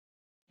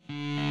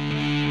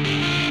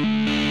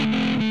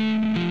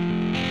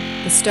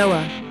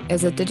Stoa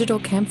is a digital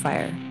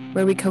campfire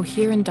where we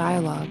cohere in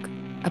dialogue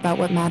about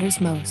what matters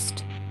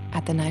most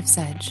at the knife's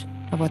edge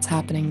of what's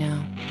happening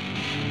now.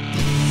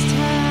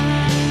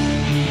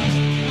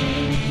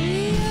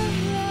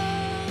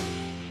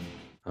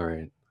 All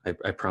right.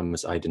 I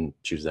promise I didn't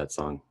choose that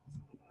song,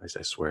 I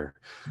swear.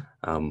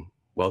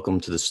 Welcome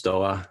to the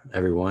Stoa,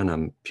 everyone.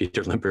 I'm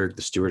Peter Lindbergh,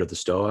 the steward of the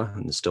Stoa,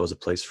 and the Stoa is a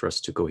place for us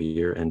to go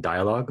here and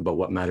dialogue about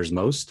what matters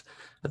most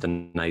at the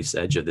knife's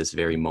edge of this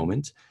very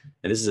moment.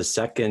 And this is a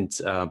second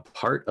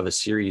part of a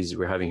series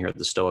we're having here at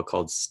the Stoa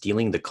called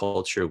Stealing the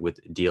Culture with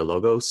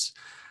Dialogos.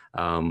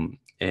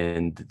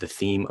 And the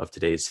theme of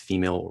today is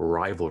female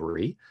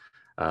rivalry.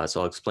 So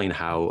I'll explain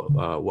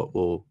how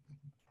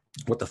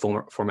what the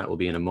format will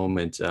be in a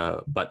moment.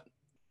 But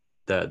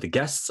the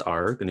guests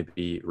are going to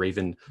be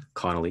Raven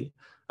Connolly,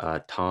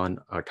 Tarn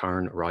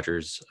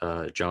Rogers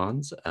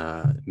Johns,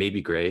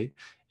 Maybe Gray,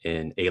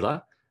 and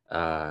Aella.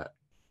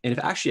 And if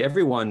actually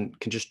everyone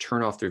can just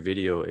turn off their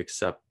video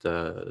except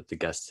the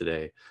guests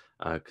today,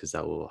 because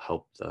that will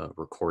help the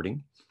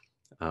recording.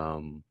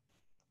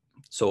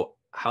 So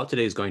how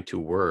today is going to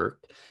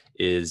work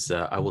is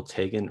I will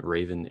tag in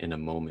Raven in a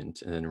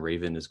moment, and then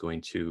Raven is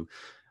going to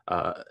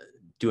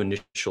do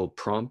initial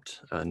prompt,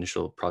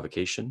 initial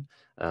provocation,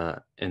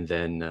 and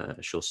then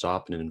she'll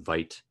stop and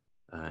invite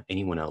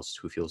anyone else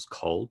who feels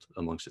called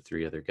amongst the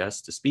three other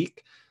guests to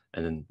speak.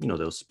 And then,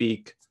 they'll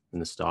speak,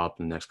 and then stop,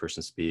 and the next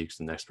person speaks,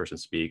 the next person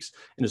speaks.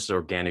 And it's an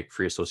organic,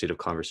 free associative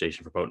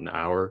conversation for about an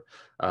hour.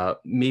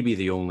 Maybe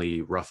the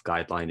only rough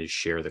guideline is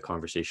share the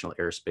conversational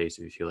airspace if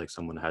you feel like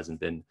someone hasn't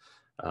been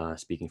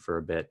speaking for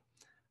a bit.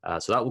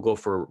 So that will go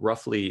for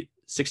roughly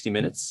 60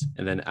 minutes.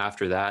 And then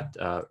after that,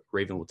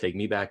 Raven will take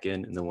me back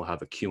in, and then we'll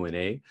have a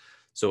Q&A.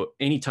 So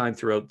anytime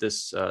throughout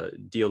this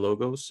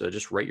Dialogos,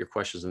 just write your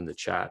questions in the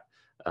chat,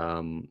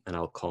 and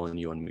I'll call on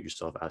you, unmute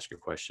yourself, ask your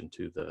question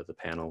to the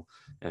panel,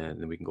 and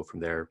then we can go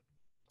from there.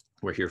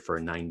 We're here for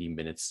 90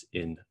 minutes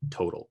in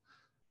total.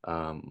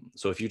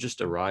 So if you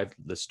just arrived,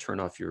 let's turn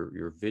off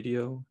your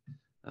video,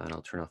 and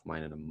I'll turn off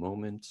mine in a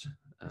moment.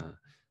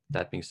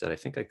 That being said, I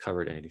think I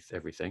covered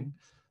everything.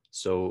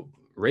 So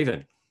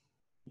Raven,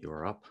 you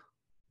are up.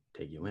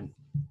 Take you in.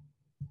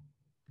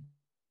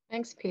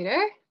 Thanks, Peter.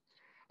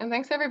 And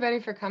thanks everybody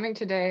for coming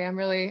today.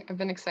 I've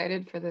been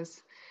excited for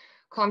this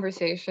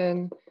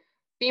conversation.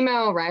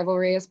 Female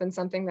rivalry has been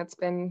something that's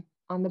been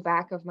on the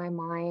back of my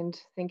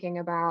mind, thinking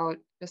about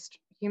just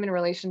human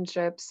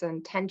relationships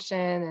and tension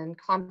and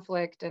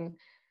conflict. And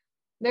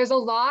there's a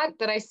lot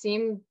that I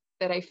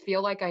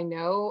feel like I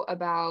know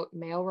about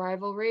male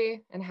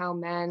rivalry and how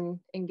men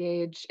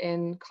engage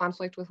in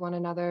conflict with one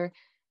another.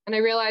 And I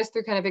realized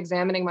through kind of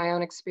examining my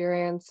own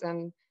experience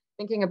and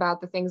thinking about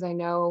the things I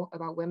know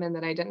about women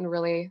that I didn't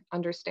really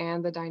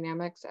understand the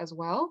dynamics as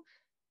well.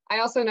 I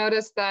also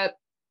noticed that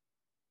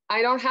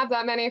I don't have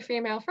that many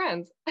female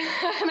friends.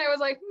 And I was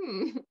like,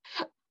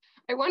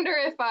 I wonder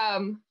if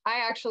I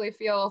actually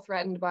feel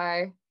threatened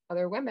by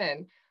other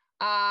women.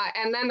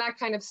 And then that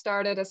kind of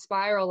started a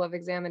spiral of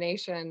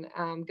examination,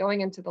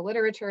 going into the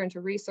literature,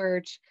 into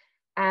research,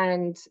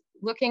 and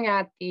looking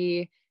at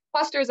the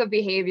clusters of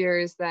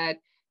behaviors that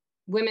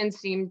women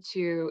seem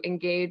to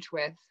engage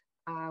with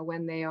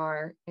when they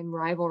are in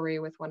rivalry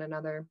with one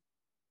another.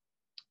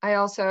 I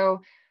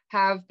also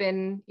have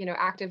been,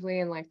 actively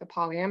in like the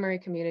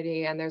polyamory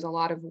community, and there's a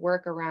lot of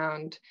work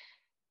around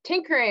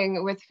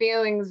tinkering with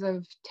feelings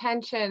of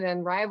tension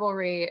and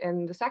rivalry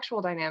in the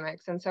sexual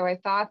dynamics. And so I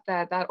thought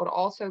that that would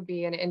also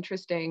be an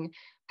interesting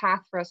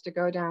path for us to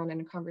go down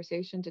in a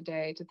conversation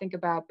today, to think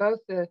about both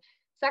the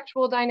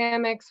sexual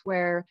dynamics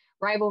where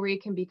rivalry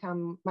can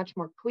become much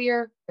more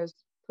clear. There's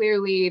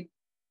clearly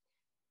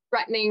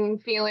threatening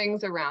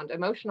feelings around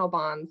emotional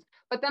bonds,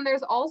 but then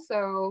there's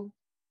also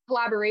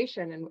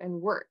collaboration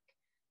and work.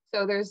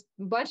 So there's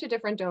a bunch of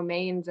different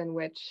domains in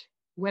which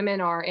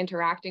women are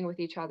interacting with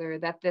each other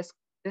that this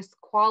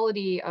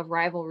quality of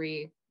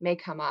rivalry may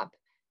come up.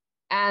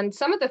 And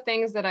some of the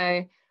things that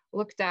I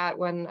looked at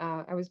when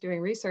I was doing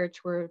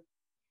research were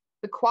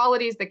the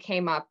qualities that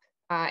came up,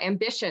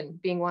 ambition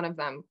being one of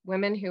them.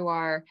 Women who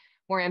are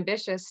more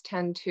ambitious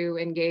tend to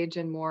engage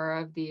in more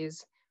of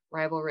these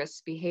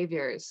rivalrous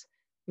behaviors.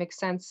 Makes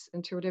sense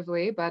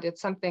intuitively, but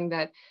it's something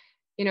that,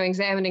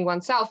 examining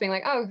oneself, being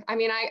like,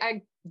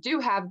 I do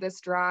have this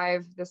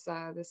drive, this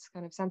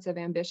kind of sense of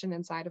ambition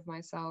inside of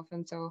myself.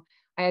 And so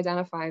I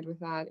identified with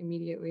that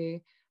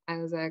immediately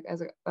as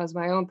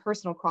my own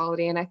personal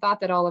quality. And I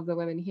thought that all of the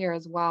women here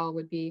as well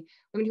would be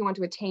women who want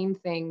to attain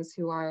things,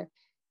 who are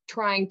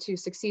trying to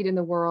succeed in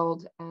the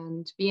world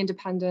and be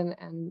independent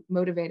and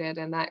motivated.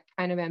 And that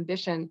kind of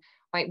ambition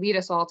might lead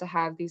us all to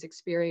have these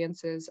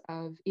experiences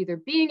of either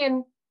being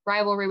in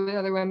rivalry with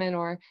other women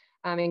or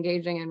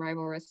engaging in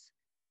rivalrous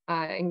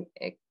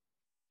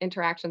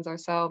interactions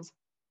ourselves.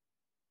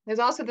 There's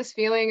also this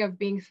feeling of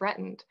being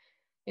threatened,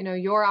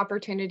 your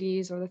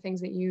opportunities or the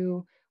things that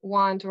you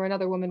want or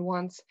another woman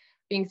wants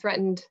being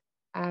threatened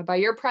by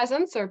your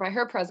presence or by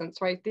her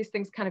presence, right? These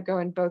things kind of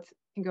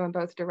can go in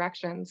both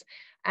directions.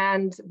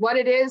 And what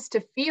it is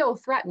to feel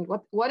threatened,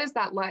 what is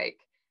that like?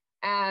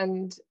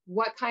 and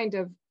what kind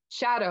of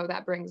shadow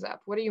that brings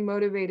up. What are you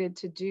motivated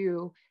to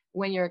do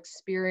when you're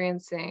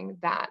experiencing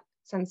that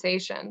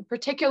sensation,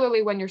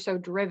 particularly when you're so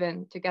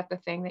driven to get the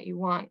thing that you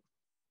want?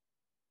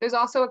 There's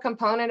also a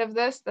component of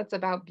this that's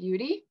about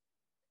beauty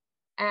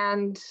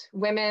and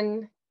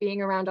women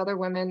being around other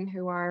women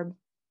who are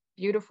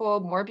beautiful,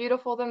 more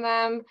beautiful than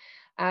them,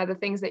 the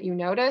things that you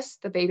notice,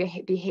 the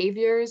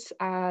behaviors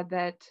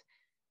that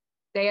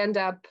they end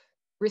up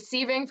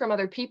receiving from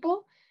other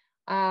people,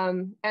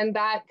 and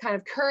that kind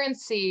of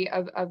currency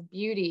of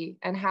beauty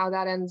and how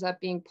that ends up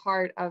being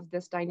part of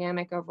this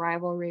dynamic of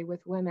rivalry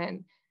with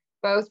women,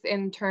 both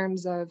in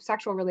terms of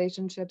sexual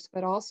relationships,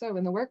 but also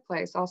in the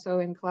workplace, also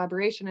in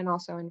collaboration, and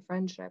also in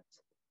friendships.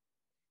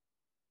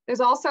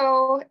 There's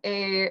also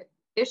a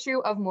issue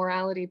of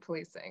morality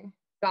policing,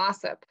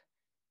 gossip.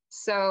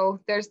 So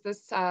there's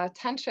this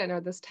tension or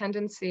this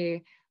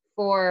tendency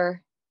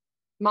for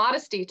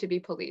modesty to be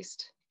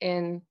policed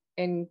in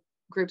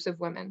groups of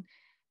women,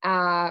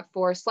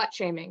 for slut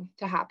shaming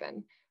to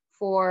happen,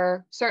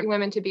 for certain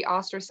women to be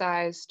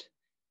ostracized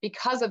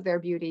because of their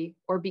beauty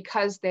or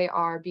because they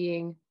are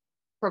being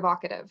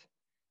provocative.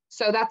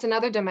 So that's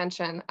another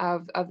dimension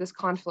of this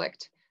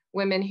conflict.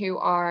 Women who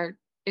are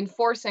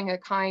enforcing a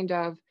kind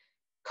of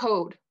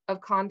code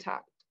of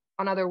contact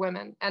on other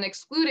women and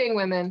excluding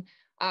women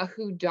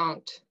who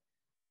don't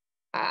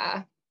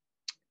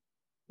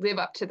live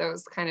up to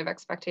those kind of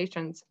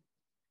expectations.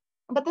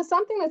 But there's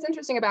something that's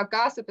interesting about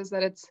gossip is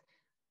that it's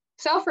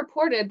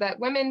self-reported that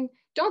women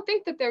don't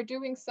think that they're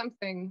doing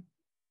something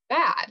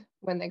bad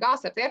when they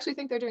gossip. They actually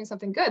think they're doing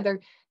something good.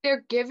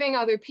 They're giving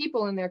other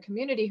people in their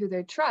community who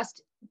they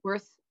trust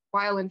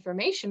worthwhile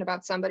information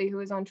about somebody who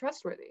is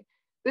untrustworthy.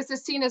 This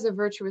is seen as a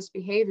virtuous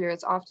behavior.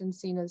 It's often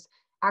seen as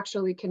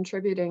actually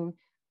contributing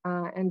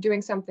and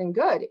doing something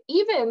good.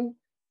 Even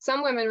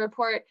some women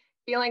report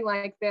feeling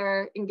like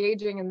they're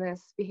engaging in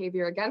this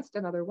behavior against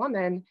another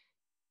woman,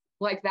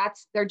 like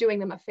they're doing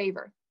them a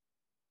favor.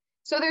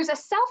 So there's a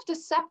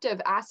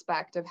self-deceptive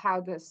aspect of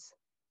how this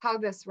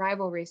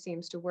rivalry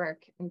seems to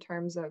work in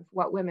terms of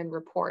what women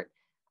report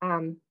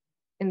in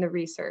the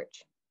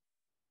research.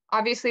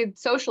 Obviously,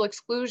 social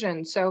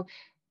exclusion. So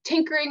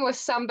tinkering with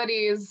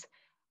somebody's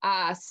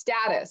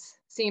status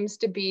seems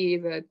to be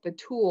the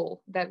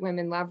tool that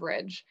women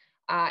leverage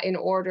in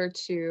order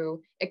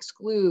to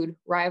exclude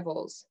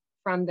rivals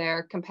from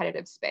their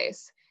competitive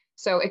space.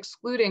 So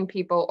excluding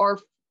people or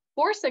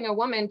forcing a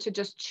woman to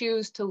just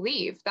choose to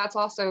leave. That's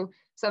also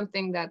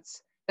something that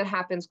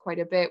happens quite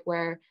a bit,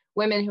 where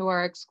women who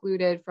are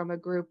excluded from a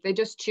group, they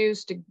just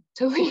choose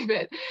to leave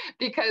it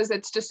because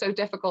it's just so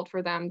difficult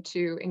for them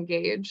to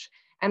engage.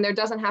 And there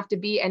doesn't have to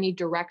be any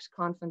direct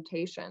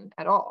confrontation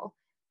at all.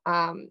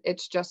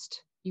 It's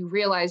just, you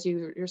realize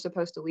you're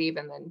supposed to leave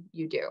and then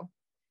you do.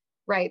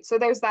 Right, so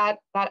there's that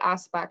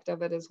aspect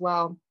of it as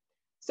well.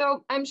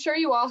 So I'm sure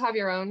you all have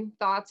your own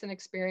thoughts and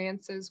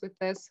experiences with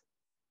this.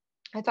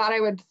 I thought I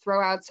would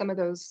throw out some of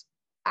those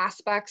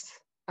aspects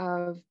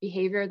of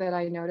behavior that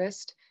I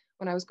noticed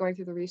when I was going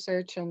through the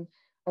research, and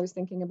I was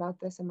thinking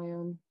about this in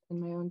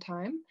my own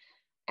time.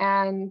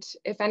 And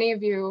if any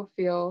of you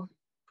feel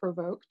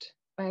provoked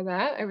by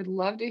that, I would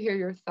love to hear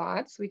your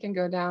thoughts. We can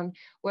go down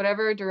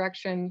whatever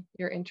direction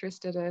you're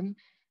interested in.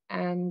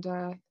 And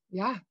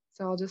yeah,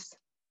 so I'll just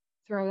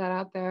throw that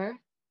out there,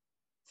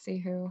 see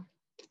who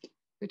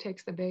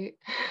takes the bait.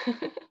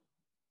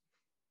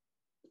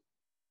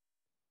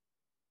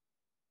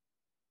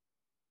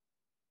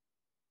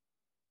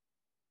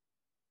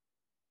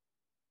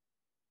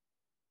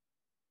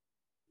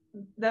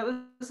 That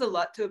was a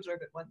lot to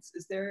absorb at once.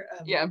 Is there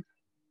yeah,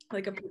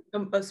 like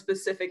a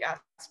specific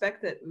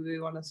aspect that we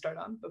want to start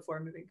on before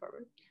moving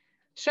forward?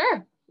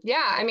 Sure.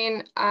 Yeah, I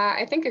mean,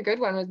 I think a good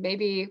one was,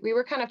 maybe we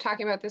were kind of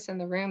talking about this in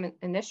the room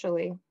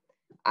initially,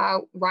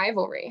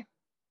 rivalry.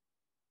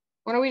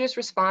 Why don't we just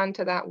respond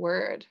to that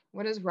word?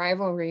 What does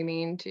rivalry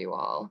mean to you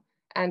all?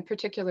 And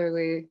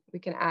particularly, we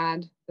can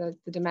add the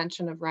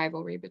dimension of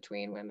rivalry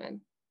between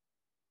women.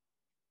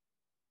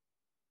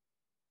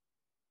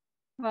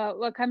 Well,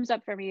 what comes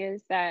up for me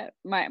is that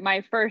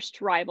my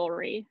first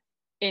rivalry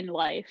in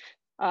life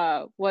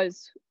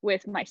was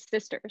with my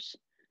sisters.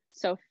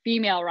 So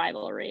female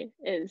rivalry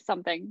is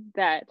something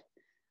that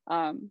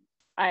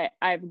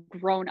I've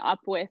grown up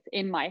with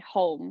in my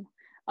home.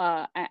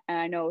 And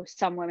I know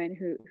some women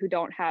who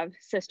don't have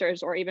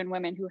sisters, or even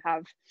women who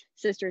have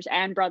sisters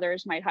and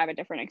brothers, might have a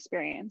different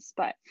experience.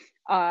 But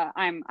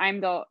I'm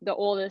the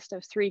oldest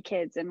of 3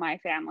 kids in my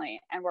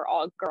family, and we're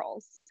all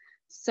girls.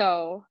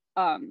 So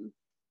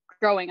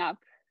growing up,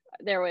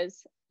 there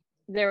was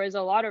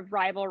a lot of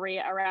rivalry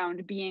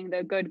around being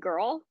the good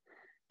girl,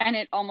 and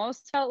it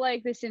almost felt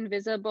like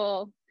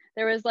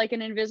there was like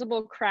an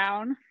invisible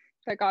crown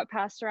that got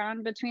passed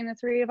around between the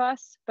 3 of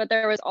us, but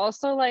there was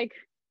also like,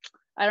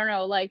 I don't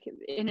know, like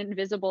an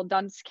invisible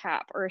dunce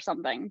cap or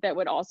something that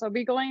would also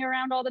be going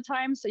around all the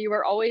time. So you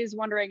were always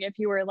wondering if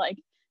you were like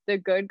the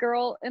good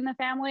girl in the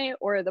family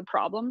or the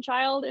problem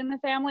child in the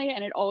family,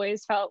 and it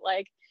always felt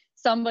like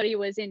somebody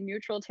was in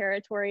neutral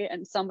territory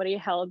and somebody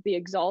held the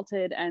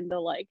exalted and the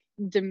like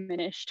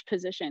diminished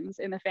positions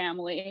in the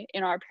family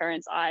in our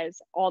parents' eyes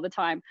all the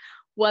time,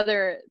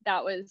 whether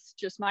that was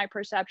just my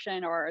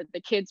perception or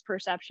the kids'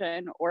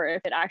 perception, or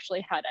if it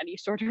actually had any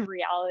sort of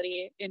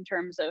reality in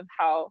terms of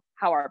how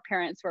our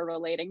parents were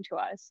relating to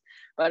us.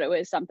 But it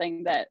was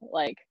something that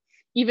like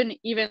even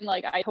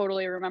like I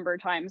totally remember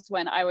times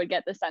when I would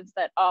get the sense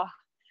that, oh,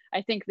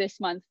 I think this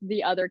month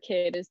the other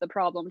kid is the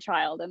problem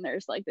child, and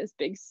there's like this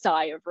big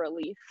sigh of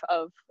relief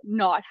of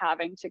not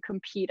having to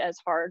compete as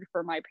hard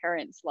for my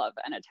parents' love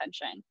and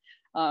attention.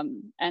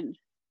 And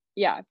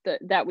yeah,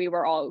 that we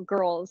were all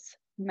girls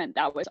meant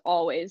that was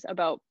always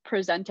about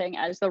presenting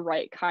as the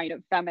right kind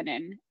of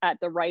feminine at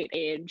the right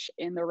age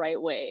in the right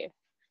way.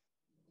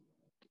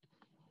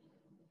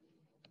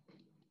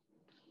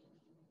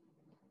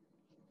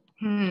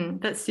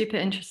 That's super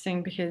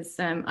interesting because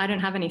I don't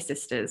have any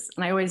sisters,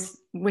 and I always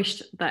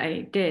wished that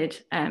I did.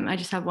 I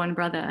just have one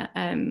brother,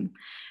 and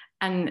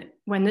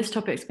when this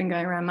topic's been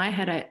going around my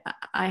head,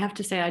 I have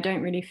to say I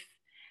don't really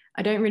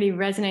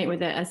resonate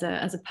with it as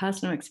a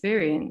personal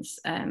experience.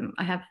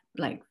 I have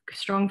like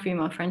strong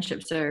female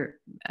friendships are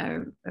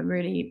a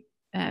really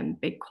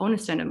big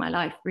cornerstone of my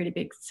life, really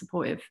big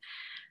supportive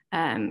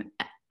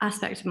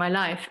aspect of my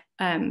life,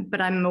 but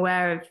I'm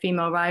aware of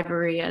female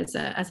rivalry as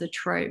a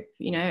trope,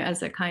 you know,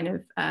 as a kind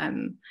of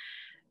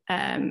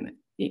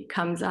it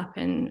comes up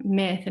in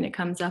myth and it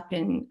comes up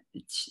in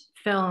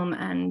film,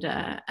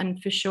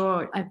 and for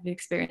sure I've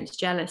experienced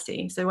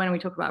jealousy. So when we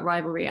talk about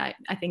rivalry,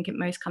 I think it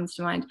most comes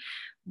to mind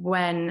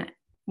when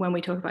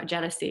we talk about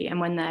jealousy and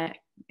when there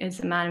is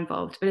a man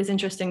involved. But it's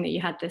interesting that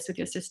you had this with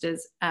your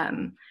sisters,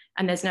 and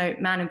there's no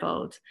man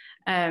involved.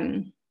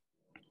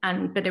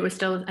 But it was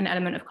still an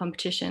element of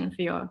competition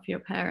for your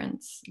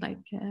parents, like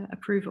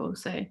approval.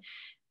 So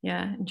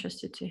yeah,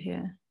 interested to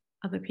hear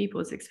other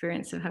people's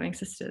experience of having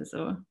sisters,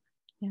 or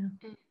yeah.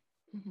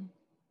 Mm-hmm.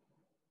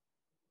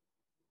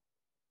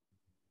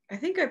 I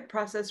think I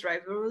process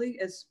rivalry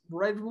as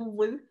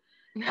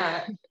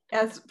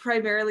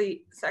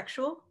primarily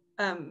sexual,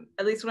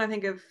 at least when I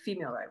think of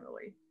female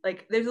rivalry.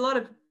 Like there's a lot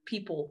of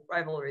people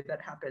rivalry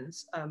that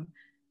happens,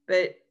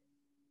 but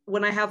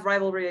when I have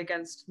rivalry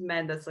against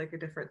men, that's like a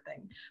different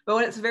thing. But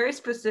when it's very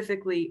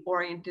specifically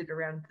oriented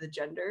around the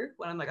gender,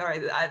 when I'm like, all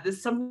right,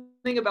 there's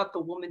something about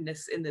the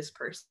womanness in this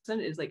person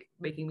is like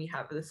making me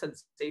have this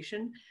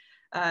sensation.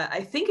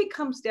 I think it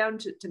comes down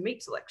to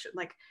mate selection.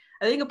 Like,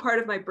 I think a part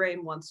of my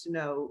brain wants to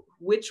know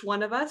which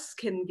one of us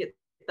can get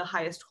the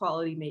highest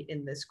quality mate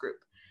in this group.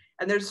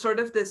 And there's sort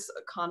of this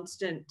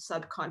constant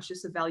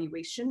subconscious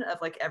evaluation of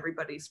like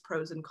everybody's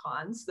pros and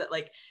cons that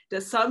like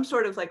does some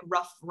sort of like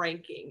rough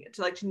ranking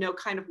to know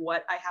kind of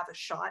what I have a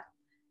shot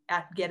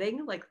at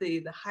getting, like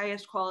the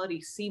highest quality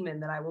semen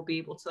that I will be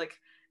able to like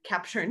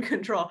capture and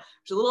control,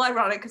 which is a little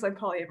ironic because I'm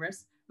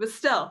polyamorous, but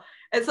still,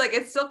 it's like,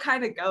 it still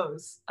kind of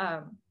goes.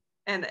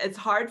 And it's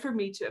hard for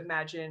me to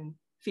imagine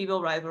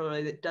female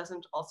rivalry that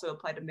doesn't also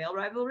apply to male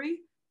rivalry,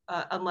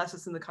 unless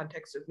it's in the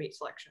context of mate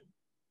selection.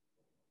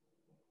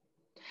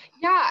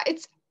 Yeah,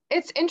 it's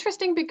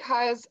interesting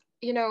because,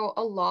 you know,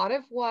 a lot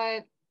of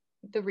what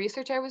the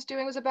research I was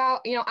doing was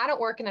about, you know, I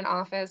don't work in an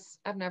office.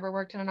 I've never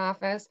worked in an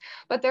office,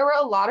 but there were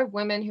a lot of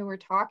women who were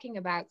talking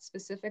about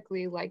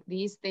specifically like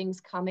these things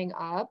coming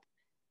up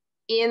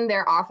in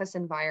their office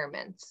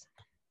environments,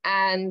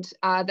 and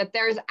that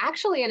there's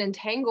actually an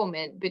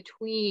entanglement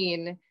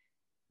between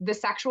the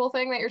sexual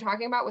thing that you're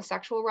talking about with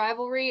sexual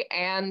rivalry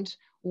and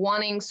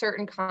wanting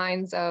certain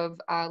kinds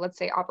of, let's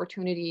say,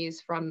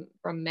 opportunities from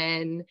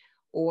men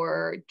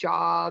or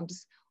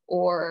jobs,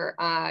 or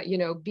you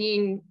know,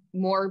 being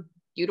more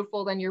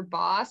beautiful than your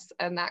boss,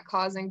 and that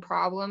causing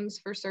problems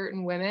for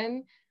certain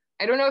women.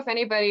 I don't know if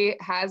anybody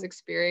has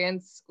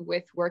experience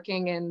with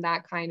working in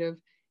that kind of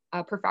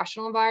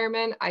professional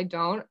environment. I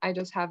don't. I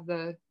just have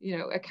the, you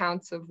know,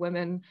 accounts of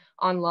women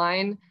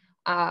online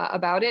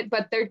about it.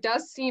 But there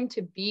does seem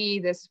to be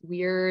this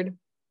weird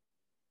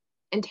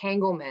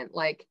entanglement,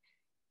 like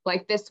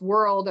this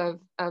world of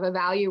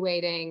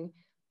evaluating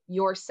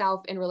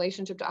yourself in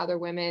relationship to other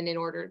women in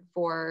order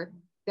for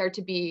there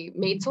to be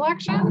mate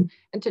selection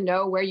and to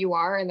know where you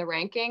are in the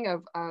ranking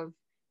of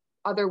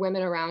other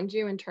women around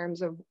you in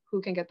terms of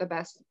who can get the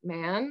best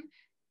man,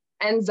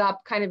 ends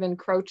up kind of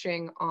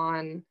encroaching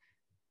on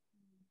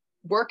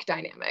work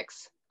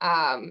dynamics.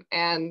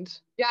 And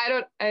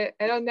yeah, I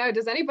don't know.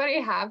 Does anybody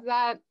have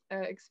that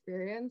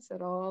experience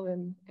at all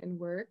in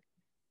work?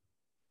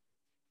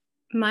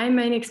 My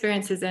main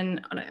experiences in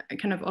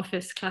kind of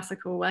office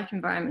classical work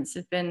environments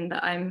have been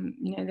that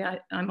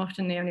I'm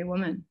often the only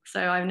woman.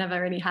 So I've never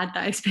really had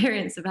that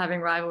experience of having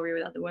rivalry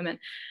with other women,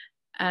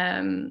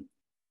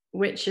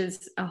 which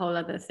is a whole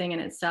other thing in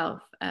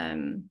itself.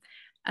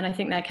 And I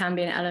think there can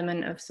be an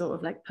element of sort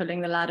of like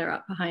pulling the ladder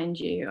up behind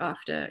you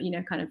after, you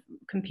know, kind of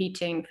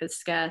competing for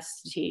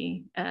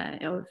scarcity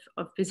of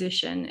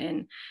position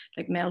in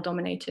like male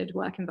dominated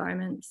work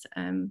environments.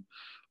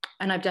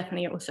 And I've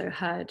definitely also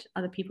heard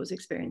other people's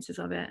experiences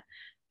of it.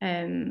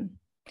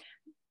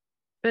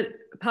 But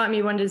part of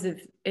me wonders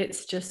if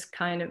it's just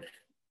kind of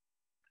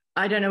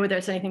I don't know whether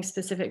it's anything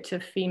specific to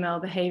female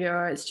behavior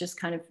or it's just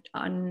kind of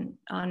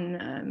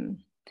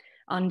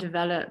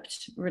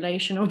undeveloped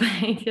relational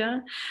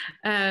behavior,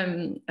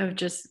 of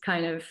just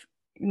kind of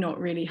not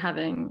really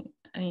having,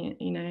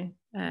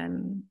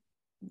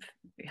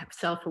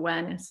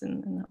 self-awareness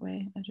in that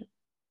way.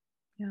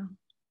 Yeah.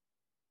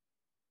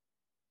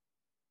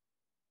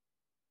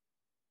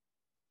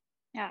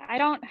 Yeah, I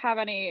don't have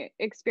any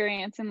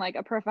experience in like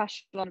a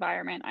professional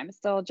environment. I'm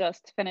still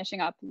just finishing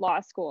up law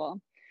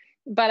school.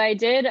 But I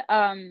did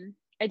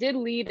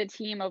lead a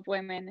team of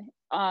women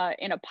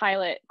in a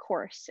pilot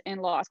course in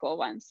law school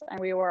once, and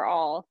we were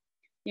all,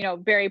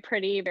 very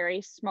pretty,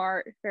 very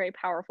smart, very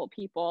powerful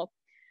people.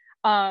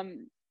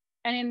 And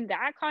in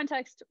that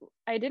context,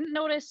 I didn't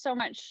notice so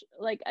much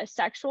like a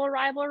sexual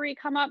rivalry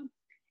come up.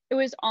 It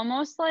was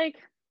almost like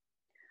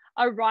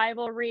a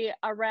rivalry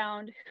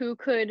around who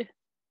could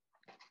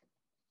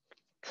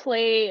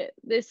play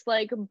this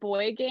like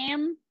boy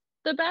game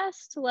the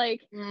best,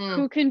 like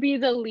who can be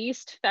the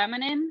least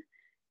feminine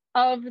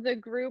of the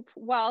group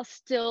while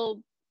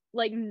still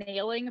like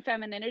nailing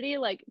femininity,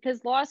 like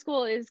because law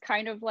school is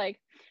kind of like,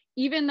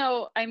 even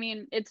though I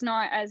mean it's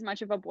not as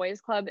much of a boys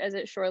club as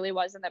it surely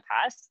was in the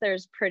past,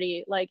 there's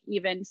pretty like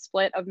even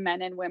split of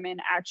men and women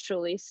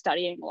actually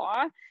studying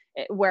law,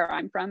 where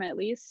I'm from at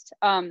least.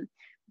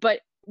 But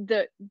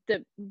the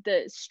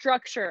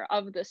structure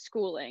of the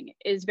schooling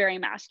is very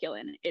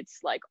masculine.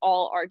 It's like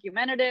all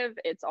argumentative,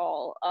 it's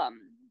all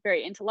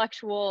very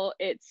intellectual,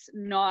 it's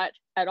not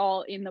at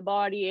all in the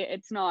body,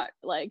 it's not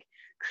like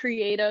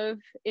creative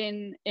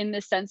in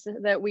the sense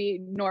that we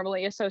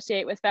normally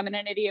associate with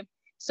femininity.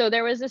 So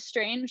there was a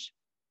strange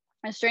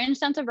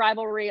sense of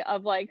rivalry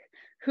of like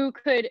who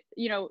could,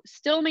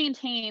 still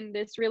maintain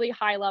this really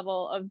high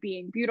level of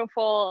being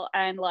beautiful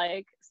and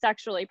like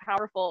sexually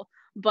powerful,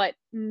 but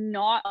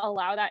not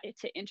allow that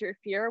to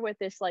interfere with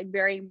this like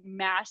very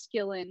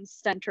masculine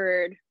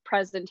centered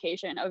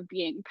presentation of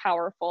being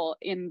powerful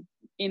in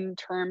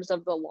terms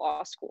of the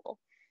law school.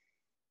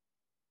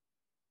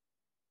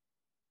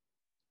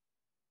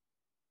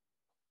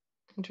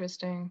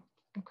 Interesting.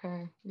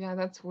 Okay. Yeah,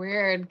 that's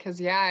weird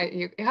because yeah,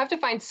 you have to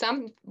find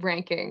some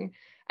ranking.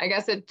 I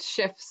guess it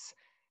shifts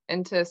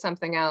into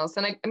something else.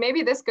 And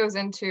maybe this goes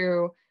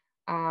into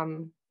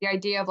the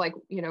idea of like,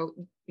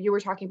 you were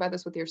talking about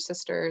this with your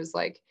sisters,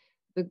 like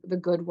the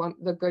good one,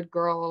 the good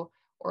girl,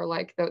 or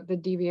like the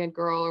deviant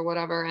girl or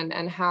whatever,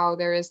 and how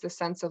there is the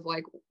sense of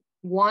like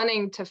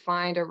wanting to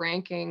find a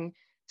ranking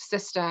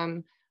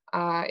system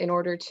in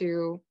order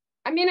to,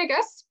 I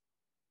guess,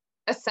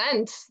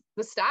 ascend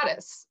the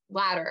status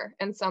ladder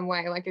in some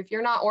way. Like if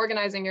you're not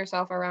organizing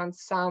yourself around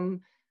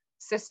some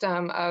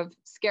system of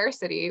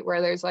scarcity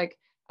where there's like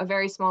a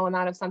very small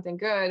amount of something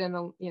good and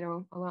a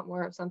lot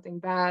more of something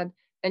bad,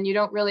 then you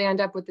don't really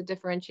end up with the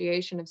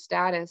differentiation of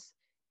status.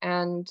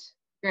 And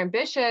you're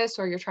ambitious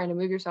or you're trying to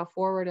move yourself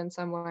forward in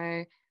some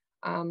way,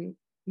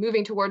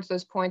 moving towards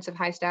those points of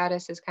high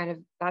status is kind of,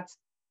 that's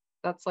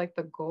like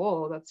the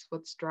goal. That's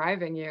what's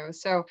driving you.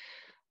 So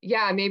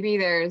yeah, maybe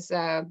there's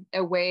a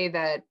way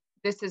that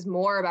this is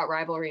more about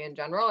rivalry in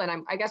general.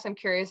 And I guess I'm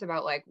curious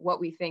about like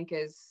what we think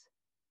is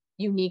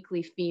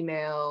uniquely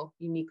female,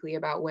 uniquely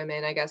about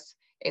women. I guess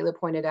Aella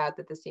pointed out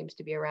that this seems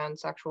to be around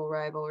sexual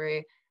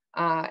rivalry.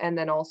 And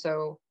then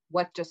also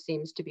what just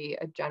seems to be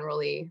a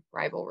generally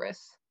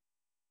rivalrous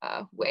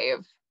way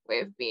of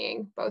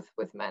being, both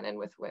with men and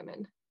with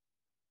women.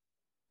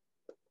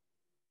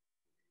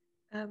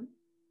 I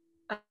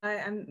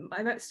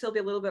might still be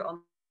a little bit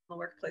on the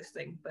workplace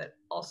thing, but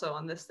also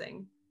on this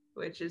thing,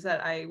 which is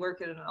that I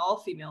work in an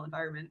all-female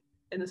environment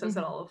in the sense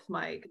that all of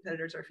my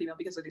competitors are female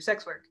because I do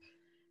sex work.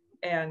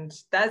 And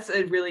that's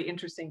a really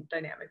interesting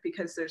dynamic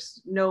because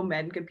there's no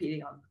men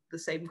competing on the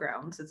same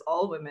grounds. It's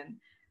all women.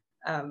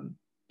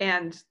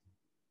 And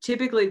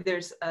typically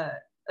there's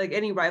like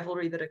any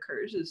rivalry that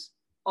occurs is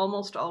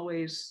almost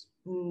always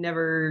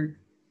never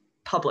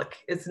public.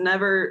 It's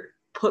never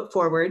put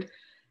forward.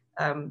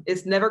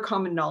 It's never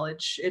common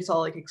knowledge. It's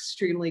all like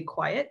extremely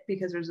quiet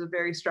because there's a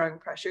very strong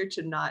pressure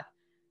to not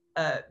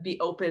be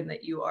open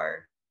that you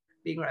are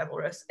being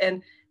rivalrous.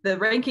 And the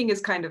ranking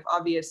is kind of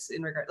obvious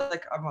in regard,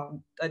 like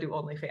I do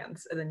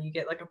OnlyFans, and then you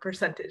get like a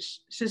percentage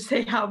to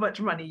say how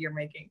much money you're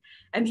making.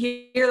 And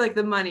here, like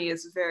the money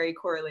is very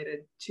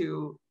correlated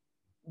to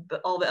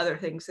all the other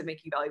things that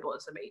make you valuable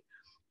as a mate.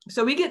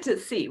 So we get to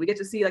see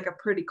like a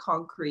pretty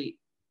concrete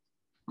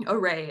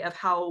array of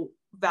how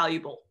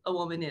valuable a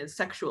woman is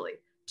sexually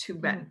to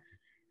men,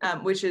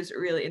 which is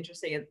really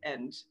interesting.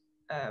 And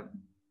I forgot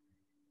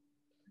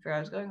where I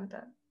was going with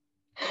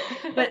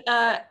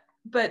that.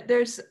 But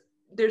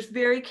there's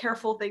very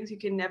careful things. You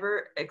can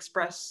never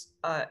express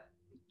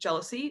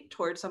jealousy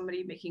towards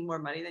somebody making more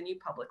money than you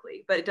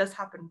publicly, but it does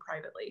happen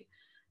privately.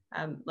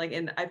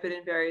 I've been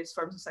in various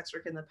forms of sex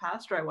work in the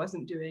past where I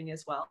wasn't doing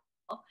as well,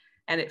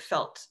 and it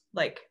felt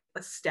like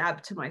a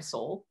stab to my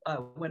soul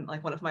when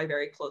like one of my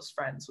very close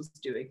friends was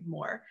doing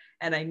more,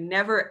 and I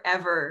never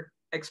ever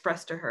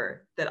expressed to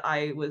her that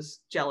I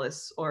was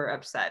jealous or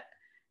upset.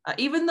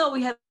 even though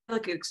we had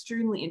like an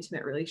extremely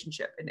intimate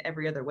relationship in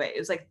every other way. It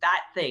was like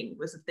that thing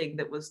was the thing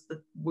that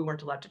we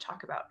weren't allowed to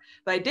talk about.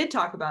 But I did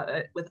talk about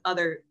it with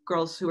other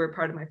girls who were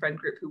part of my friend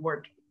group who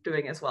weren't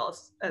doing as well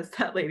as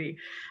that lady.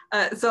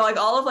 So like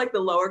all of like the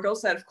lower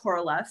girls that have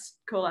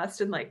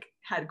coalesced and like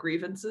had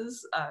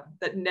grievances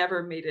that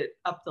never made it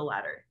up the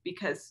ladder,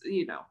 because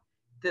you know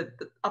the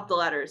up the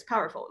ladder is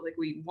powerful. Like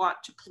we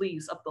want to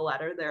please up the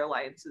ladder. Their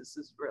alliances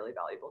is really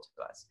valuable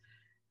to us.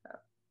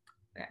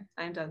 Okay,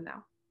 I'm done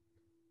now.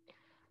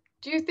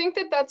 Do you think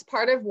that that's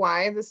part of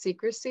why the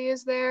secrecy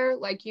is there?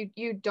 Like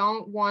you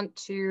don't want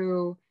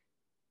to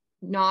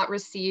not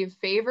receive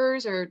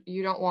favors, or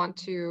you don't want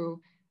to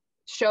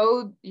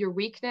show your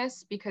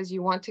weakness because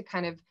you want to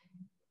kind of,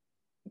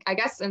 I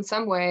guess in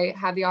some way,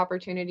 have the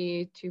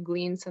opportunity to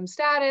glean some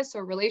status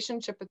or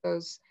relationship with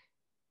those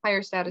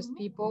higher status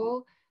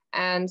people.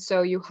 And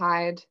so you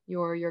hide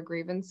your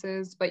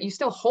grievances, but you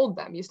still hold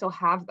them, you still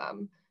have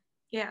them.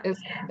 Yeah. Is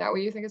that what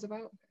you think it's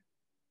about?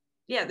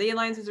 Yeah, the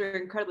alliances are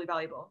incredibly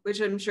valuable,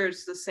 which I'm sure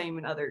is the same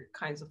in other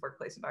kinds of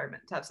workplace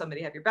environment, to have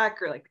somebody have your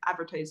back or like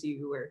advertise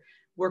you or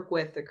work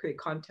with or create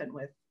content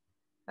with.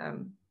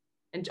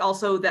 And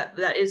also that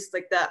is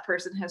like that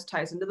person has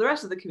ties into the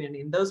rest of the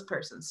community and those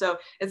persons. So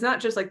it's not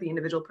just like the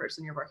individual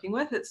person you're working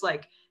with, it's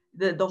like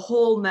the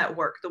whole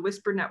network, the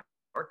whisper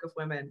network of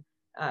women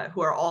who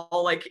are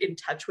all like in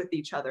touch with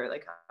each other,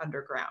 like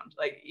underground.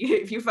 Like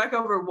if you fuck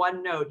over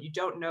one node, you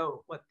don't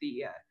know what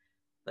the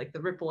like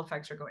the ripple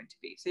effects are going to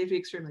be. So you have to be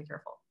extremely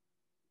careful.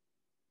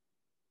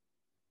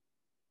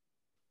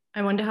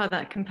 I wonder how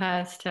that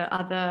compares to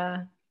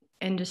other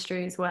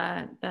industries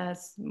where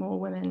there's more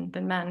women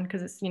than men,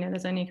 because it's, you know,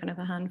 there's only kind of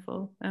a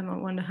handful. I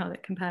wonder how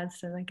that compares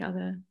to like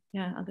others.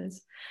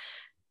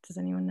 Does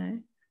anyone know?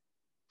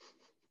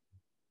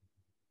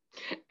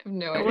 I have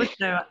no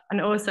idea.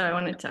 Also I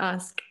wanted to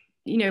ask,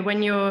 you know,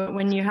 when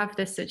you have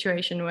this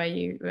situation where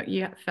you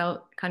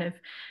felt kind of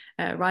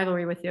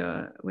rivalry with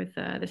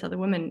this other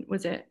woman,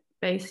 was it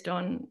based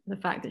on the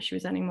fact that she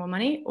was earning more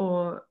money,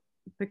 or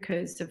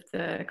because of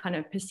the kind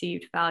of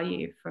perceived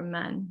value from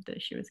men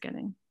that she was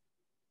getting?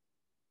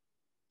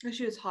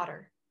 She was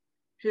hotter.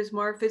 She was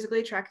more physically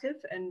attractive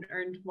and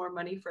earned more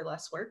money for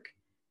less work.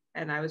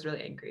 And I was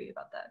really angry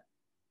about that,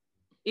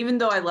 even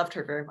though I loved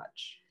her very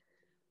much.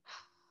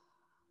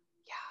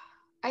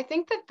 Yeah, I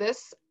think that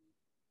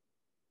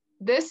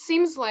this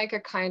seems like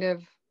a kind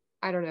of,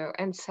 I don't know,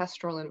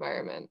 ancestral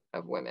environment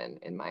of women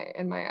in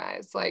my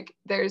eyes. Like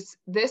this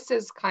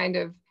is kind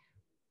of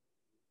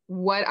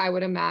what I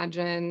would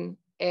imagine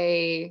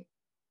a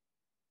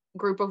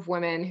group of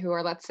women who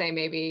are, let's say,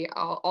 maybe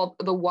all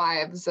the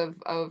wives of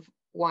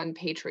one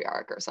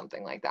patriarch or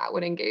something like that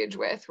would engage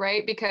with,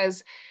 right?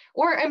 Because,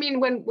 or I mean,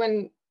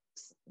 when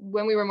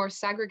we were more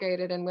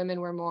segregated and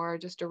women were more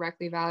just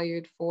directly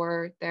valued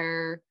for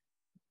their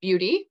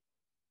beauty,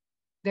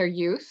 their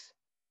youth,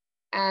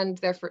 and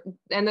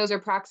those are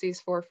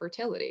proxies for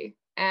fertility.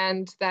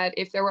 And that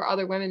if there were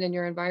other women in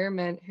your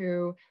environment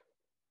who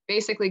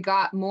basically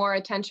got more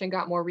attention,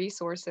 got more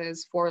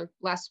resources for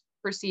less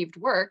perceived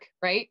work,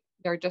 right?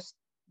 They're just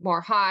more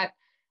hot.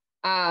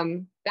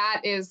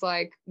 That is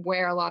like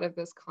where a lot of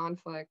this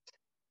conflict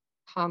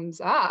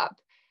comes up.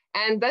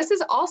 And this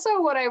is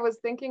also what I was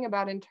thinking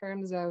about in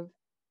terms of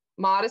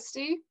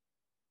modesty,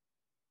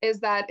 is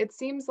that it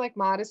seems like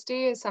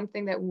modesty is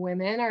something that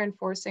women are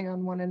enforcing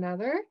on one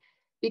another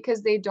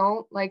because they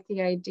don't like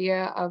the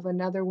idea of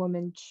another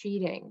woman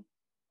cheating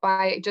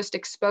by just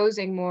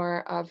exposing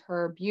more of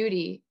her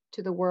beauty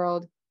to the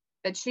world,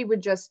 that she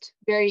would just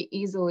very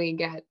easily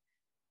get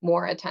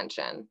more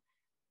attention.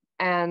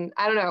 And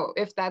I don't know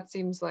if that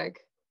seems like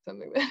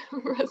something that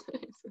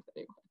resonates with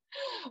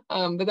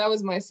anyone. But that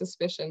was my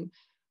suspicion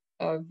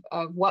of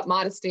what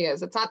modesty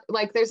is. It's not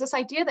like there's this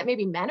idea that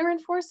maybe men are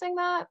enforcing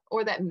that,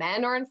 or that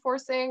men are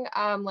enforcing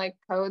like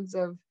codes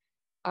of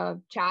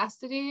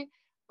chastity.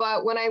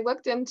 But when I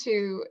looked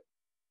into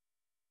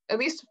at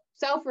least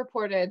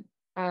self-reported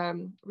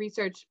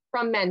research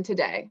from men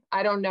today,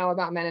 I don't know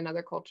about men in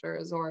other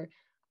cultures, or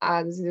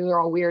these are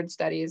all weird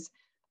studies,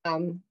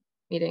 was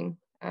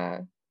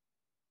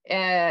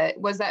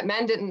that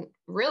men didn't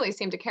really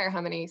seem to care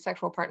how many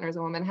sexual partners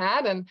a woman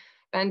had, and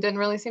men didn't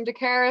really seem to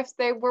care if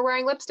they were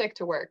wearing lipstick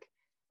to work.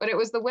 But it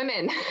was the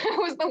women,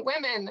 it was the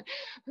women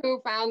who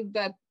found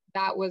that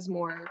that was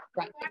more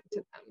threatening to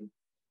them.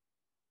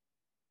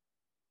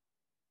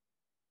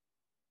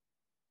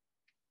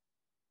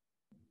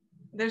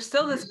 There's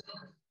still this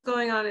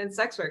going on in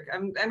sex work.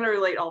 I'm going to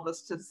relate all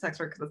this to sex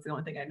work because that's the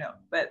only thing I know.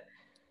 But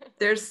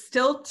there's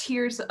still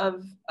tiers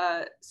of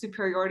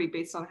superiority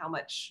based on how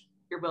much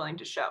you're willing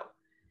to show.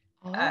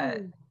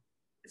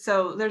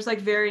 So there's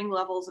like varying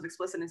levels of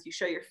explicitness. You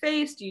show your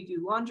face. Do you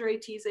do lingerie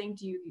teasing?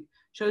 Do you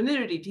show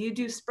nudity? Do you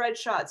do spread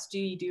shots? Do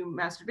you do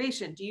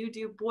masturbation? Do you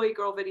do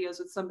boy-girl videos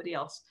with somebody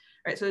else?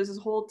 Right. So there's this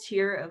whole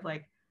tier of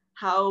like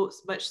how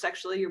much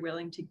sexually you're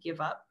willing to give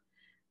up.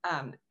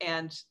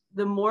 And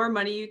the more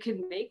money you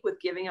can make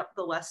with giving up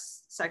the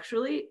less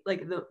sexually,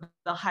 like the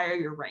higher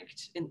you're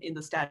ranked in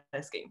the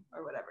status game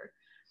or whatever.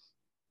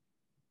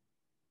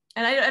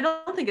 And I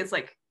don't think it's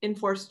like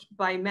enforced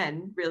by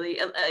men really.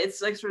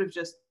 It's like sort of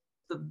just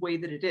the way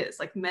that it is.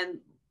 Like men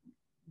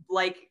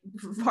like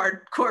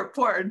hardcore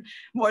porn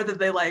more than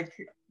they like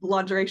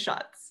lingerie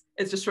shots.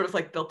 It's just sort of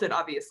like built in,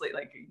 obviously.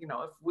 Like, you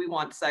know, if we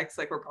want sex,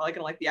 like we're probably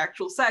gonna like the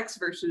actual sex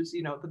versus,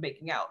 you know, the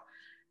making out.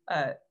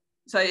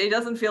 So it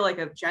doesn't feel like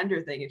a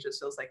gender thing. It just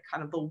feels like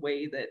kind of the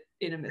way that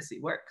intimacy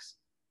works.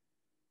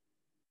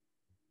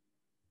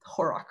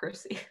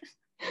 Horocracy.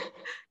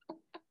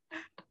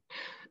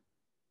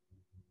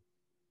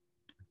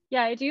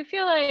 Yeah, I do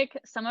feel like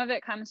some of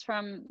it comes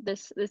from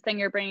this thing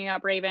you're bringing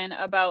up, Raven,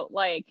 about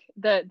like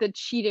the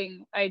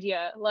cheating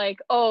idea. Like,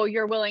 oh,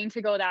 you're willing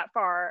to go that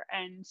far,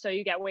 and so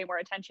you get way more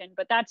attention.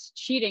 But that's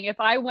cheating. If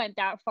I went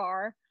that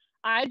far,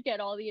 I'd get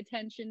all the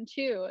attention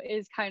too.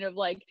 Is kind of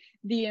like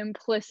the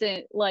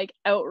implicit like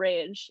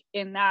outrage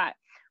in that.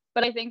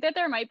 But I think that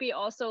there might be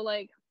also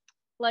like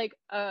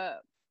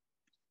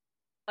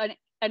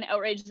an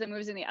outrage that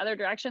moves in the other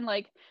direction,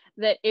 like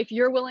that if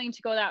you're willing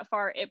to go that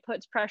far, it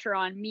puts pressure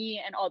on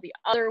me and all the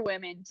other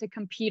women to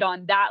compete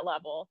on that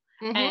level.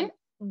 And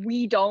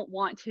we don't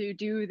want to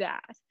do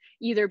that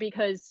either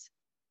because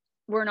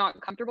we're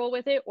not comfortable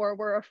with it or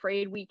we're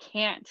afraid we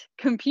can't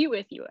compete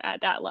with you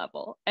at that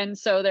level. And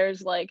so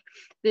there's like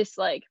this,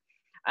 like,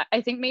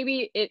 I think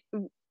maybe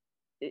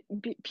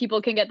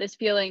people can get this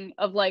feeling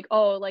of like,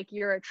 oh, like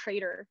you're a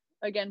traitor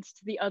against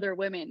the other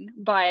women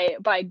by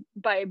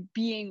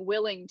being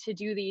willing to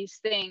do these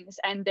things,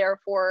 and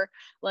therefore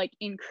like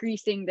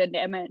increasing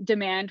the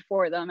demand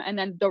for them, and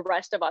then the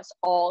rest of us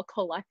all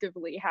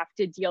collectively have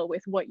to deal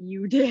with what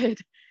you did.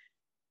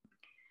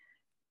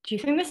 Do you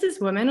think this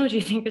is women, or do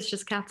you think it's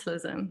just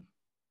capitalism?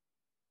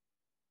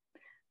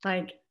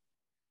 Like,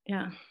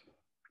 yeah,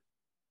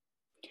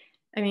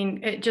 I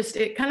mean,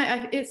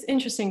 it's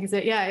interesting because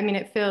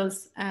it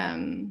feels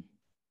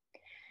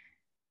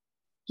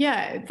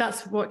yeah,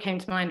 that's what came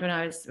to mind when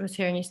I was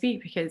hearing you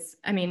speak, because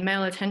I mean,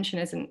 male attention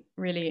isn't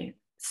really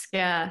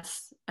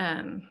scarce.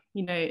 You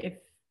know, if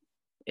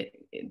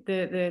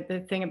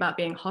the thing about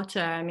being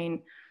hotter, I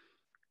mean,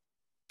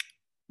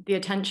 the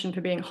attention for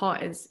being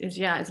hot is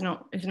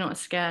not a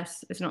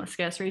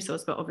scarce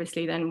resource. But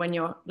obviously, then when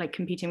you're like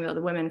competing with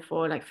other women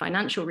for like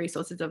financial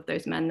resources of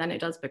those men, then it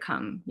does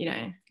become, you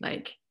know,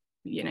 like,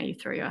 you know, you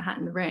throw your hat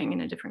in the ring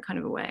in a different kind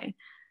of a way.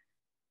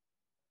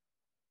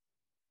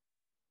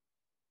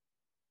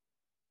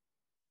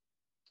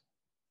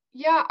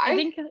 Yeah, I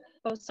think,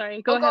 oh,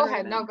 sorry, go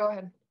ahead. No, go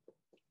ahead.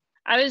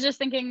 I was just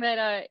thinking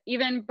that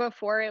even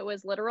before it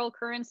was literal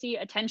currency,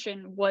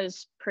 attention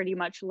was pretty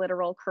much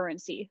literal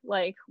currency.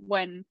 Like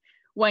when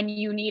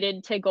you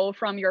needed to go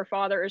from your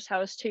father's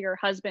house to your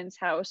husband's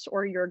house,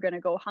 or you're going to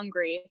go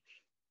hungry,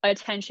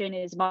 attention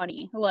is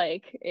money.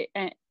 Like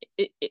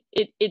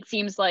it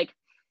seems like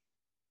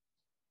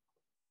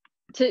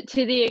to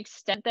the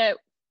extent that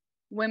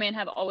women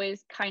have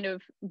always kind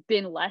of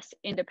been less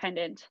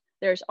independent,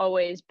 there's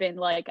always been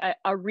like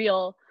a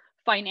real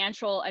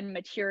financial and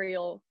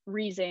material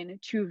reason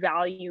to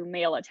value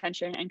male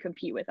attention and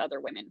compete with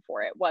other women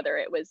for it, whether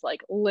it was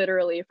like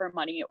literally for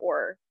money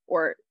or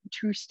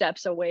 2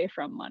 steps away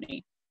from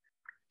money.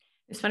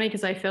 It's funny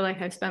because I feel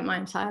like I've spent my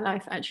entire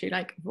life actually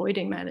like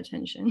avoiding male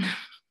attention.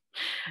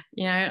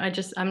 You know,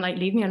 I'm like,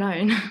 leave me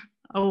alone.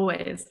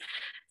 Always.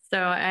 So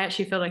I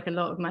actually feel like a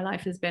lot of my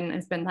life has been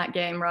that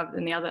game rather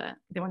than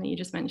the one that you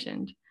just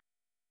mentioned.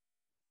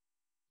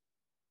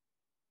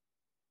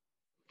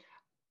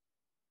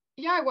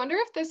 Yeah, I wonder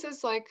if this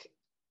is like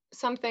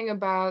something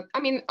about,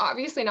 I mean,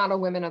 obviously not all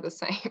women are the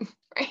same,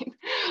 right?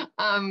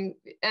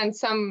 And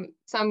some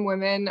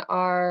women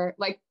are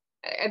like,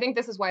 I think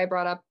this is why I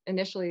brought up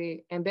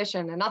initially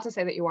ambition, and not to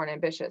say that you aren't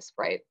ambitious,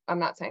 right? I'm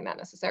not saying that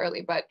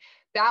necessarily, but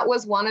that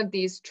was one of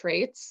these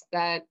traits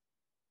that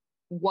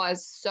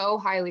was so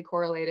highly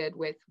correlated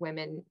with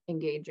women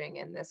engaging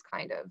in this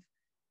kind of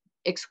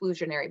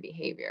exclusionary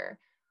behavior,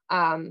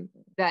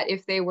 that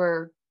if they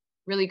were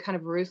really kind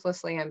of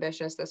ruthlessly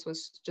ambitious, this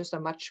was just a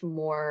much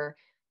more,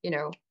 you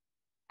know,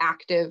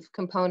 active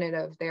component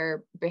of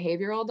their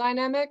behavioral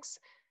dynamics.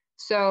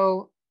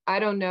 So I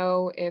don't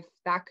know if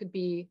that could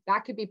be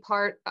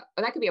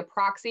a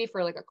proxy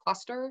for like a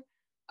cluster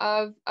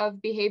of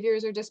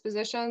behaviors or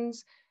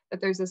dispositions,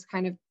 that there's this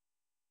kind of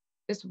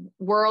this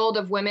world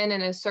of women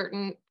in a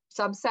certain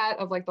subset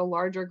of like the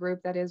larger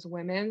group that is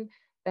women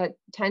that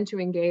tend to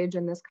engage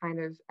in this kind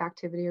of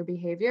activity or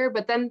behavior.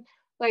 But then,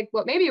 like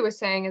what Maybe was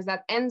saying, is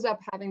that ends up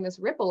having this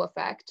ripple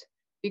effect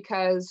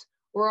because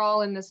we're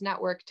all in this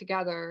network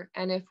together.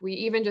 And if we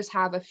even just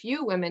have a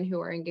few women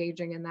who are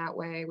engaging in that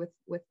way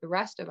with the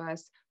rest of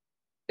us,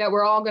 that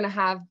we're all going to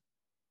have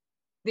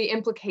the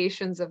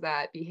implications of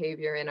that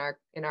behavior in our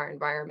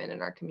environment,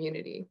 in our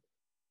community.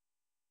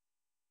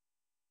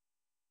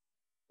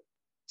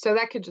 So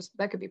that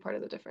could be part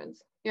of the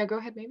difference. Yeah, go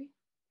ahead, maybe.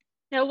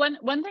 Now,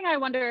 one thing I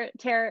wonder,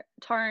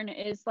 Tarn,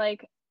 is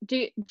like,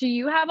 do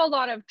you have a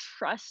lot of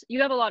trust?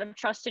 You have a lot of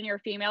trust in your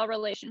female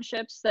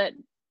relationships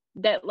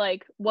that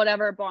like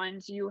whatever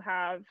bonds you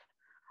have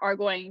are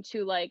going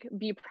to like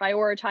be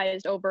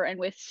prioritized over and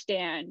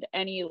withstand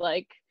any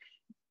like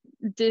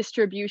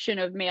distribution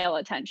of male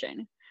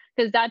attention,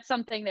 because that's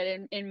something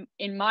that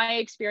in my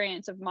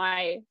experience of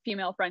my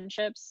female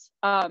friendships,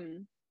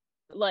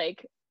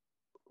 like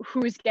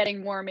who's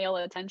getting more male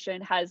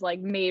attention has like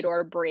made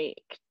or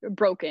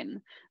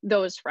broken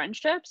those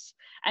friendships.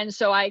 And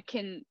so I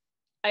can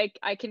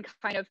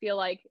kind of feel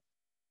like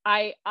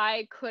I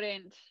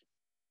couldn't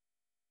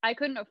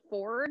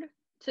afford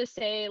to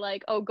say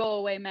like, oh, go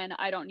away, men,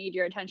 I don't need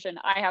your attention,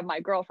 I have my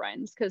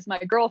girlfriends. Because my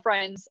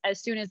girlfriends,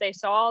 as soon as they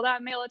saw all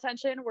that male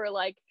attention, were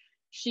like,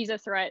 she's a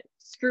threat,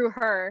 screw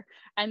her.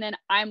 And then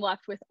I'm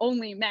left with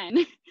only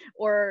men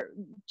or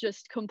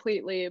just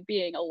completely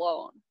being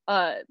alone.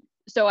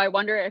 So I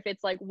wonder if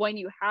it's like when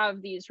you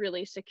have these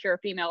really secure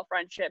female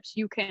friendships,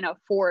 you can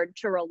afford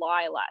to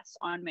rely less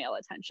on male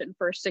attention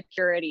for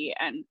security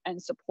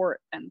and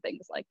support and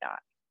things like that.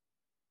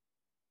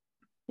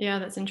 Yeah,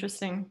 that's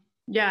interesting.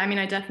 Yeah, I mean,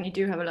 I definitely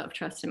do have a lot of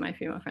trust in my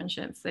female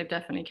friendships. They've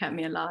definitely kept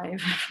me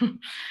alive.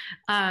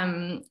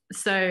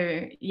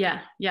 So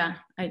yeah,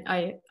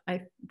 they're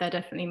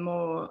definitely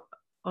more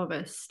of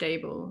a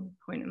stable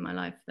point in my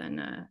life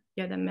than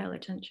male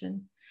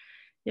attention.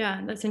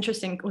 Yeah, that's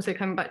interesting. Also,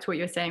 coming back to what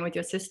you were saying with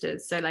your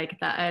sisters, so like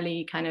that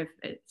early kind of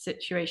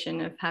situation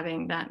of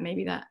having that,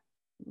 maybe that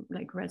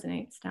like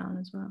resonates down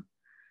as well.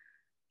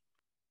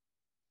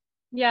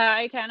 Yeah,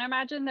 I can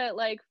imagine that,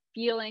 like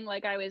feeling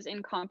like I was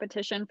in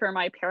competition for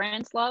my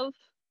parents' love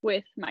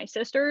with my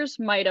sisters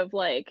might have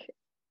like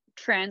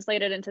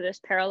translated into this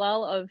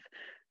parallel of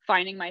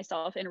finding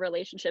myself in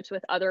relationships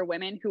with other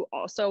women who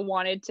also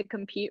wanted to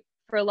compete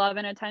for love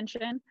and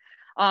attention.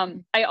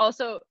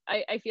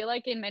 I feel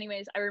like in many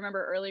ways, I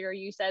remember earlier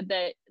you said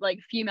that like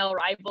female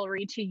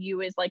rivalry to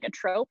you is like a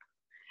trope.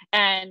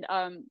 And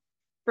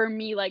for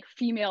me, like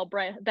female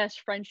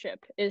best friendship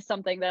is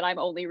something that I'm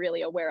only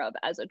really aware of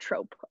as a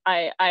trope.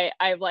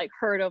 I've like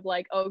heard of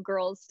like, oh,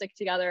 girls stick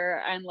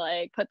together and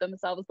like put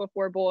themselves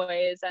before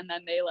boys, and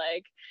then they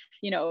like,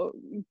 you know,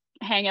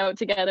 hang out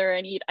together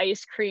and eat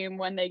ice cream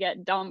when they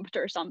get dumped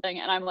or something.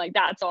 And I'm like,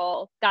 that's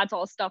all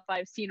stuff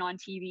I've seen on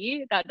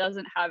TV. That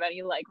doesn't have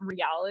any like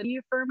reality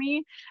for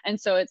me. And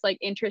so it's like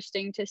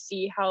interesting to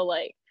see how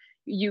like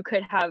you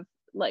could have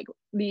like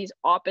these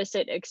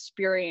opposite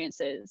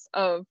experiences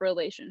of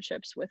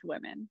relationships with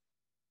women.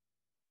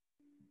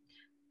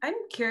 I'm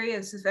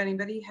curious if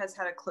anybody has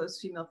had a close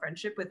female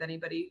friendship with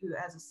anybody who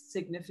has a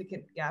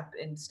significant gap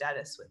in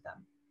status with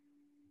them,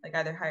 like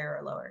either higher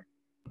or lower.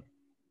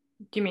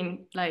 Do you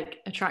mean like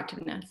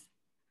attractiveness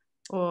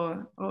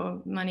or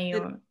money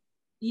or?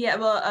 Yeah,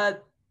 well,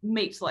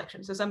 mate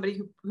selection. So somebody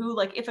who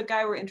like, if a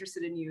guy were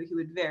interested in you, he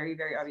would very,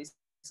 very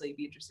obviously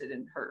be interested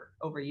in her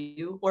over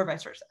you, or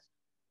vice versa.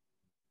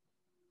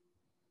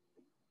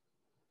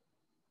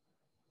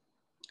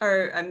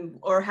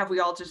 Or have we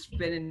all just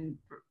been in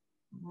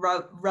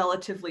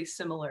relatively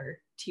similar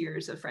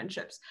tiers of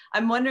friendships?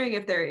 I'm wondering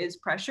if there is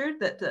pressure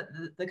that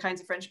the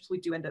kinds of friendships we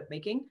do end up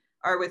making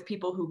are with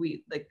people who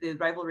we like, the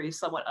rivalry is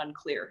somewhat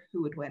unclear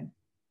who would win.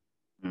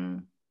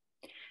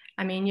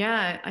 I mean,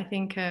 yeah, I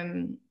think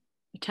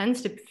it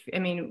tends to, I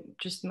mean,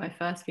 just my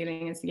first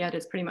feeling is, yeah,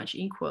 it's pretty much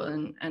equal,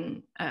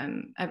 and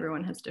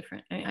everyone has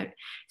different.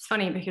 It's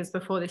funny because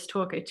before this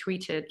talk, I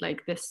tweeted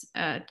like this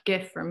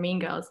GIF from Mean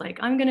Girls, like,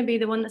 I'm going to be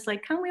the one that's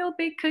like, can't we all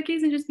bake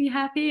cookies and just be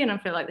happy? And I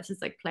feel like this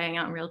is like playing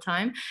out in real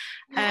time.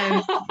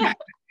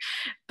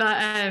 But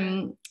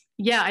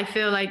yeah, I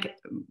feel like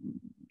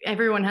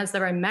everyone has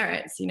their own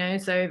merits, you know?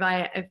 So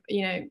if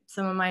you know,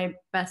 some of my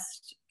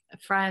best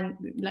friends,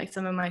 like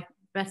some of my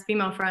best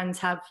female friends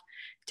have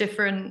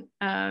different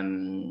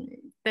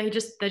they're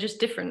just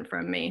different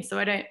from me. So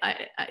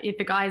if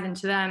the guy's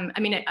into them, I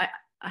mean,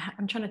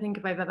 I'm trying to think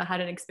if I've ever had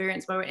an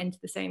experience where we're into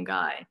the same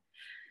guy,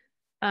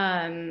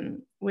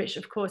 which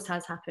of course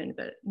has happened,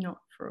 but not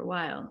for a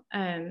while.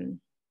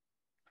 And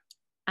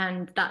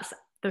that's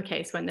the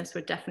case when this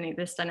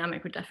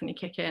dynamic would definitely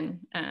kick in,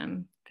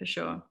 for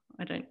sure.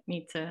 I don't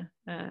need to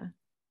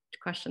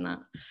question that.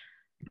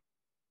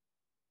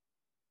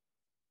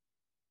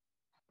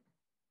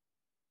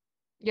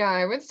 Yeah,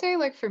 I would say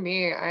like for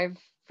me,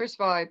 first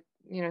of all,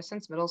 you know,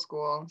 since middle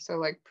school, so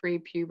like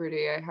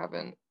pre-puberty, I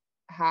haven't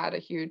had a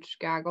huge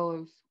gaggle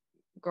of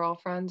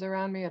girlfriends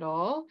around me at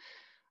all.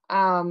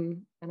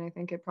 And I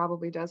think it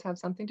probably does have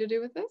something to do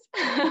with this.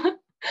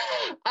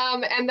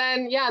 And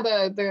then yeah,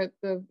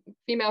 the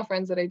female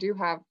friends that I do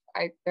have,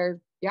 they're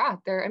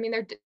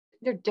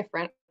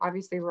different.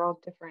 Obviously, we're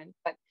all different,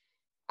 but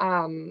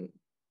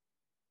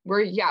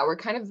we're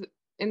kind of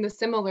in the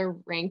similar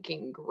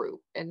ranking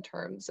group in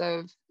terms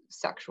of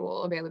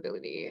sexual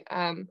availability,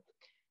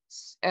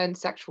 and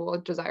sexual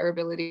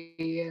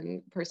desirability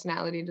and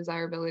personality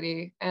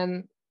desirability.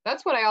 And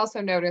that's what I also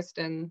noticed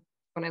when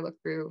I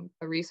looked through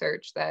the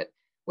research, that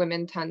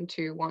women tend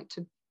to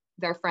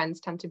their friends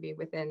tend to be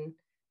within,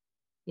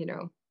 you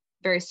know,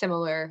 very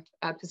similar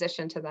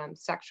position to them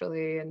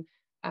sexually and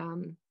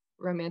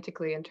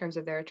romantically in terms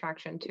of their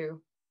attraction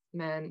to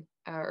men,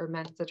 or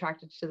men's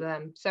attracted to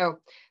them. So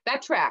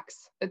that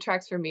tracks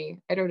for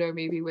me. I don't know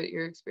maybe what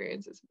your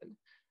experience has been.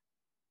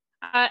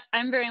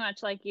 I'm very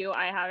much like you.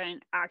 I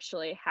haven't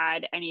actually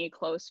had any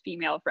close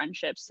female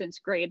friendships since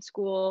grade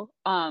school.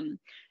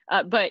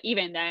 But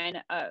even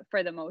then,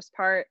 for the most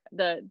part,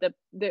 the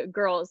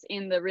girls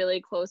in the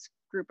really close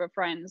group of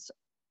friends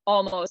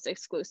almost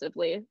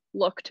exclusively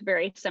looked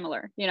very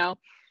similar. You know,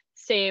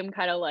 same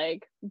kind of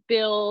like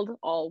build,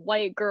 all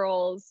white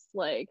girls,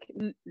 like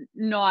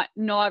not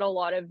a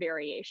lot of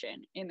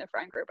variation in the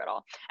friend group at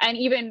all. And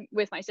even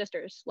with my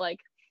sisters, like,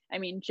 I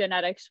mean,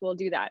 genetics will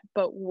do that,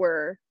 but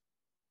we're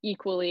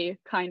equally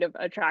kind of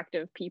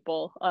attractive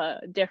people,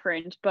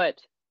 different but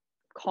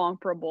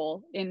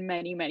comparable in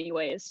many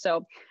ways.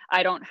 So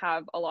I don't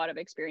have a lot of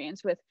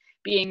experience with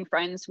being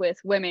friends with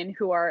women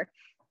who are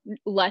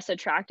less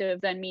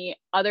attractive than me,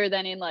 other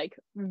than in like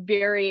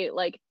very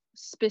like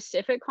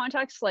specific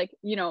contexts, like,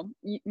 you know,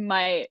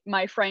 my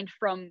friend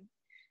from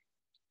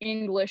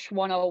English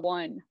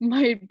 101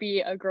 might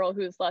be a girl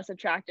who's less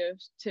attractive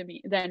to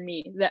me than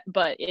me, that,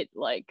 but it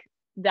like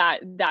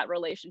that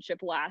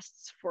relationship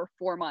lasts for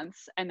 4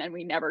 months and then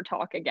we never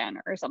talk again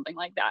or something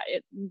like that.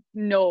 It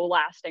no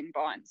lasting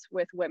bonds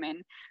with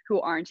women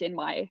who aren't in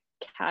my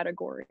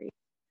category.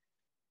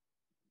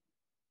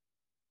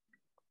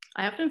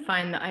 I often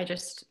find that I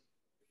just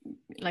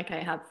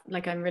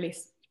I'm really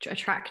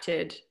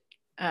attracted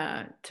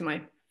to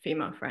my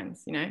female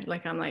friends, you know,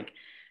 like I'm like,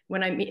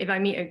 if I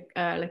meet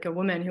a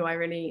woman who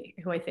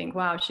I think,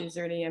 wow, she's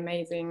really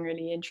amazing,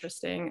 really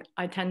interesting,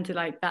 I tend to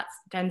like, that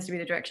tends to be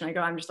the direction I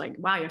go. I'm just like,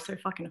 wow, you're so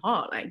fucking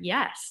hot, like,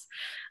 yes.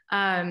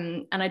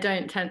 And I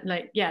don't tend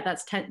like, yeah,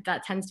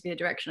 that tends to be the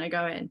direction I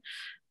go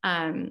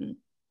in.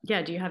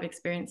 Yeah, do you have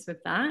experience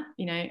with that?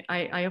 You know,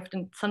 I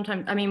often,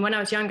 sometimes, I mean, when I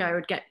was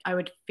younger, I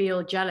would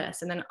feel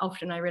jealous, and then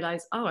often I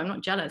realized, oh, I'm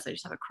not jealous, I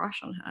just have a crush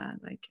on her,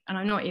 like, and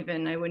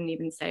I wouldn't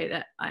even say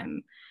that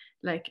I'm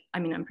like, I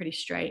mean, I'm pretty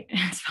straight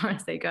as far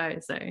as they go.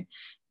 So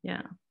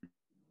yeah.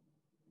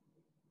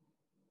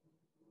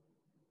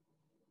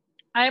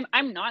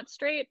 I'm not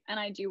straight, and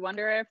I do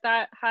wonder if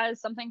that has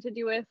something to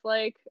do with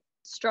like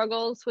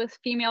struggles with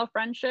female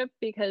friendship,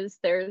 because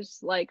there's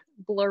like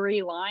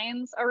blurry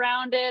lines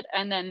around it,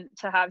 and then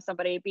to have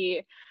somebody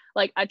be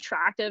like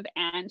attractive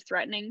and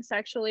threatening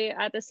sexually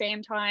at the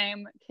same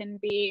time can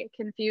be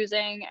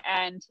confusing,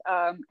 and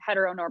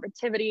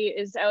heteronormativity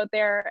is out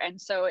there,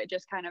 and so it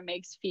just kind of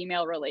makes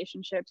female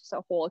relationships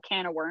a whole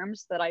can of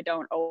worms that I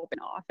don't open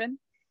often.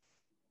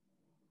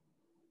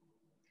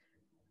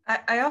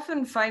 I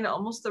often find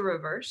almost the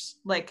reverse.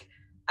 Like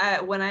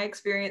when I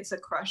experience a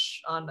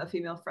crush on a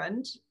female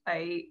friend,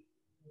 I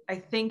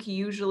think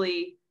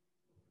usually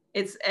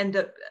it's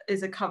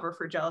is a cover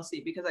for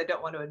jealousy, because I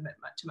don't want to admit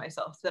to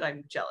myself that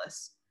I'm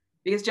jealous,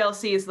 because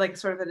jealousy is like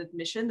sort of an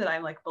admission that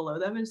I'm like below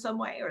them in some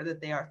way, or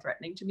that they are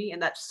threatening to me,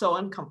 and that's so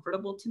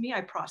uncomfortable to me.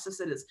 I process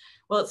it as,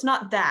 well, it's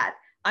not that,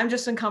 I'm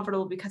just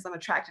uncomfortable because I'm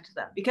attracted to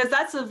them, because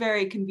that's a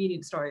very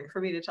convenient story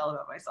for me to tell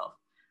about myself.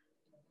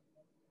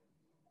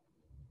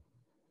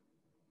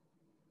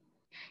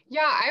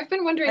 Yeah, I've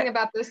been wondering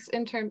about this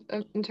in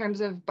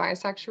terms of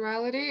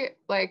bisexuality,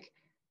 like,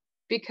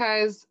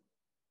 because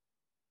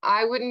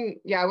I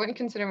wouldn't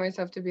consider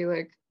myself to be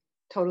like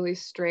totally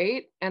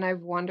straight, and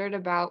I've wondered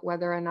about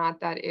whether or not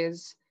that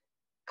is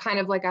kind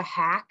of like a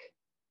hack.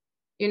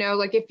 You know,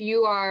 like if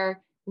you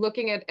are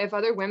looking at if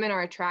other women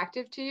are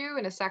attractive to you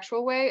in a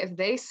sexual way, if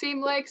they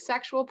seem like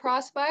sexual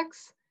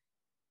prospects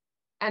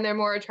and they're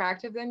more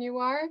attractive than you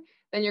are,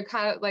 then you're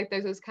kind of like,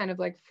 there's this kind of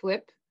like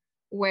flip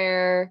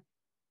where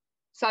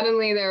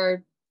suddenly there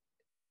are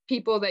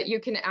people that you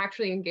can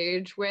actually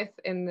engage with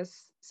in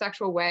this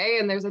sexual way,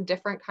 and there's a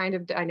different kind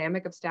of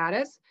dynamic of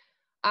status.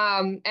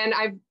 And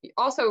I've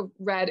also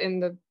read in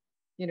the,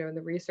 you know, in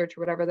the research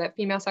or whatever, that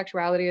female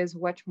sexuality is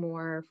much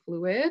more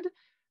fluid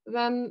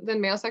than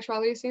male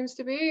sexuality seems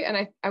to be.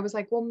 And I was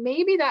like, well,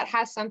 maybe that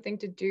has something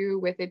to do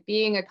with it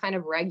being a kind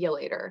of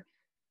regulator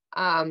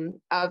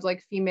of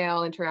like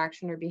female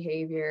interaction or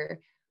behavior,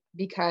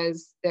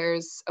 because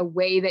there's a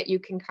way that you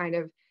can kind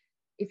of,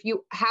 if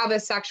you have a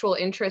sexual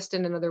interest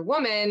in another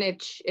woman,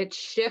 it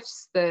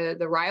shifts the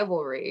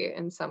rivalry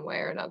in some way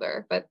or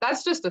another. But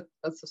that's just a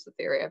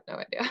theory. I have no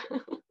idea.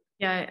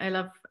 Yeah, I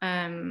love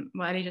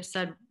what Ellie just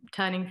said.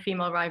 Turning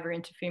female rivalry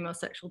into female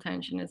sexual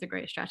tension is a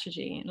great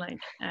strategy. Like,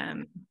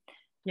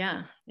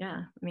 yeah.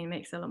 I mean, it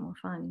makes it a lot more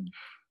fun.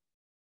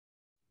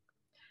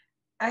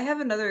 I have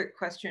another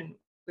question,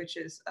 which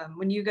is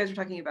when you guys were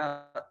talking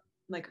about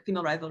like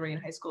female rivalry in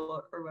high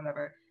school or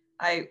whatever,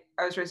 I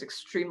was raised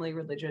extremely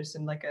religious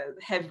in like a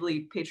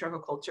heavily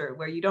patriarchal culture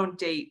where you don't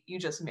date, you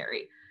just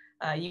marry.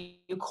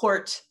 You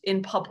court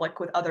in public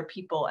with other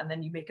people, and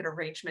then you make an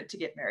arrangement to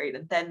get married,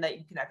 and then that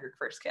you can have your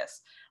first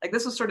kiss. Like,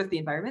 this was sort of the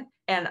environment,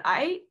 and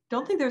I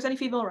don't think there's any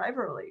female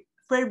rivalry.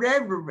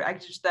 I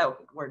just that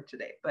word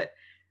today, but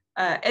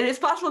and it's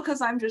possible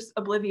because I'm just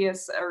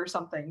oblivious or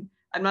something.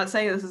 I'm not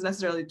saying this is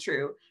necessarily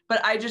true,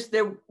 but I just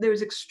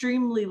there's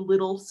extremely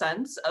little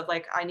sense of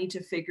like, I need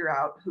to figure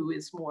out who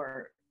is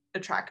more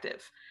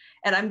attractive.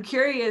 And I'm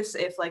curious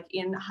if like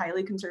in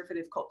highly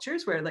conservative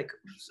cultures where like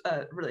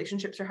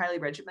relationships are highly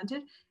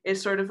regimented,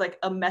 is sort of like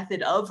a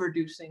method of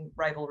reducing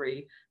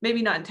rivalry,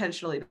 maybe not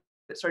intentionally,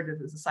 sort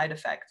of as a side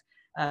effect.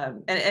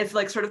 And it's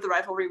like sort of the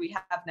rivalry we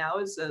have now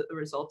is a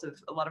result of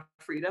a lot of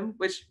freedom,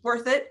 which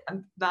worth it.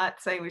 I'm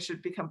not saying we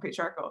should become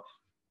patriarchal,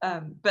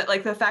 but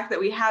like the fact that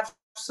we have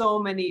so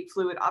many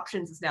fluid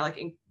options is now like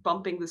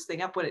bumping this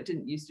thing up when it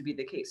didn't used to be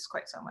the case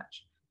quite so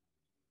much.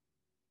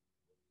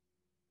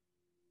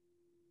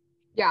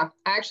 Yeah,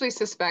 I actually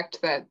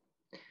suspect that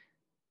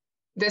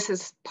this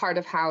is part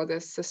of how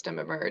this system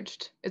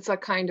emerged. It's a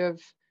kind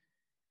of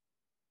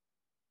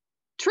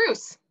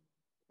truce.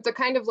 It's a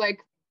kind of like,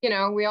 you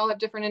know, we all have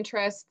different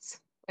interests.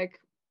 Like,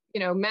 you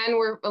know,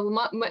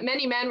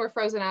 many men were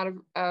frozen out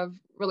of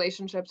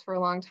relationships for a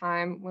long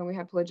time when we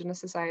had polygynous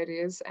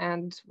societies,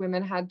 and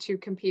women had to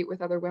compete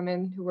with other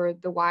women who were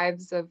the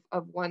wives of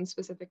one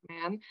specific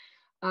man.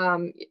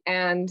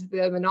 And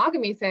the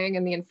monogamy thing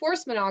and the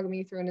enforced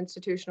monogamy through an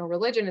institutional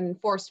religion and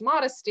enforced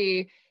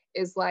modesty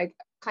is like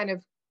kind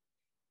of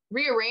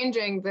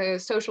rearranging the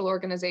social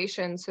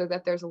organization so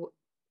that there's,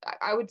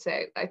 I would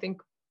say, I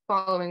think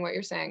following what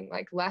you're saying,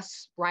 like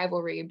less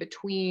rivalry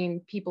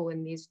between people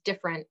in these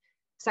different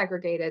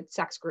segregated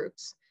sex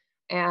groups.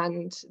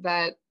 And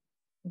that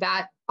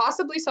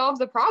possibly solves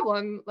the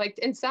problem, like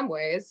in some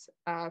ways,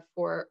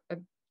 for a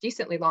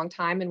decently long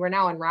time. And we're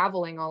now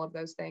unraveling all of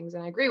those things.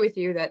 And I agree with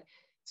you that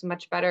it's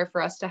much better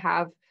for us to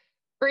have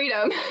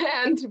freedom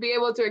and to be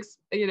able to,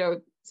 you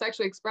know,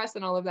 sexually express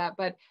and all of that.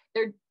 But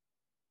there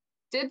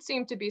did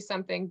seem to be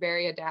something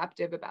very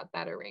adaptive about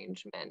that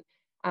arrangement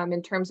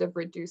in terms of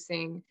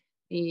reducing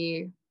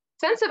the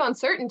sense of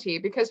uncertainty,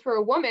 because for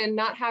a woman,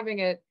 not having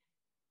a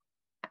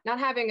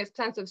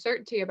sense of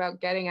certainty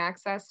about getting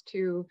access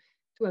to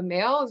a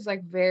male is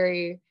like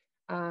very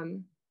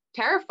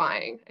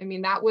terrifying. I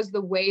mean, that was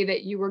the way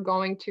that you were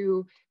going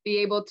to be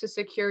able to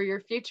secure your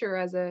future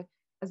as an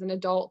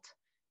adult.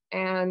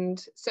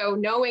 And so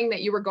knowing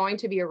that you were going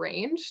to be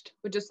arranged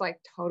would just like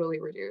totally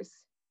reduce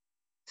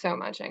so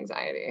much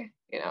anxiety,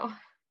 you know?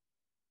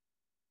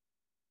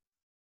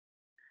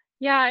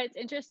 Yeah, it's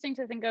interesting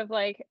to think of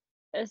like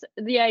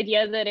the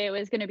idea that it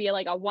was going to be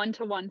like a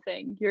one-to-one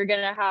thing. You're going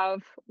to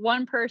have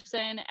one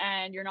person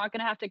and you're not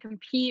going to have to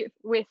compete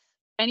with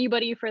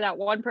anybody for that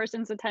one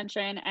person's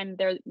attention, and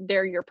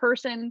they're your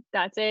person.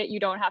 That's it.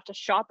 You don't have to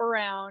shop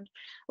around.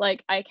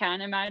 Like, I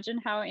can imagine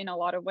how in a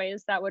lot of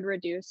ways that would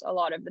reduce a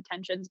lot of the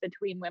tensions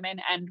between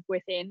women and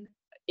within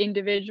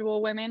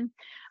individual women.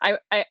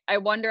 I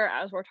wonder,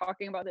 as we're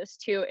talking about this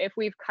too, if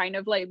we've kind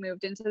of like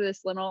moved into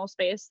this liminal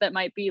space that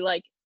might be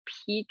like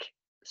peak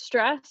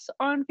stress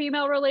on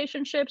female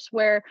relationships,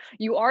 where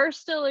you are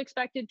still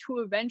expected to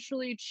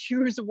eventually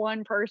choose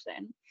one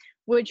person,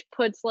 which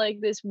puts like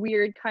this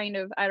weird kind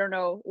of, I don't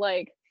know,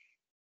 like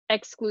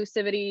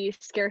exclusivity,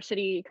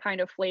 scarcity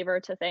kind of flavor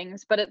to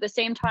things. But at the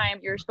same time,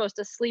 you're supposed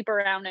to sleep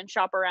around and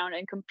shop around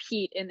and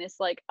compete in this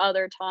like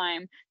other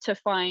time to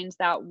find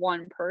that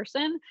one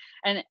person.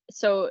 And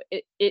so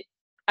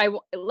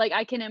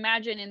I can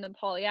imagine in the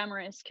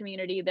polyamorous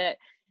community that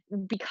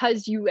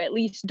because you at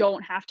least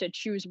don't have to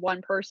choose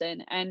one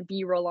person and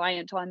be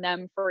reliant on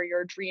them for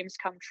your dreams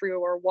come true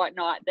or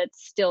whatnot,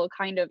 that's still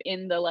kind of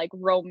in the like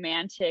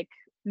romantic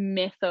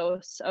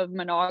mythos of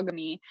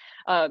monogamy.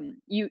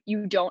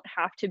 You don't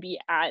have to be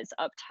as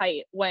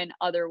uptight when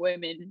other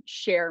women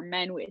share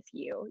men with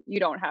you.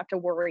 You don't have to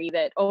worry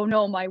that, oh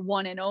no, my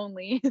one and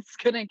only is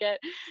gonna get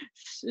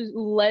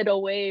led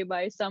away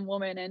by some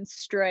woman and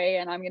stray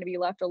and I'm gonna be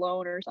left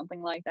alone or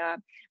something like that.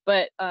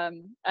 But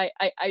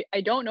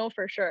I don't know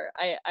for sure.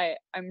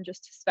 I'm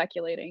just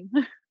speculating.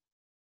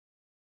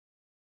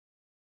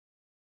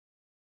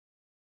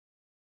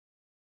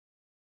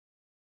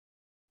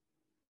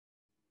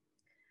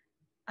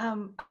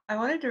 I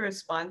wanted to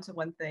respond to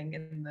one thing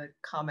in the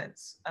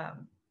comments.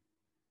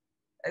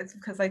 It's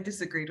because I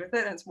disagreed with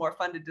it, and it's more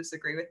fun to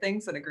disagree with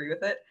things than agree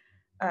with it.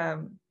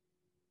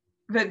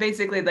 But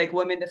basically, like,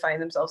 women define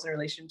themselves in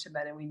relation to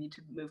men, and we need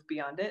to move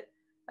beyond it.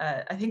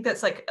 I think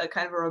that's like a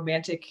kind of a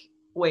romantic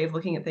way of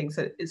looking at things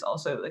that is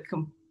also like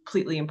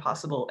completely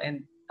impossible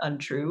and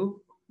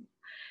untrue,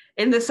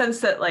 in the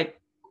sense that,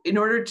 like, in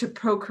order to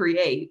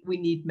procreate, we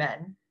need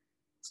men.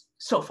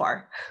 So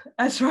far,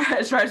 as far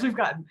as we've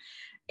gotten.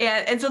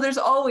 And so there's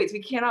always,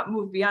 we cannot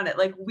move beyond it.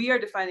 Like, we are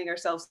defining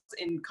ourselves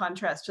in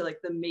contrast to like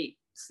the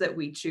mates that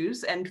we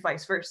choose, and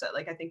vice versa.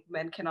 Like, I think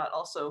men cannot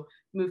also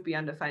move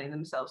beyond defining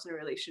themselves in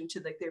relation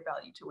to like their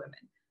value to women.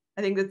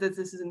 I think that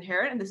this is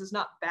inherent and this is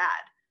not bad.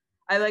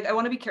 I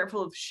want to be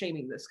careful of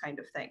shaming this kind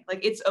of thing.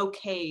 Like, it's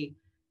okay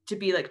to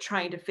be like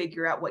trying to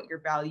figure out what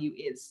your value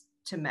is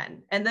to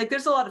men. And like,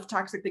 there's a lot of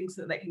toxic things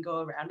that can go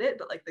around it,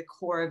 but like the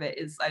core of it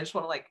is, I just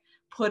want to like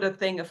put a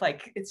thing of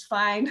like, it's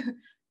fine.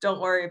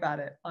 Don't worry about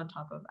it on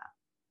top of that.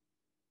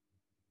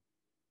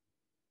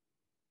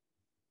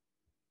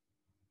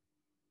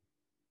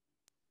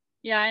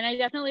 Yeah, and I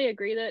definitely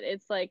agree that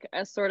it's like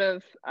a sort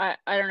of I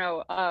don't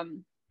know,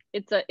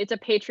 it's a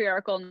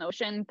patriarchal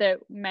notion that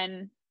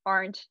men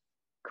aren't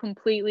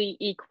completely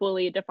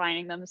equally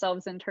defining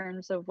themselves in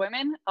terms of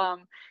women.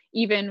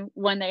 Even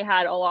when they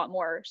had a lot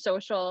more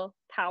social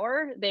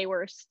power, they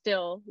were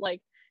still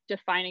like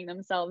defining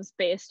themselves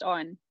based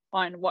on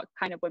on what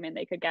kind of women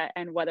they could get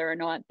and whether or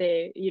not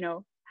they,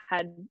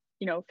 had,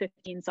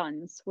 15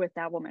 sons with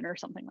that woman or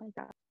something like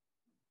that.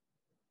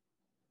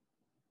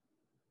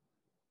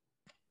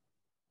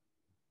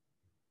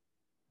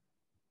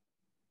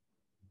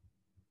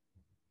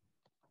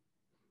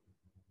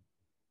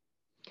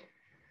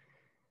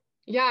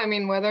 Yeah, I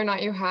mean, whether or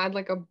not you had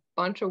like a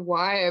bunch of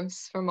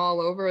wives from all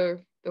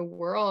over the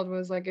world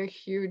was like a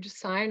huge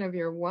sign of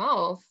your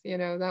wealth.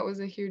 That was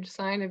a huge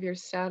sign of your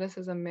status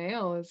as a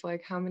male, is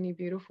like how many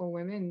beautiful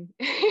women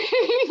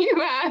you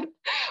had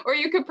or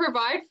you could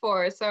provide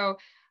for. So,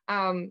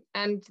 and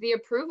the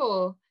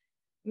approval,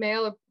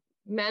 men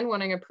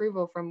wanting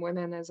approval from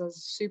women is a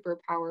super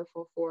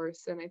powerful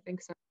force. And I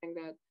think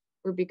something that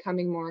we're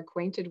becoming more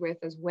acquainted with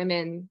as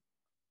women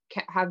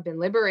have been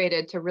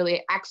liberated to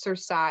really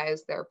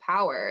exercise their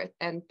power,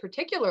 and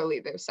particularly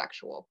their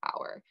sexual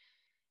power.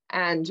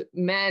 And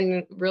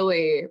men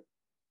really,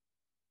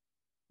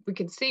 we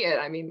can see it.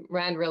 I mean,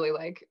 men really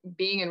like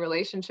being in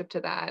relationship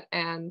to that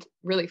and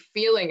really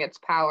feeling its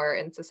power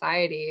in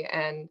society.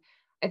 And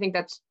I think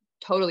that's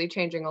totally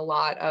changing a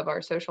lot of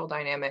our social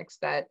dynamics,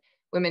 that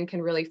women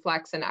can really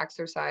flex and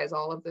exercise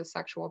all of this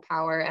sexual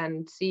power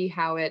and see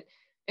how it,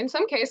 in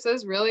some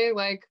cases, really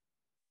like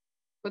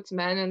puts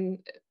men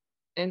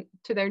in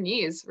to their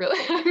knees, really.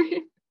 I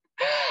mean,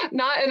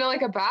 not in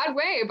like a bad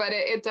way, but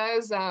it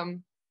does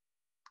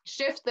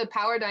shift the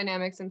power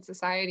dynamics in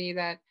society,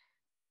 that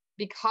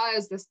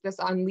because this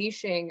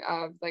unleashing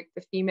of like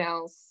the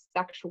female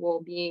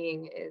sexual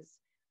being is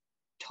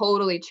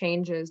totally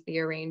changes the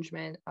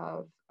arrangement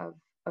of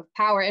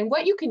power and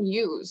what you can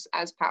use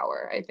as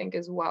power, I think,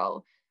 as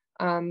well.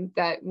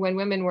 That when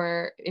women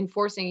were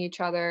enforcing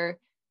each other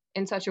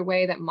in such a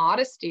way that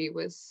modesty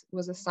was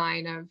a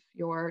sign of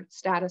your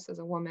status as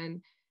a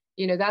woman,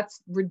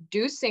 that's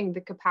reducing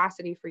the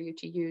capacity for you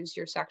to use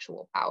your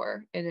sexual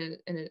power in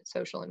a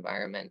social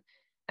environment.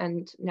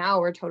 And now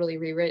we're totally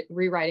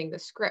rewriting the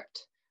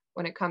script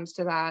when it comes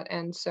to that.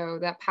 And so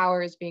that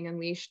power is being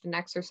unleashed and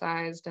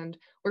exercised, and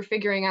we're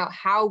figuring out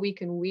how we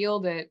can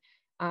wield it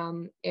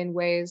in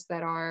ways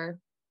that are,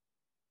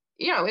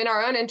 in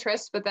our own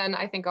interests. But then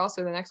I think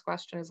also the next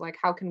question is like,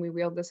 how can we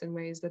wield this in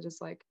ways that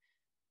is like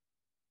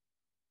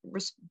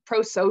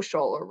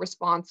pro-social or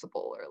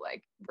responsible or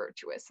like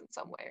virtuous in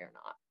some way or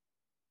not?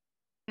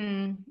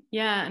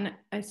 Yeah, and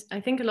I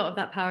think a lot of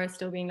that power is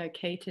still being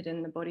located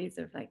in the bodies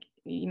of, like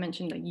you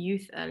mentioned, like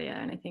youth earlier,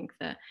 and I think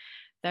that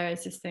there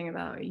is this thing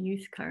about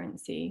youth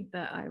currency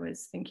that I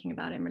was thinking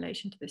about in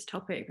relation to this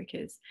topic,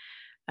 because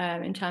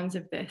in terms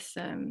of this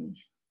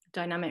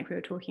dynamic we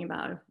were talking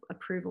about of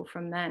approval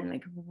from men,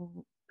 like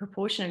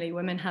proportionally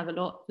women have a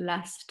lot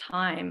less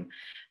time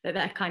that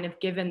they're kind of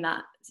given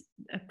that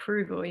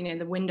approval.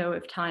 The window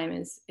of time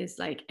is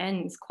like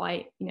ends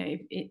quite,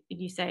 if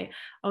you say,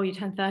 oh, you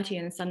turn 30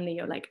 and suddenly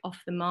you're like off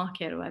the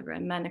market or whatever,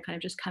 and men are kind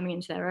of just coming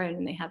into their own,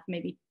 and they have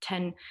maybe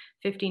 10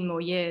 15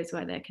 more years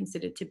where they're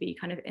considered to be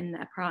kind of in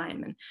their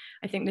prime. And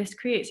I think this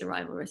creates a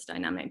rivalrous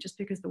dynamic just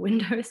because the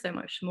window is so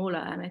much smaller.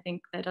 And I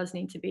think there does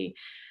need to be,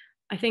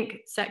 I think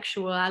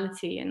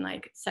sexuality and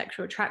like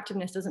sexual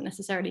attractiveness doesn't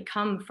necessarily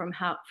come from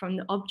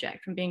the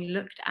object, from being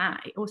looked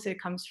at. It also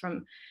comes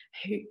from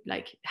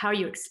how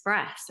you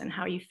express and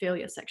how you feel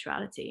your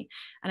sexuality.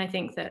 And I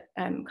think that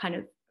kind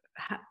of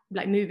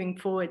like moving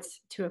forwards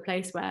to a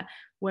place where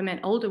women,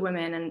 older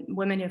women and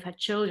women who've had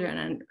children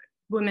and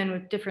women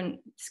with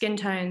different skin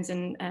tones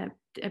and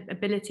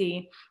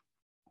ability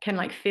can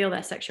like feel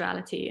their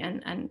sexuality,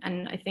 and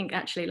I think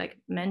actually like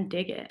men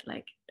dig it.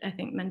 Like I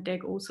think men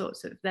dig all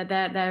sorts of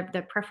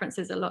their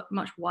preferences are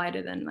much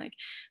wider than like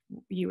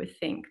you would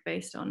think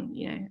based on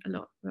a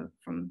lot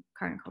from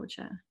current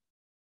culture.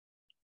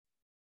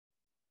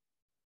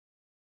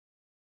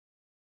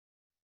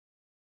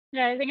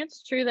 Yeah, I think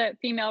it's true that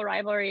female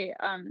rivalry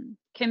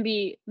can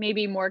be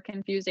maybe more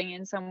confusing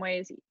in some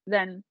ways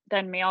than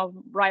male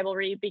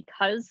rivalry,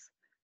 because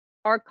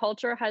our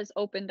culture has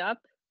opened up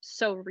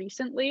so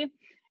recently.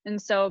 And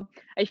so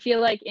I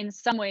feel like in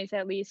some ways,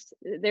 at least,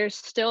 there's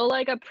still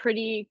like a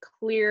pretty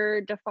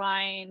clear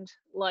defined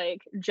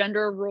like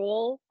gender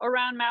role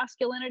around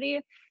masculinity.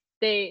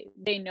 They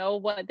know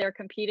what they're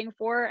competing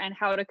for and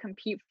how to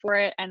compete for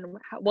it and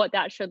what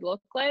that should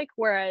look like.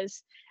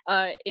 Whereas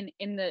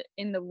in the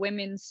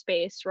women's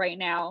space right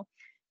now,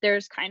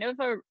 there's kind of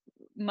a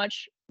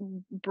much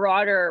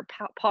broader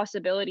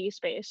possibility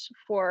space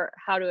for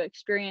how to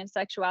experience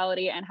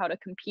sexuality and how to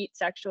compete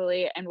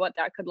sexually and what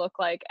that could look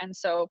like. And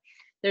so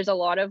there's a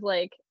lot of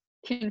like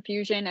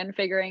confusion and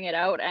figuring it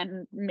out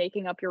and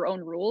making up your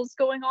own rules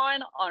going on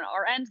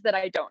our end that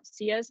I don't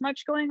see as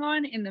much going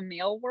on in the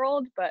male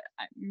world, but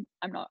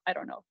I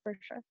don't know for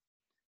sure.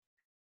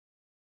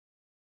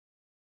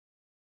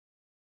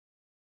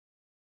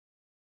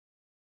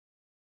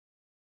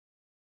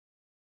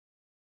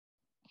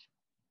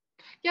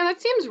 Yeah,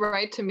 that seems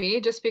right to me,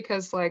 just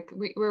because like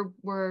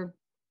we're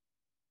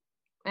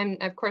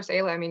and of course,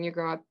 Aella, I mean, you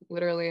grew up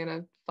literally in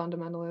a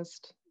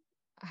fundamentalist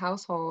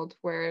household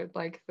where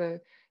like the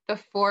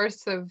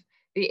force of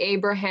the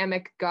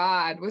Abrahamic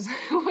God was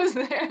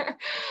there.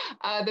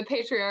 the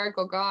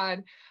patriarchal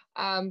God.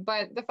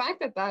 But the fact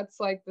that that's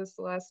like this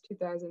last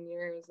 2,000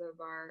 years of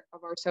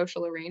our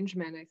social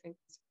arrangement, I think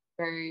is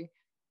very,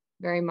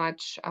 very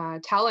much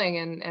telling,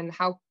 and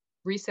how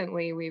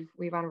recently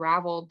we've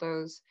unraveled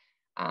those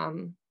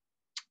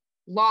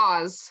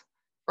laws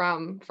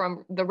from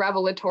the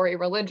revelatory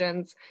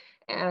religions,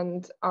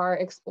 and are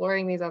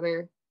exploring these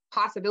other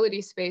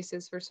possibility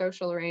spaces for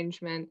social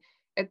arrangement.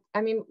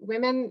 I mean,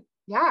 women,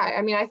 yeah,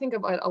 I mean, I think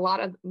about a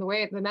lot of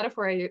the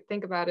metaphor I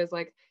think about is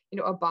like,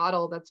 a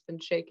bottle that's been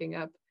shaking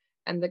up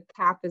and the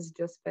cap has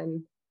just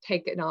been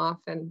taken off,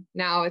 and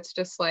now it's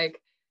just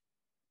like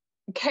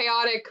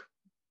chaotic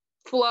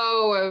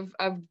flow of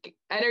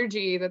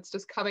energy that's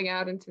just coming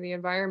out into the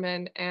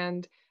environment,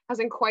 and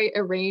hasn't quite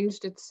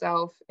arranged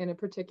itself in a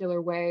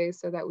particular way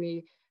so that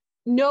we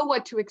know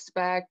what to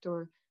expect,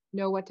 or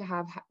know what to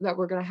have that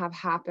we're going to have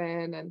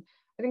happen. And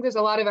I think there's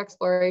a lot of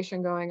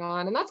exploration going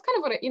on, and that's kind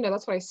of what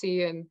that's what I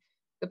see in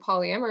the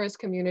polyamorous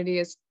community,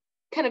 is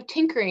kind of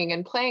tinkering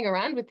and playing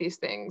around with these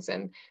things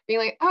and being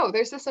like, oh,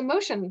 there's this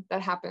emotion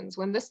that happens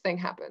when this thing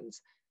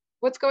happens.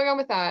 What's going on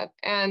with that?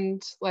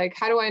 And like,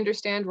 how do I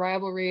understand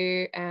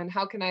rivalry, and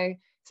how can I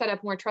set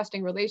up more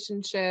trusting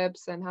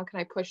relationships, and how can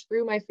I push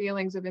through my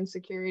feelings of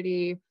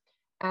insecurity,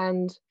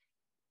 and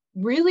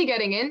really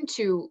getting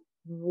into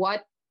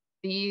what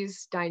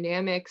these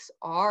dynamics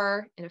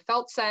are in a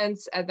felt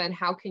sense, and then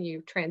how can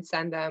you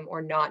transcend them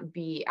or not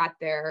be at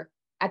their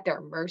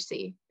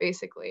mercy,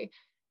 basically.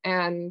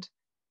 And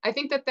I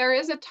think that there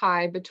is a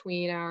tie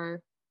between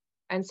our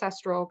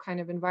ancestral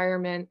kind of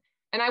environment,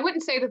 and I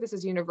wouldn't say that this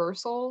is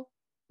universal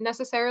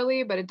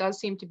necessarily, but it does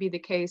seem to be the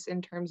case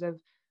in terms of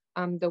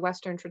the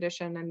Western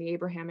tradition and the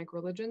Abrahamic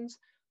religions,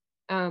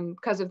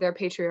 because of their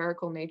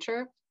patriarchal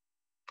nature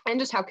and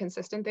just how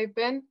consistent they've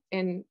been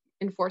in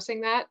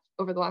enforcing that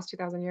over the last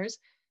 2,000 years.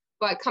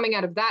 But coming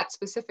out of that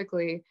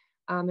specifically,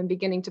 and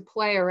beginning to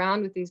play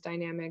around with these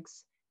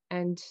dynamics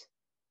and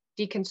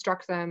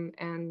deconstruct them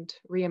and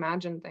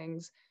reimagine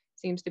things,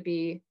 seems to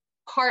be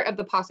part of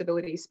the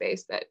possibility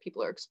space that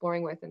people are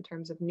exploring with in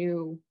terms of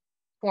new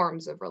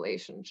forms of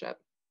relationship.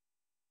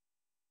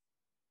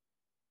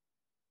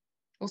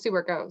 We'll see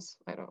where it goes.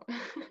 I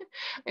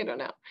don't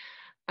know.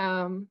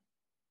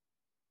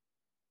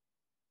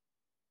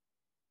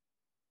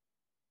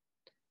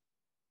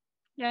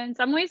 Yeah, in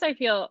some ways I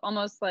feel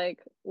almost like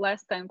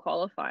less than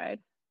qualified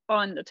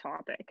on the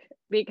topic,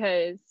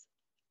 because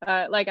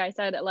like I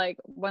said, like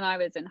when I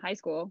was in high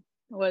school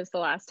was the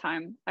last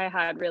time I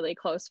had really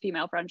close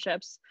female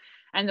friendships,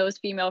 and those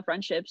female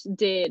friendships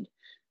did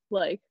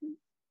like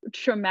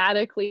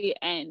traumatically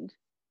end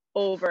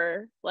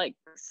over like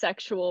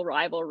sexual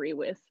rivalry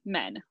with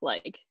men.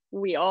 Like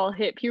we all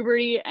hit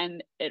puberty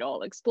and it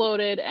all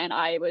exploded, and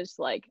I was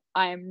like,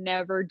 I'm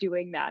never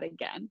doing that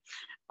again.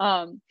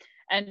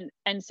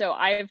 And so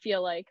I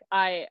feel like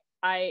I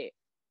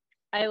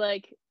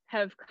like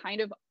have kind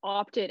of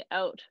opted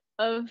out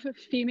of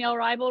female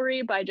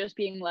rivalry by just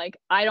being like,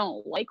 I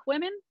don't like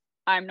women.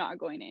 I'm not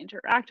going to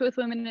interact with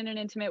women in an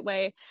intimate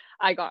way.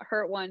 I got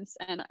hurt once,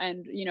 and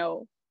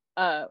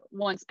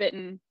once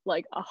bitten,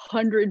 like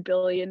 100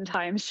 billion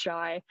times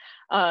shy.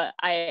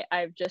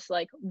 I've just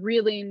like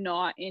really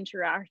not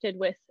interacted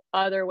with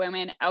other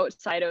women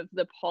outside of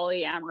the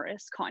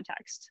polyamorous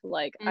context.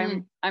 Like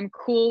I'm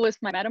cool with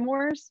my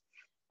metamors,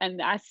 and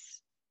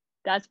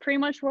that's pretty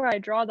much where I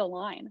draw the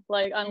line.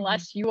 Like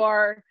unless you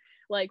are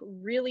like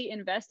really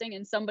investing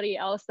in somebody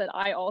else that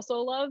I also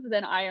love,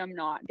 then I am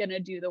not gonna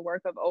do the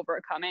work of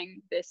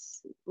overcoming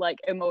this like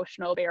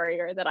emotional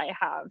barrier that I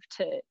have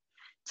to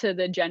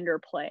the gender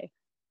play.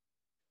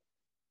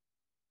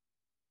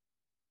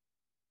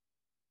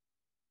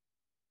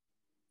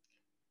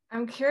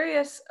 I'm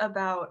curious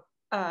about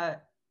the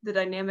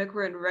dynamic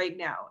we're in right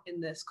now in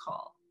this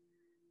call.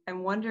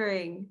 I'm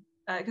wondering,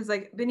 because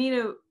like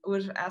Benita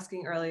was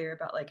asking earlier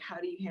about like, how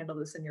do you handle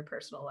this in your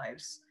personal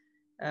lives?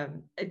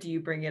 Do you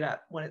bring it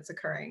up when it's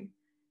occurring?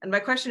 And my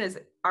question is,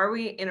 are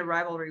we in a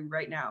rivalry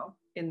right now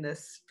in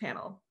this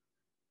panel?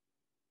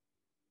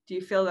 Do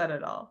you feel that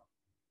at all?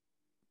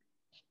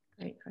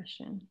 Great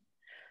question.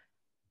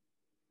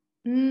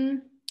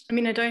 I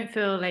mean, I don't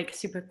feel like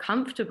super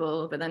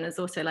comfortable, but then there's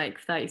also like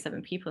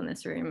 37 people in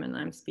this room and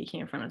I'm speaking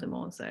in front of them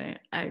all. So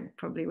I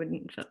probably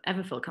wouldn't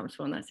ever feel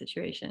comfortable in that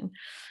situation.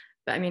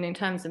 But I mean, in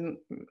terms of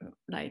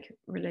like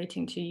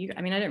relating to you,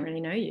 I mean, I don't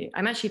really know you.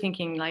 I'm actually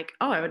thinking like,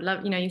 oh, I would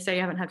love, you say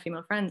you haven't had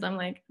female friends. I'm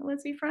like, oh,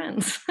 let's be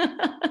friends,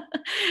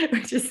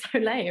 which is so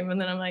lame. And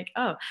then I'm like,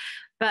 oh,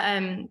 but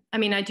I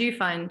mean, I do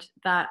find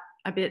that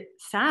a bit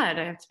sad,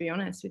 I have to be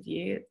honest with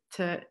you,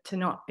 to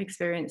not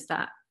experience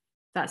that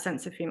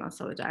sense of female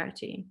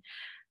solidarity.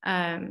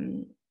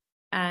 And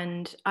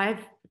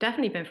I've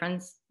definitely been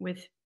friends with,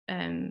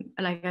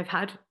 like I've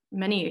had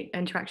many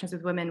interactions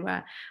with women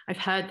where I've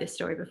heard this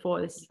story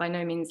before. This is by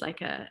no means like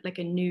a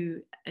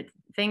new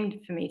thing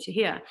for me to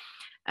hear.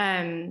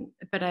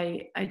 But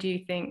I do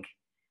think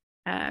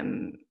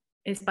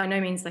it's by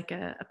no means like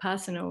a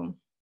personal,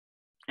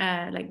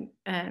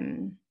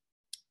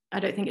 I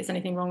don't think it's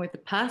anything wrong with the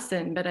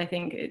person, but I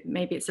think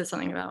maybe it says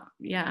something about,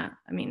 I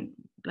mean,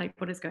 like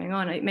what is going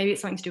on. Maybe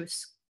it's something to do with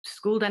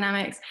school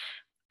dynamics.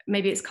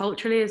 Maybe it's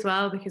culturally as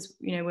well, because,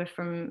 you know, we're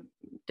from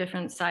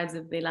different sides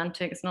of the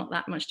Atlantic. It's not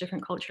that much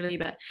different culturally,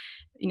 but,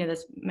 you know,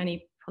 there's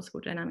many possible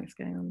dynamics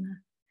going on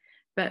there.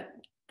 But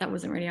that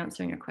wasn't really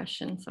answering your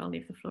question, so I'll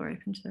leave the floor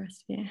open to the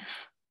rest of you.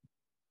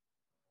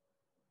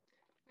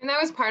 And that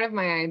was part of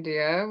my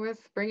idea with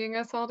bringing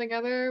us all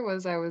together,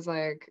 was I was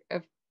like,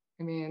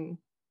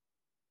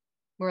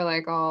 we're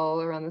like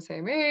all around the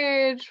same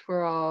age,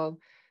 we're all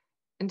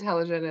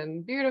intelligent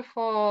and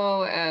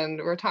beautiful, and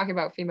we're talking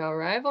about female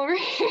rivalry.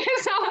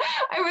 So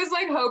I was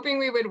like hoping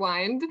we would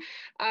wind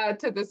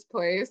to this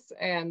place,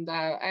 and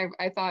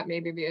I thought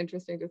maybe it'd be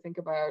interesting to think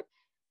about,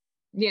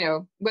 you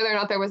know, whether or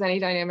not there was any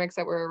dynamics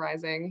that were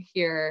arising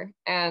here.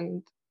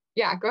 And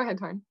yeah, go ahead,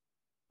 Tarn.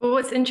 Well,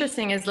 what's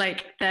interesting is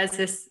like there's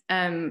this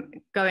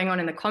going on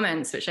in the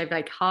comments, which I've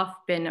like half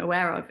been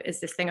aware of, is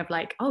this thing of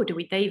like, oh,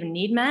 they even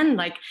need men?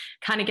 Like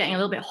kind of getting a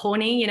little bit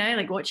horny, you know,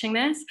 like watching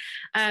this,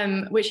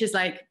 which is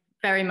like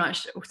very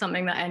much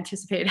something that I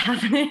anticipated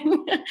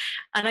happening.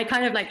 And I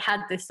kind of like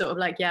had this sort of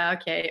like, yeah,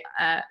 okay,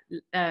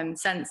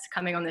 sense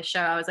coming on this show.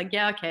 I was like,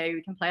 yeah, okay,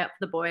 we can play up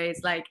for the boys.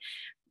 Like,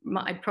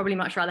 I'd probably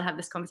much rather have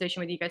this conversation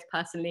with you guys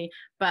personally,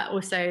 but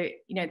also,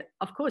 you know,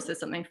 of course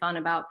there's something fun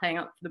about playing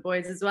up for the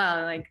boys as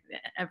well. Like,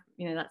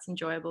 you know, that's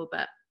enjoyable,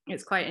 but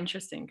it's quite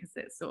interesting because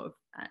it's sort of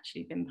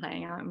actually been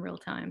playing out in real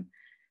time.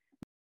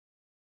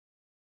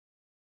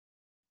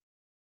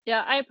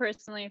 Yeah, I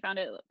personally found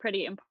it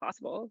pretty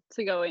impossible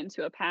to go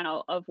into a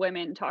panel of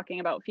women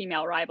talking about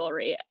female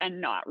rivalry and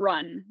not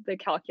run the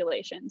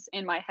calculations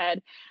in my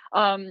head.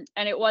 And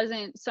it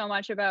wasn't so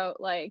much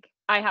about like,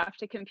 I have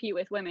to compete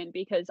with women,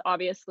 because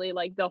obviously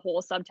like the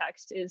whole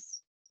subtext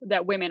is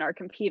that women are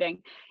competing.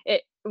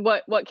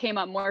 What came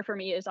up more for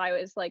me is I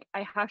was like,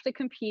 I have to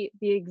compete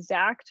the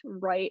exact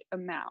right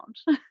amount.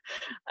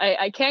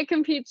 I can't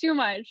compete too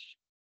much.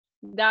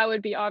 That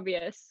would be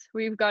obvious.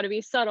 We've got to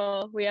be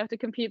subtle. We have to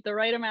compete the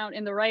right amount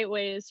in the right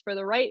ways for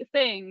the right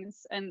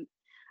things. And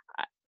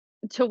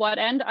to what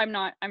end, I'm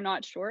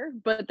not sure,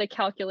 but the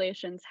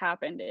calculations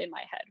happened in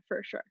my head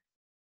for sure.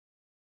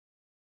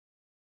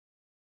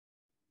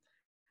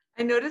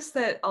 I noticed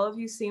that all of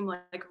you seem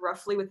like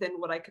roughly within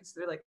what I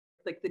consider like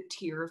the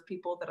tier of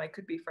people that I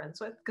could be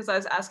friends with. Because I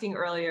was asking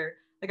earlier,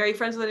 like, are you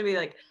friends with anybody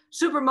like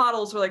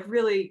supermodels or like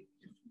really,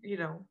 you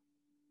know,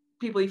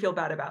 people you feel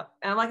bad about?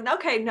 And I'm like,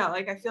 okay, no,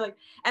 like I feel like,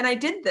 and I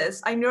did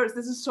this, I noticed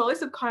this is totally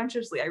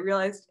subconsciously, I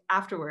realized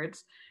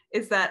afterwards,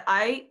 is that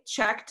I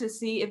checked to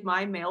see if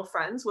my male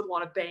friends would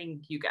want to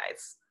bang you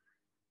guys.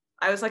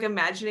 I was like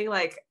imagining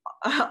like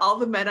all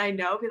the men I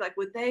know, be like,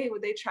 would they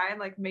try and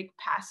like make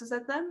passes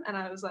at them? And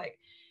I was like,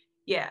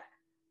 yeah.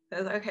 I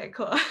was like, okay,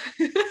 cool.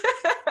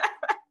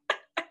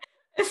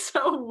 It's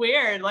so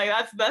weird. Like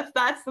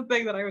that's the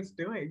thing that I was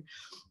doing.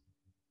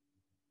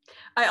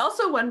 I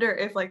also wonder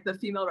if like the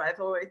female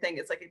rivalry thing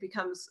is like, it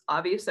becomes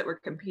obvious that we're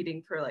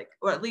competing for like,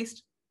 or at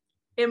least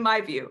in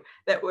my view,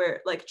 that we're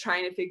like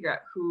trying to figure out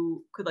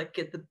who could like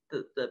get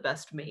the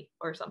best mate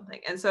or something.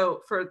 And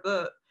so for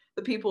the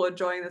people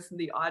enjoying this in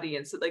the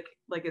audience,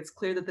 like it's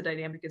clear that the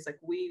dynamic is like,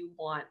 we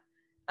want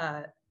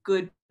a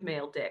good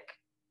male dick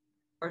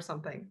or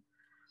something.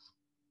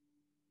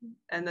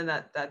 And then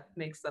that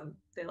makes them,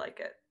 they like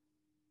it.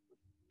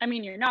 I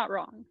mean, you're not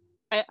wrong.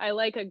 I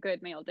like a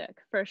good male dick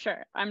for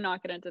sure. I'm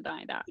not going to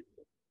deny that.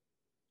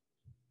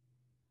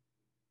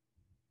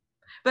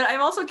 But I'm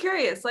also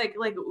curious, like,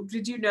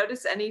 did you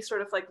notice any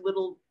sort of like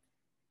little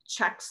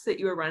checks that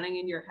you were running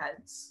in your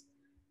heads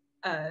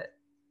to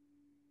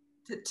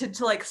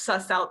like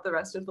suss out the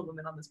rest of the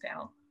women on this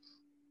panel?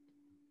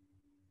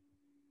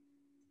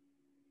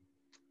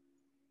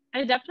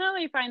 I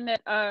definitely find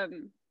that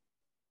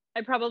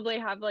I probably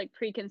have like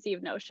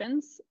preconceived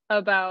notions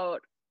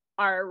about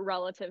our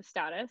relative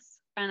status,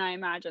 and I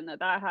imagine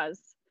that has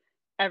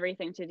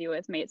everything to do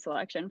with mate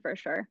selection for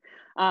sure.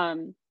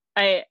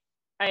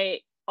 I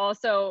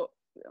also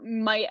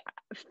might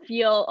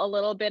feel a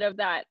little bit of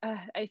that.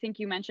 I think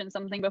you mentioned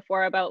something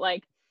before about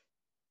like,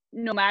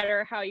 no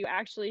matter how you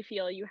actually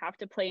feel, you have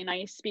to play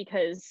nice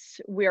because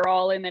we're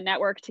all in the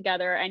network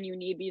together, and you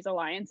need these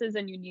alliances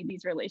and you need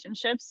these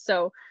relationships.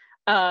 So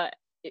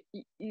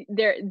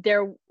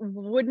there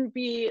wouldn't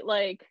be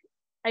like,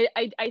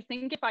 I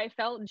think if I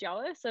felt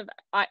jealous of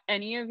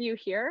any of you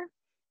here,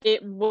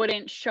 it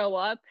wouldn't show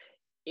up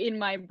in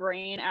my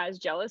brain as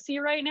jealousy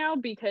right now,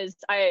 because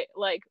I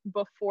like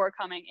before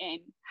coming in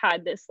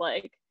had this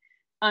like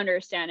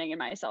understanding in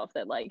myself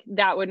that like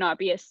that would not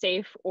be a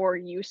safe or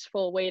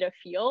useful way to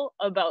feel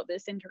about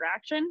this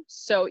interaction.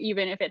 So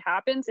even if it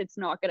happens, it's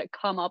not going to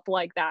come up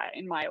like that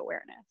in my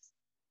awareness.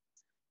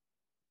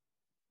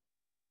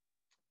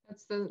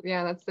 That's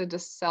the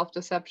just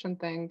self-deception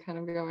thing kind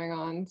of going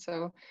on.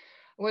 So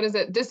what is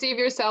it? Deceive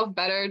yourself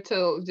better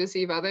to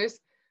deceive others.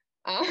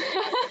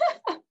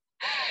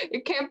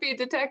 It can't be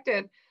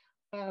detected.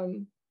 Yeah,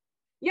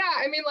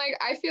 I mean, like,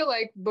 I feel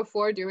like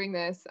before doing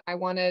this, I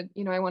wanted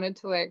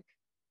to like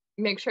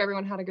make sure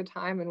everyone had a good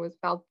time and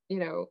felt, you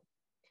know,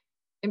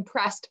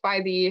 impressed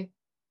by the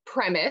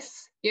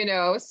premise, you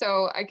know,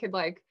 so I could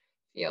like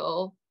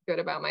feel good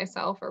about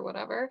myself or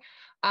whatever.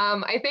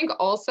 I think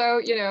also,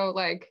 you know,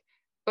 like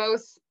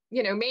both,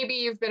 you know, maybe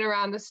you've been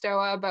around the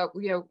Stoa, but,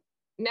 you know,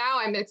 now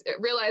I'm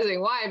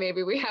realizing why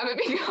maybe we haven't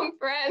become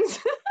friends.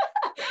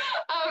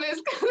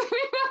 Is because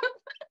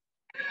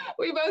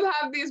we both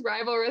have these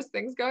rivalrous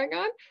things going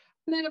on.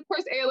 And then of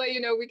course, Aella, you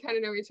know, we kind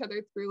of know each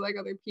other through like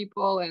other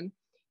people, and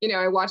you know,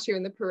 I watch you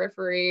in the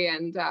periphery,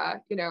 and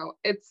you know,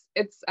 it's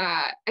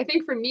I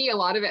think for me a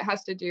lot of it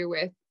has to do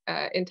with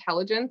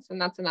intelligence, and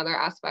that's another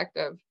aspect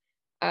of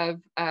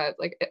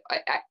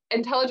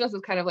intelligence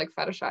is kind of like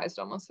fetishized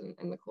almost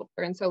in the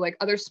culture, and so like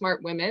other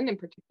smart women in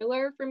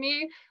particular for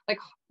me,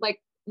 like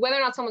whether or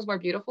not someone's more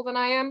beautiful than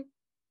I am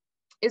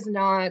is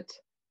not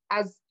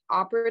as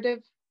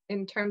operative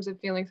in terms of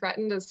feeling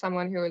threatened as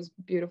someone who is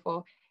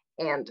beautiful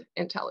and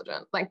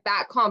intelligent. Like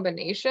that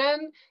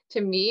combination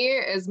to me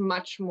is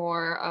much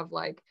more of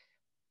like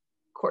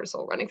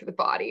cortisol running through the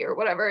body or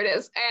whatever it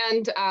is.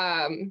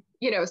 And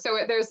you know, so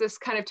there's this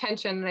kind of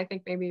tension, and I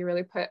think maybe you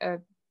really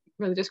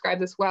really describe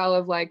this well,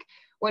 of like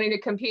wanting to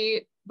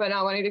compete but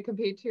not wanting to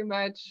compete too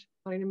much,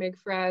 wanting to make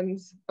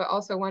friends but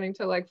also wanting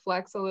to like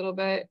flex a little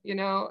bit, you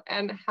know,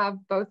 and have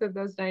both of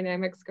those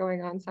dynamics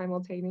going on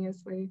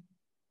simultaneously.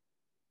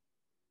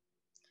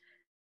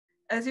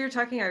 As you're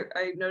talking,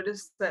 I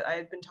noticed that I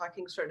had been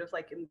talking sort of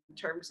like in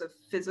terms of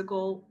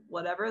physical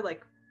whatever,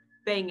 like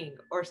banging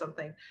or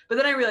something, but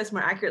then I realized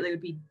more accurately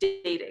would be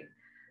dating.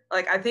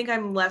 Like I think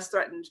I'm less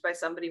threatened by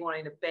somebody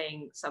wanting to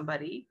bang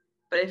somebody,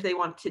 but if they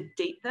want to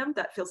date them,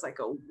 that feels like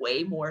a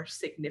way more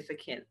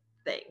significant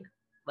thing.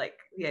 Like,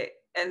 yeah.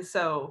 And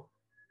so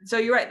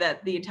you're right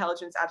that the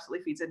intelligence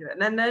absolutely feeds into it.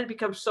 And then it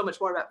becomes so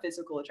much more about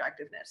physical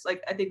attractiveness.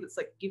 Like, I think that's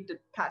like you have to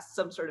pass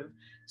some sort of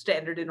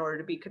standard in order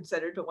to be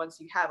considered. But once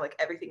you have, like,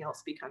 everything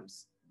else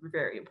becomes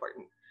very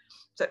important.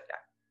 So yeah,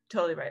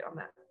 totally right on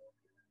that.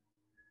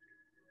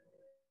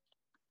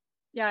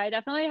 Yeah, I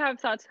definitely have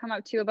thoughts come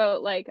up too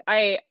about like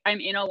I'm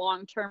in a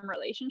long-term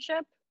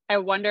relationship. I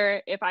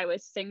wonder if I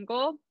was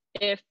single,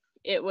 if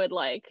it would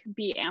like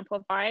be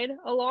amplified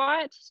a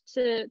lot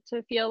to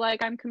feel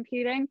like I'm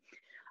competing.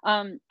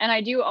 And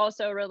I do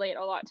also relate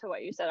a lot to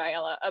what you said,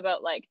 Aella,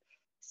 about like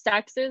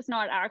sex is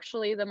not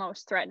actually the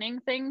most threatening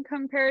thing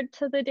compared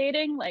to the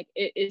dating. Like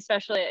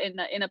especially in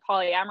the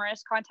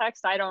polyamorous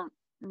context, I don't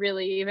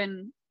really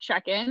even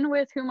check in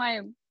with who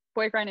my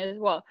boyfriend is.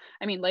 Well,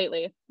 I mean,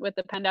 lately with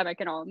the pandemic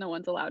and all, no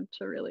one's allowed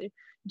to really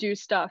do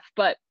stuff.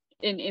 But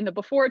in the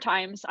before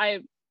times, I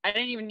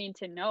didn't even need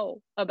to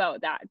know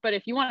about that. But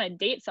if you want to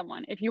date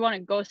someone, if you want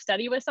to go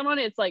study with someone,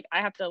 it's like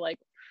I have to like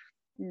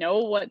know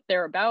what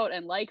they're about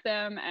and like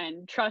them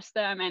and trust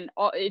them, and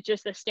it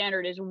just, the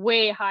standard is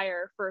way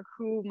higher for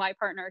who my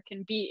partner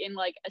can be in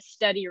like a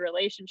steady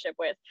relationship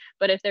with.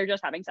 But if they're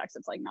just having sex,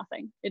 it's like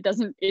nothing. It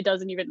doesn't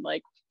even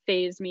like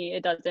phase me.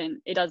 That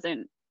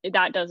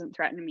doesn't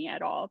threaten me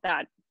at all.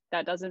 That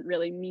doesn't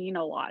really mean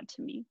a lot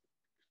to me.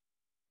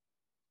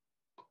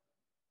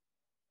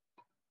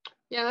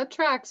 Yeah, that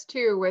tracks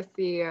too with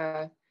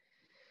the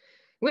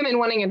women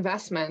wanting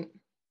investment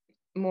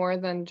more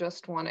than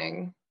just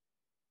wanting,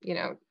 you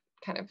know,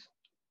 kind of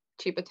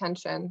cheap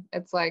attention.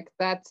 It's like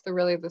that's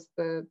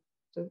the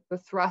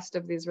thrust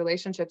of these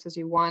relationships, is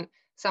you want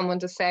someone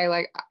to say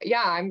like,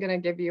 yeah, I'm going to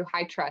give you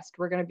high trust.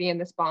 We're going to be in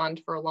this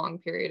bond for a long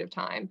period of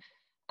time.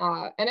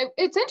 And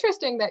it's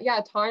interesting that,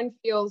 yeah, Tarn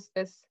feels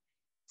this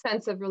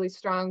sense of really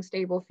strong,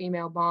 stable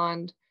female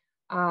bond,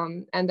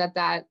 and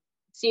that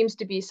seems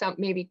to be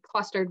maybe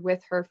clustered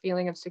with her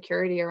feeling of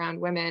security around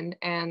women,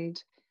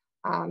 and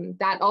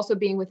that also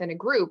being within a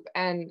group,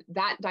 and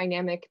that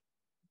dynamic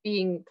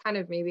being kind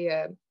of maybe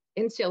a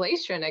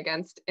insulation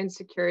against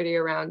insecurity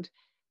around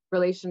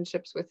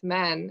relationships with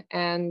men.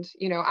 And,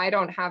 you know, I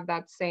don't have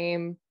that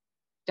same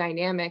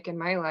dynamic in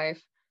my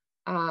life,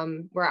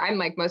 where I'm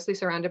like mostly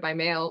surrounded by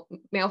male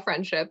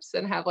friendships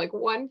and have like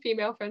one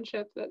female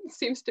friendship that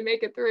seems to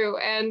make it through.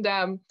 And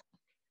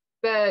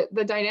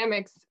the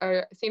dynamics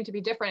seem to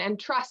be different, and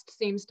trust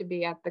seems to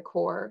be at the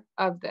core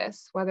of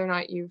this. Whether or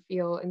not you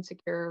feel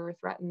insecure or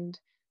threatened,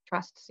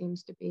 trust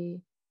seems to be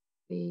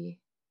the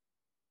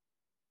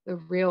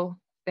real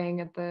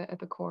thing at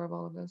the core of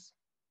all of this.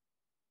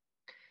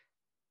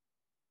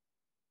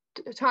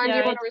 Tarn, do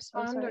you want to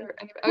respond?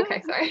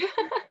 Okay, sorry.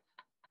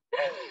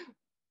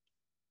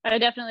 I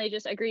definitely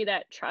just agree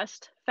that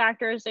trust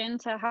factors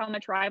into how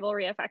much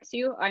rivalry affects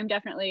you. I'm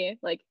definitely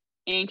like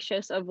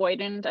anxious,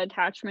 avoidant,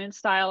 attachment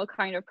style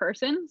kind of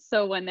person.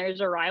 So when there's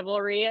a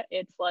rivalry,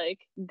 it's like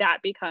that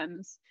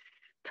becomes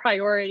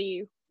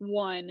priority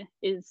one,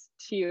 is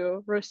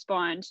to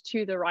respond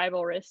to the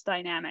rivalrous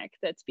dynamic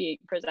that's being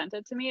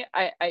presented to me.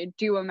 I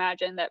do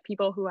imagine that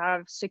people who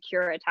have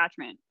secure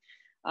attachment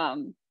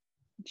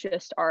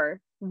just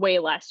are way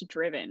less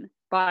driven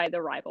by the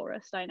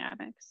rivalrous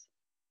dynamics.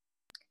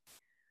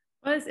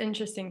 Well, it's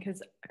interesting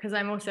because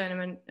I'm also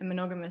in a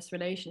monogamous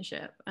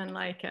relationship, and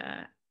like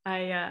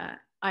I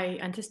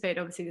anticipate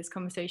obviously this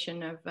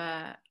conversation of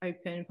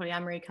open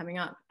polyamory coming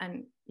up,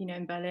 and you know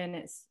in Berlin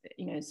it's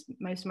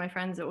most of my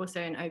friends are also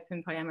in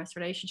open polyamorous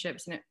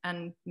relationships,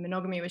 and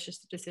monogamy was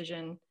just a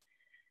decision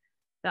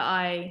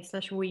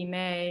that we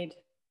made,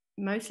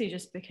 mostly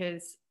just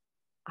because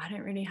I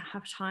don't really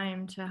have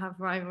time to have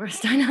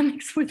rivalrous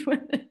dynamics with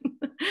women.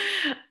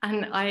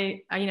 And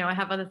I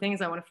have other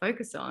things I want to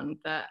focus on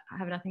that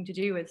have nothing to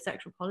do with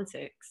sexual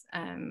politics.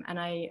 And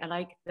I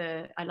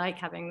like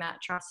having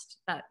that trust,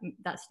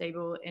 that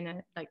stable in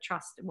a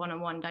trust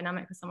one-on-one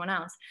dynamic with someone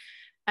else.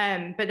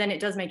 But then it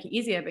does make it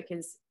easier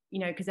because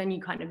then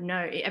you kind of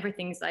know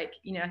everything's I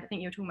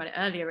think you were talking about it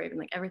earlier,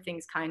 Raven,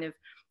 everything's kind of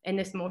in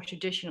this more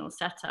traditional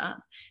setup.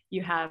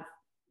 You have,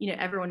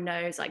 everyone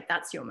knows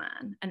that's your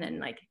man, and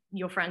then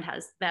your friend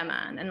has their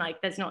man, and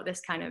there's not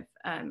this kind of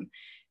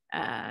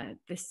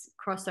this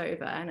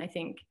crossover. And I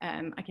think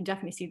I can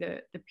definitely see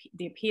the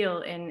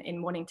appeal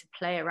in wanting to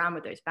play around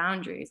with those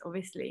boundaries,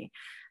 obviously.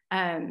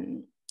 I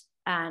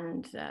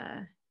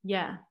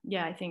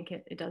think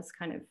it does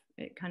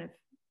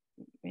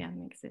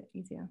makes it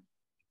easier.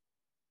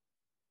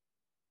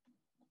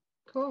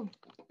 Cool.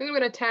 I'm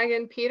going to tag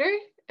in Peter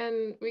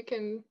and we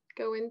can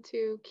go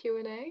into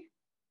Q&A.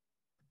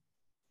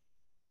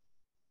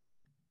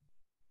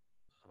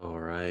 All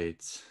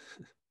right.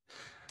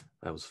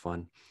 That was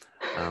fun.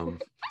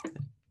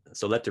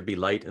 So let there be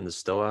light in the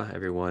Stoa.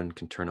 Everyone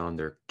can turn on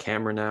their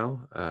camera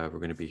now. We're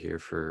going to be here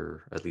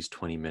for at least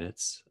 20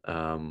 minutes.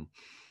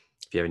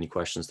 If you have any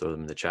questions, throw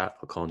them in the chat.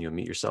 I'll call on you and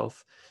mute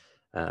yourself.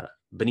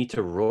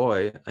 Benita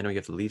Roy, I know you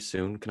have to leave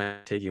soon. Can I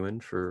take you in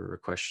for a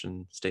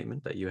question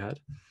statement that you had?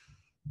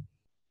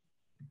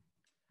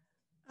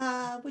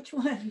 Which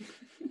one?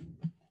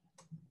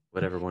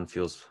 Whatever one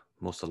feels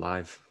most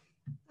alive.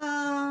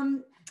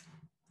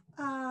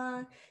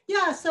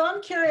 Yeah, so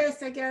I'm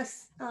curious, I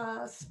guess,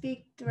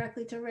 speak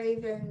directly to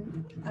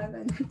Raven. I've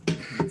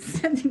been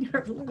sending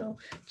her little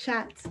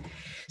chats.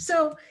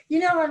 So,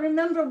 I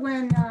remember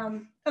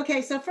when,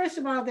 okay, so first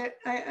of all,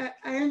 I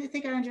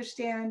think I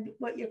understand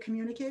what you're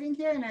communicating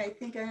here, and I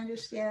think I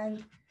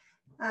understand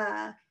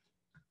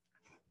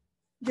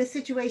the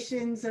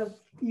situations of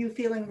you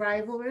feeling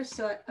rivalrous,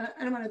 so I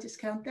don't want to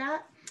discount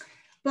that.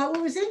 But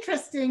what was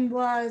interesting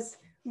was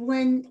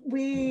when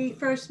we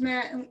first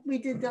met and we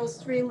did those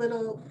 3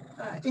 little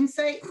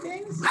insight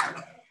things,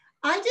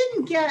 I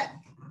didn't get,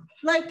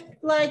 like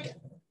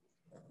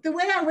the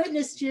way I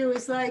witnessed you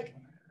is it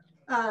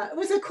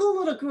was a cool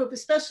little group,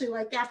 especially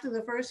after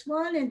the first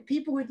one, and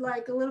people would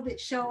a little bit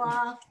show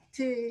off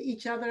to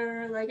each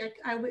other.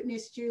 I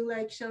witnessed you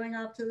showing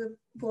off to the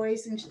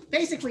boys and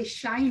basically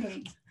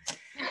shining.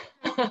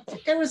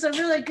 It was a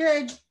really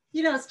good,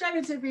 it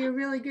started to be a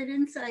really good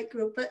insight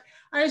group. But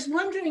I was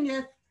wondering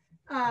if,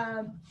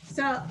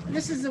 so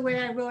this is the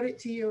way I wrote it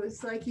to you.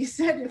 It's like you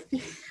said, if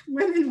the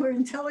women were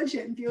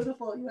intelligent and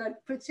beautiful, you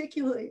had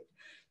particularly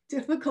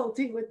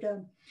difficulty with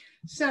them.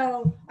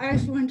 So I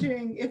was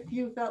wondering if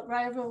you felt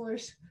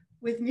rivalrous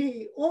with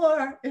me,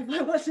 or if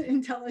I wasn't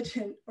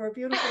intelligent or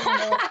beautiful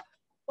enough,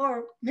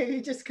 or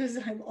maybe just because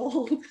I'm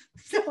old.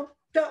 So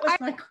that was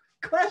my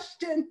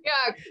question.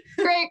 Yeah,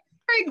 great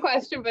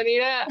question,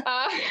 Benita.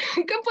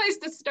 Good place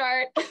to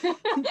start.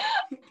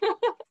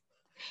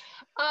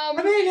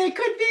 I mean, it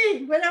could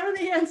be whatever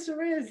the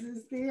answer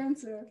is the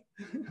answer.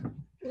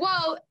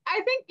 Well,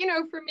 I think,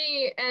 for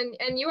me,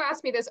 and you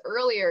asked me this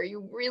earlier,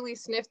 you really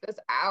sniffed this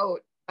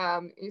out.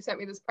 You sent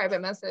me this private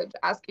message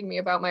asking me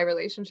about my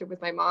relationship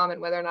with my mom and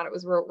whether or not it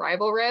was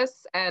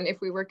rivalrous and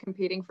if we were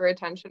competing for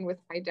attention with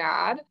my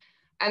dad.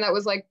 And that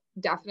was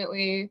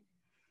definitely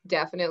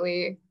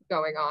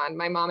going on.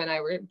 My mom and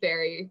I were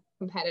very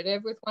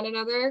competitive with one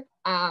another.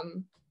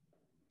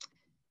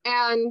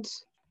 And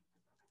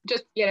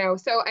just,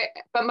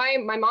 but my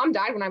mom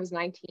died when I was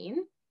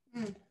 19.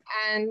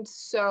 And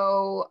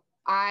so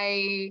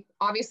I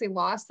obviously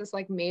lost this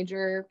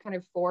major kind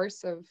of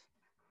force of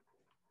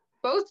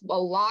both a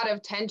lot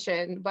of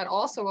tension, but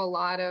also a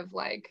lot of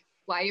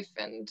life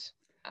and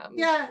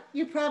yeah,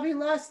 you probably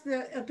lost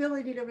the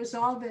ability to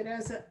resolve it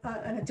as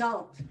an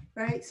adult,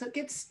 right? So it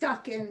gets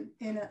stuck in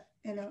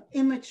an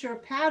immature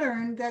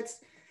pattern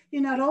that's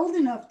you're not old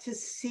enough to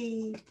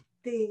see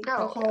the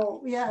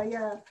whole.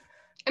 Yeah.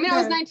 I mean, I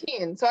was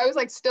 19, so I was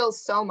still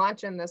so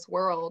much in this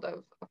world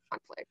of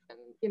conflict and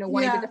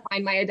wanting to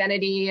define my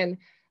identity. And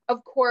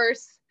of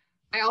course,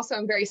 I also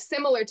am very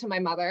similar to my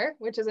mother,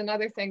 which is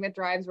another thing that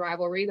drives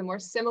rivalry. The more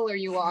similar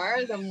you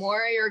are, the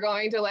more you're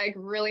going to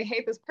really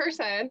hate this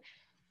person.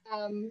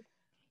 And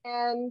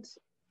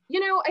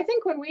I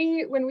think when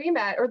we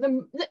met, or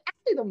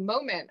actually the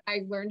moment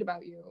I learned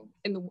about you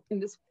in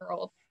this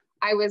world,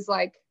 I was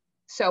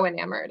so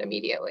enamored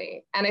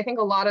immediately. And I think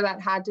a lot of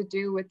that had to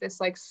do with this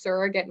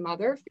surrogate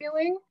mother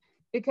feeling,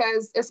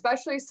 because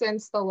especially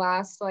since the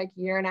last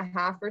year and a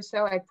half or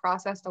so, I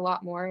processed a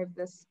lot more of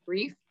this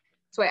grief.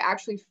 So I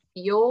actually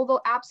feel the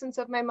absence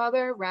of my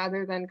mother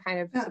rather than kind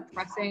of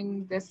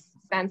suppressing this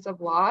sense of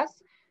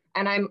loss.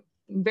 And I'm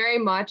very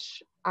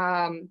much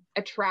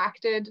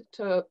attracted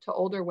to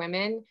older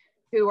women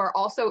who are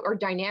also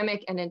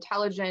dynamic and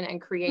intelligent and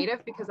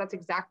creative, because that's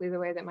exactly the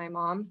way that my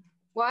mom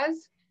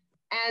was.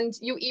 And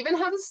you even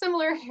have a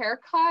similar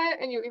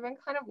haircut and you even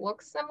kind of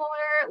look similar.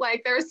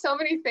 There's so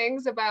many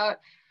things about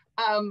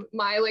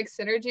my like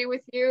synergy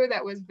with you,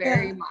 that was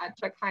very much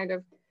a kind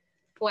of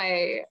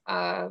play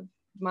of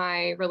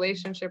my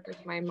relationship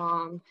with my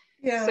mom.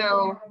 Yeah.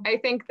 So I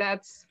think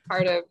that's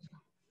part of,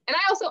 and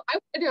I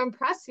wanted to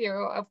impress you,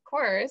 of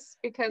course,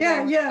 because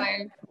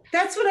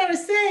that's what I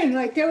was saying.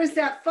 Like there was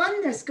that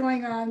funness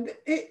going on.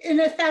 In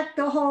effect,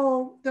 the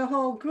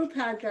whole group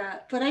had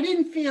that, but I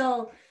didn't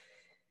feel,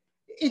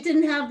 it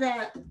didn't have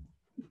that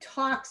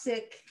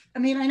toxic. I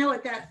mean, I know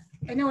what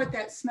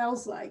that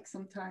smells like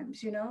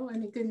sometimes, you know,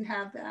 and it didn't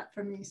have that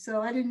for me.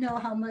 So I didn't know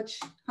how much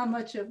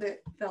of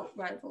it felt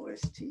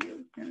rivalrous to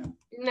you, you know.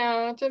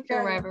 No, it didn't feel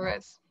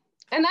rivalrous.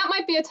 And that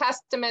might be a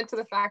testament to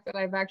the fact that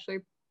I've actually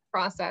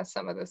processed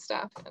some of this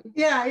stuff and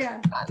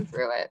gotten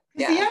through it.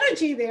 The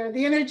energy there,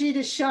 the energy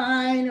to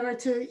shine or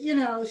to, you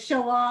know,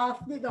 show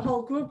off, the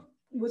whole group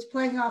was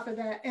playing off of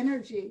that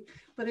energy,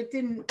 but it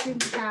didn't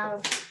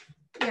have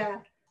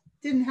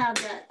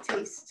that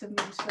taste to me.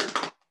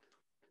 So,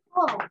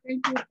 oh,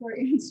 thank you for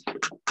answering.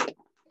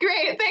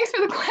 Great, thanks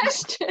for the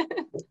question.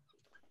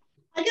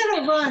 I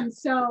gotta run,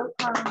 so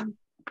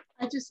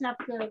I just have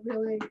to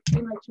really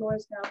do my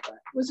chores now, but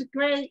it was a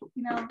great,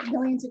 you know,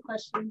 millions of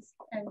questions,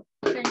 and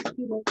thanks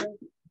Peter for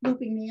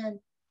looping me in.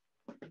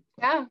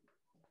 Yeah.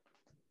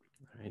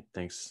 All right,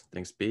 thanks,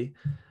 B.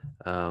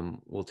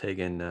 We'll take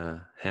in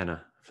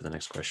Hannah for the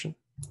next question.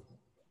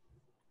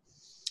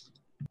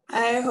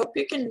 I hope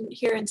you can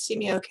hear and see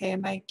me okay.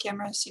 My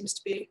camera seems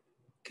to be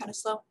kind of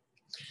slow.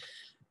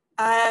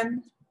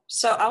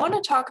 So I want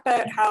to talk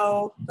about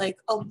how like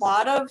a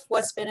lot of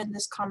what's been in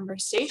this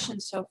conversation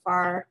so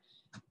far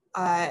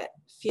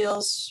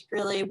feels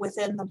really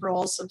within the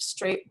roles of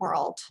straight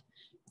world.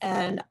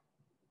 And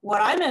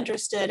what I'm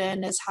interested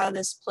in is how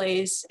this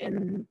plays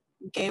in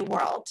gay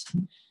world.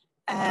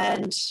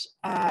 And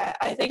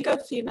I think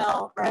of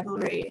female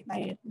rivalry,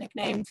 my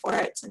nickname for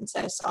it since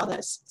I saw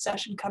this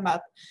session come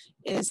up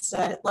is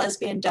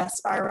Lesbian Death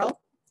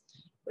Spiral,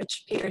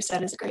 which Peter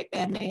said is a great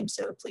band name,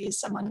 so please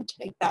someone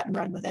take that and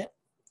run with it.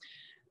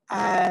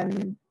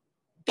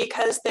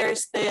 Because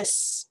there's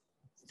this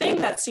thing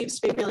that seems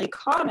to be really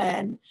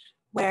common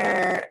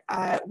where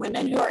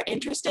women who are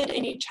interested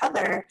in each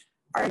other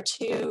are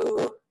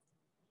too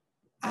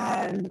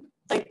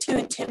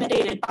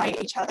intimidated by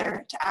each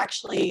other to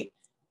actually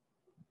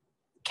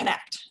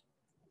connect.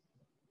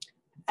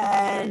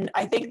 And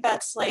I think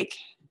that's like,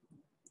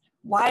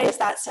 why is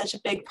that such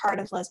a big part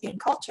of lesbian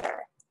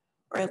culture?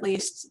 Or at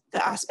least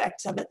the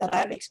aspects of it that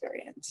I've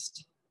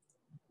experienced.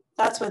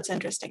 That's what's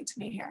interesting to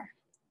me here.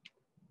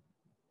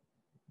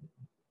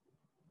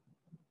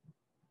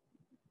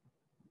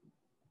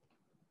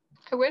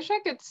 I wish I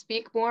could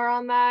speak more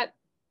on that,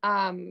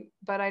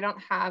 but I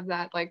don't have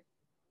that like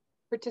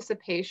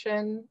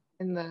participation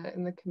in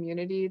the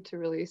community to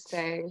really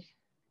say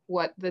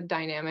what the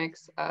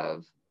dynamics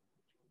of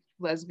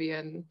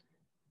lesbian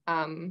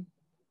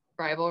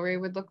rivalry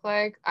would look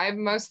like. I've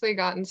mostly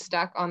gotten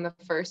stuck on the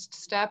first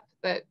step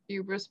that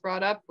you just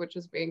brought up, which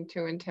is being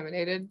too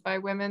intimidated by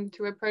women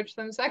to approach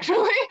them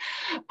sexually.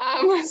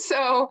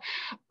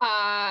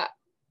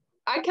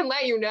 I can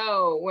let you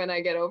know when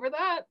I get over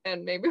that,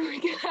 and maybe we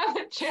can have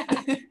a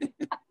chat.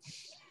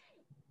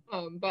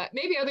 But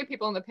maybe other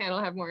people on the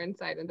panel have more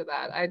insight into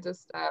that. I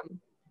just,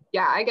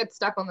 I get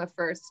stuck on the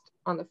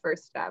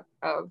first step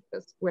of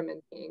this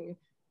women being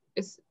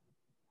is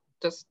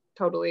just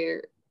totally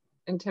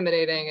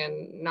intimidating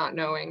and not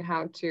knowing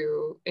how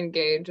to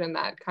engage in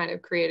that, kind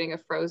of creating a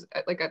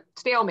like a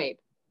stalemate,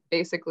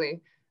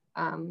 basically,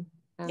 and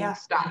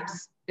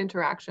stops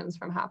interactions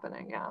from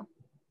happening. Yeah.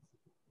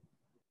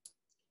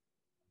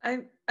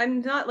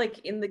 I'm not like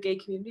in the gay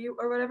community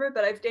or whatever,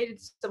 but I've dated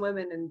some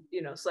women and,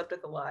 you know, slept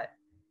with a lot.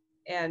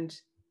 And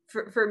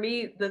for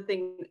me, the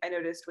thing I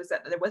noticed was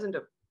that there wasn't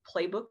a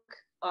playbook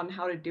on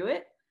how to do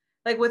it.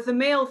 Like with the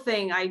male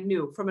thing, I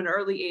knew from an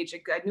early age,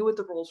 I knew what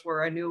the rules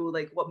were. I knew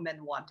like what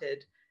men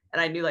wanted,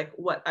 and I knew like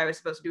what I was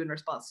supposed to do in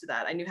response to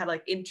that. I knew how to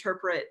like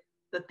interpret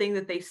the thing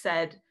that they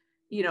said,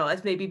 you know,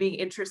 as maybe being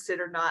interested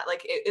or not.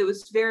 Like it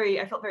was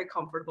I felt very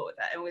comfortable with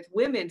that. And with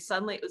women,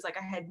 suddenly it was like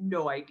I had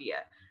no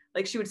idea.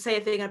 Like she would say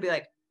a thing, I'd be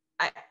like,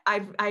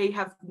 I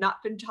have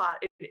not been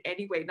taught in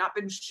any way, not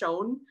been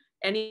shown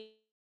any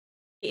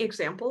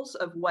examples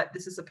of what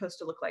this is supposed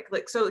to look like.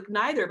 So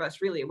neither of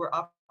us really were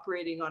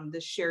operating on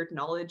this shared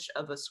knowledge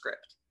of a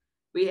script.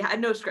 We had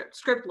no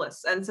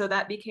scriptless. And so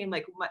that became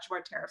like much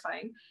more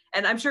terrifying.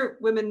 And I'm sure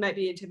women might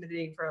be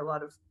intimidating for a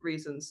lot of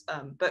reasons.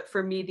 But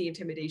for me, the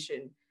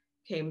intimidation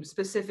came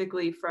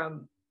specifically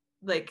from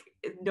like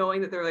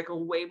knowing that there were like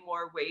way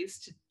more ways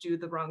to do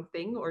the wrong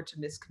thing or to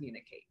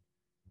miscommunicate.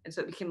 And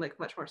so it became like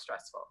much more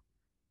stressful.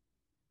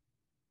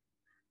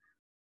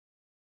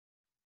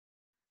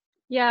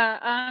 Yeah,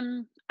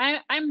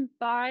 I'm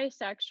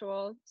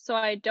bisexual, so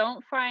I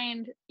don't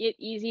find it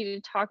easy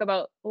to talk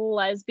about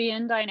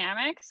lesbian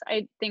dynamics.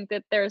 I think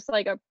that there's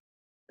like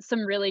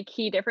some really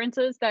key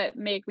differences that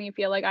make me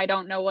feel like I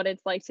don't know what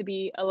it's like to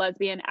be a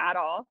lesbian at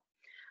all.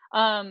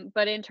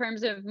 But in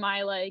terms of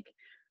my like,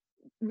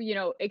 you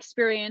know,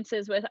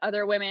 experiences with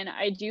other women,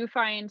 I do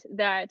find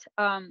that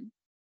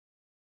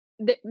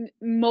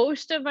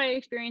most of my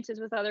experiences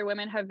with other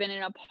women have been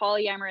in a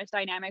polyamorous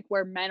dynamic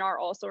where men are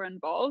also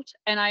involved,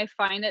 and I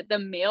find that the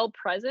male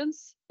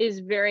presence is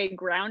very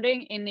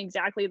grounding in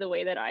exactly the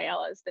way that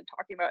Aella has been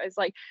talking about. It's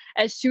like,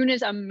 as soon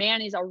as a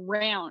man is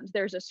around,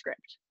 there's a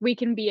script. We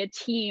can be a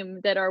team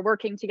that are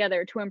working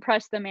together to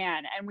impress the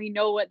man, and we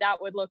know what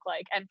that would look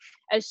like. And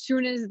as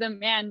soon as the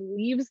man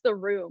leaves the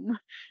room,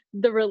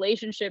 the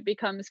relationship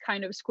becomes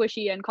kind of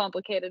squishy and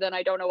complicated, and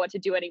I don't know what to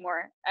do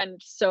anymore. And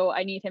so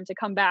I need him to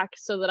come back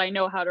so that I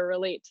know how to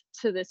relate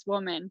to this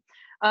woman.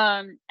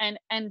 And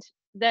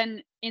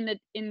then in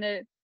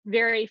the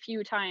very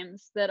few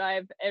times that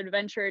I've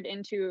adventured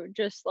into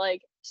just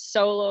like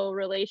solo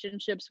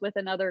relationships with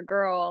another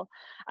girl,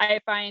 I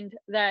find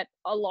that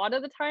a lot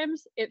of the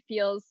times it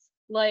feels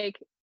like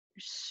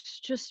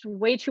just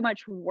way too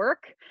much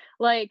work.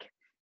 Like,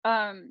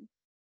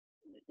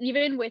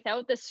 even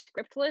without the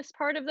scriptless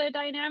part of the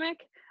dynamic,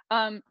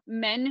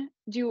 men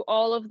do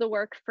all of the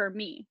work for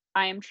me.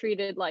 I am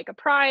treated like a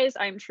prize.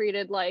 I'm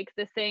treated like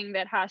the thing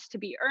that has to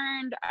be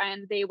earned,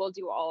 and they will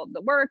do all of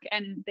the work,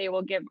 and they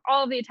will give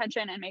all of the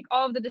attention and make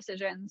all of the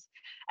decisions.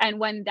 And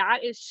when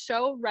that is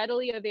so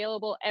readily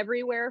available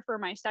everywhere for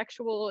my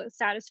sexual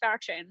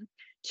satisfaction,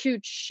 to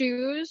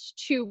choose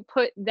to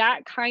put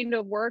that kind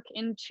of work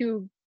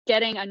into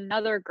getting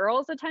another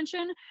girl's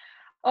attention,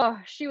 oh,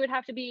 she would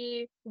have to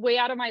be way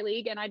out of my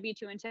league, and I'd be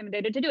too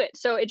intimidated to do it.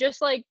 So it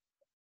just like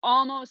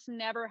almost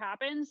never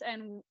happens.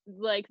 And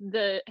like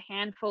the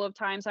handful of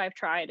times I've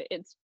tried,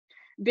 it's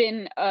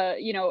been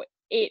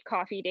 8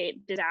 coffee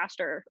date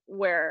disaster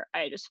where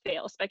I just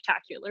fail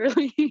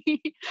spectacularly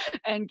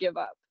and give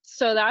up.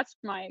 So that's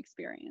my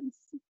experience.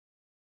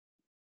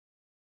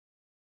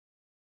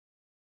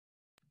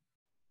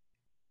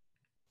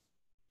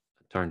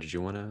 Tarn, did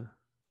you want to?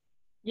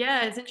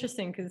 Yeah, it's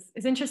interesting because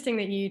it's interesting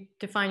that you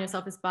define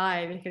yourself as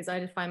bi, because I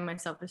defined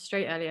myself as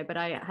straight earlier, but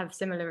I have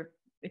similar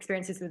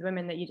experiences with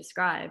women that you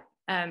describe.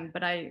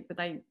 But I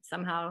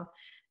somehow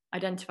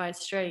identify as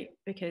straight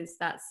because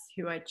that's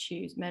who I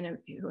choose, men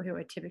who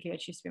I typically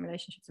choose to be in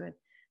relationships with.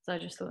 So I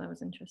just thought that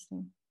was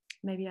interesting.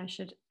 Maybe I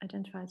should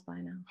identify as bi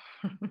now.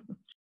 All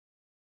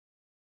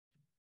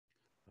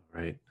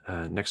right.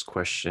 Next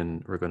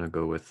question. We're going to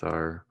go with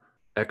our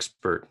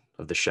expert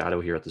of the shadow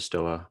here at the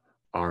Stoa,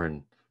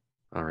 Arn.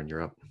 Arn,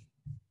 you're up.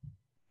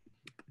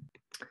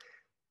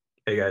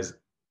 Hey guys,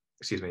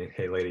 excuse me.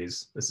 Hey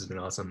ladies, this has been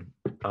awesome.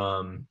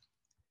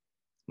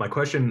 My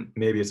question,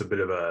 maybe it's a bit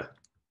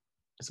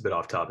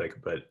off topic,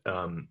 but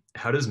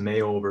how does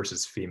male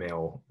versus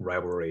female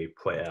rivalry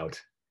play out?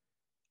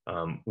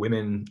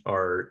 Women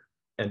are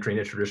entering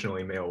a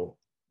traditionally male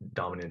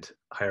dominant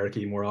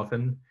hierarchy more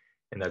often,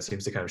 and that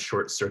seems to kind of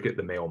short circuit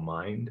the male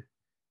mind.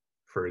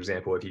 For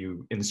example, if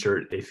you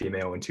insert a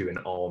female into an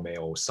all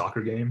male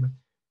soccer game,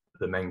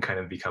 the men kind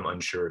of become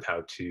unsure of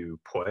how to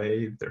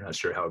play. They're not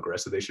sure how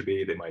aggressive they should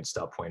be. They might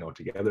stop playing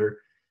altogether.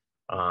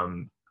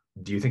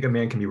 Do you think a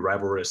man can be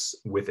rivalrous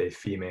with a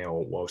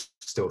female while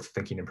still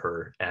thinking of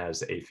her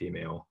as a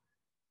female?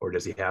 Or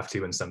does he have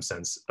to, in some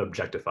sense,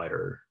 objectify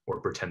her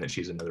or pretend that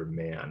she's another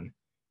man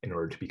in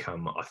order to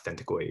become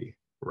authentically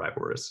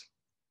rivalrous?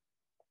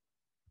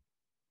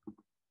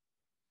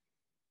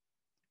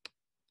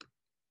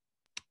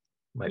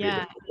 Might be a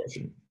difficult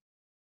question.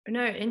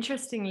 No,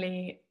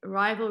 interestingly,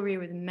 rivalry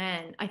with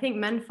men, I think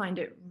men find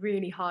it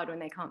really hard when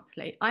they can't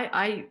play.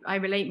 I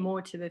relate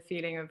more to the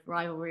feeling of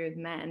rivalry with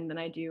men than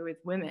I do with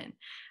women.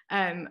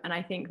 And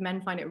I think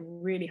men find it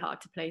really hard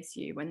to place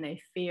you when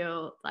they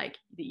feel like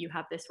that you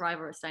have this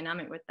rivalrous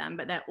dynamic with them,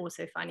 but they're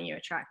also finding you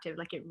attractive.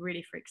 Like, it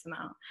really freaks them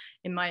out,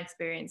 in my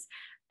experience.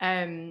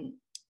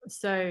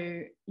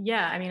 So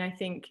yeah, I mean, I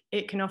think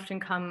it can often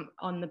come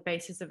on the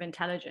basis of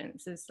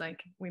intelligence, as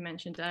like we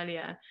mentioned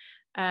earlier.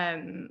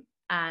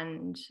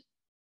 And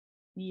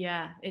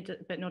yeah,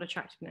 but not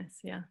attractiveness.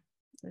 Yeah,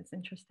 it's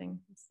interesting.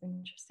 It's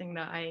interesting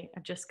that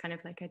I've just kind of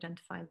like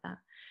identified that.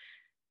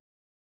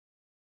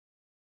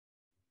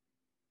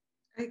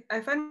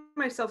 I find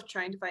myself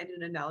trying to find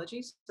an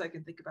analogy so I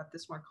can think about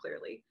this more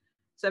clearly.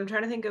 So I'm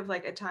trying to think of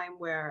like a time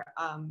where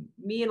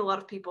me and a lot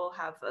of people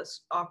have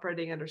us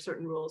operating under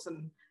certain rules,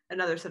 and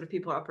another set of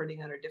people are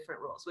operating under different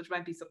rules, which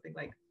might be something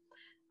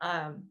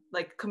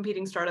like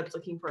competing startups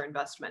looking for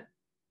investment.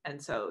 And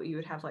so you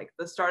would have like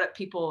the startup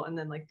people and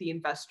then like the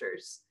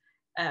investors.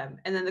 And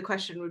then the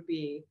question would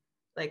be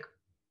like,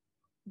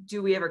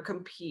 do we ever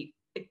compete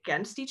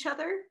against each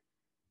other?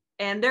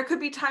 And there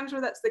could be times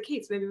where that's the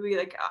case. Maybe we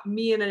like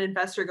me and an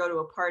investor go to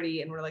a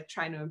party and we're like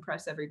trying to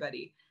impress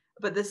everybody.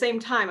 But at the same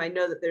time, I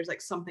know that there's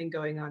like something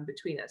going on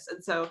between us.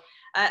 And so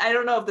I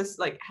don't know if this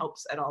like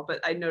helps at all, but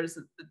I noticed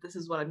that this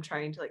is what I'm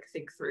trying to like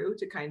think through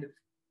to kind of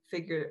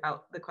figure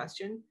out the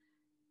question.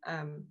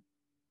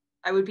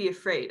 I would be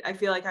afraid. I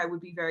feel like I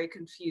would be very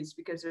confused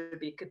because there would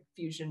be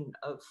confusion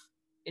of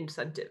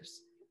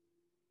incentives.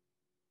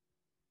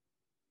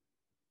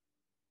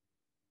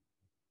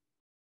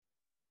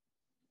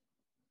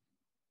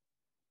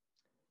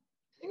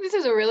 I think this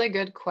is a really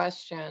good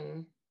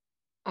question.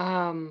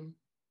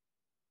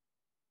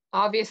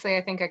 Obviously,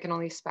 I think I can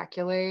only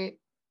speculate.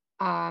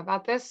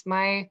 about this.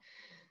 My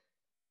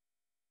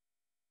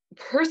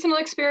personal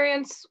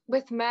experience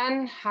with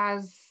men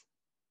has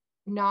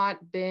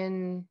not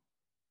been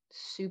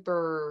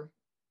super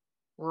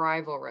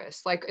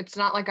rivalrous. Like, it's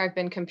not like I've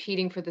been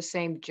competing for the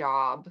same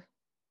job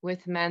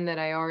with men that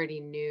I already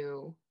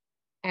knew.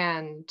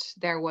 And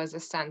there was a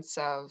sense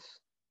of,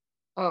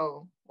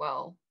 oh,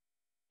 well,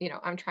 you know,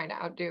 I'm trying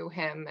to outdo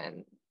him,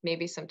 and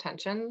maybe some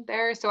tension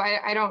there. So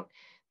I don't,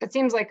 that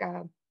seems like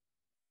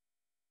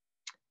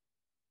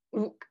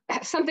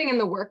something in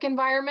the work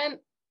environment,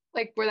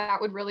 like where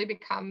that would really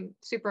become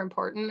super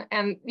important.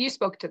 And you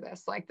spoke to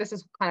this, like this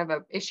is kind of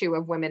an issue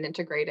of women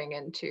integrating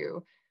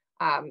into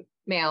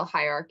male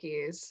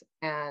hierarchies.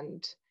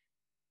 And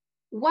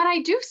what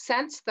I do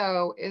sense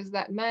though, is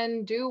that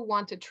men do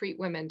want to treat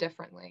women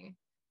differently.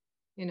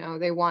 You know,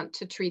 they want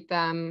to treat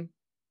them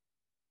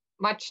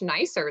much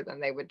nicer than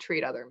they would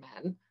treat other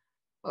men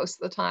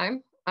most of the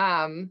time.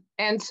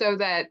 And so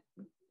that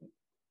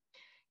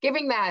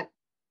giving that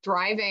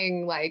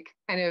driving, like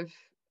kind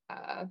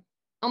of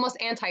almost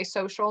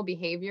antisocial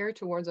behavior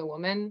towards a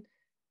woman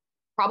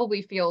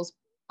probably feels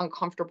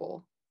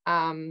uncomfortable.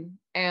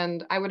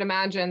 And I would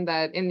imagine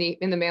that in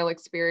the male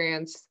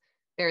experience,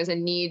 there is a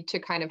need to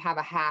kind of have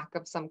a hack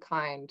of some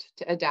kind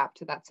to adapt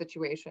to that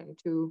situation.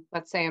 To,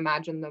 let's say,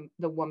 imagine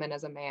the woman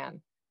as a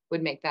man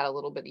would make that a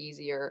little bit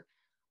easier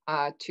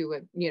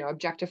to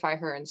objectify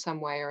her in some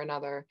way or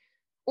another,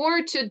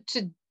 or to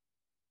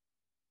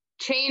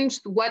change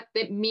what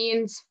it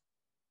means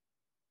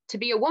to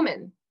be a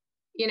woman.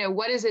 You know,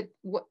 what is it?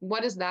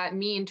 What does that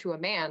mean to a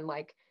man?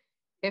 Like,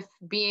 if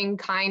being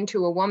kind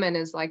to a woman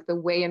is like the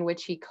way in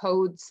which he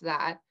codes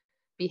that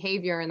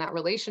behavior in that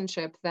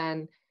relationship,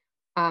 then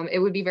it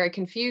would be very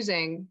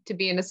confusing to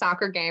be in a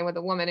soccer game with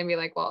a woman and be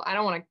like, well, I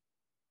don't want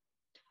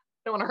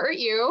to hurt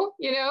you,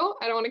 you know,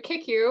 I don't want to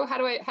kick you. How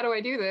do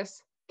I do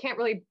this? Can't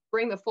really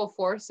bring the full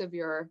force of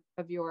your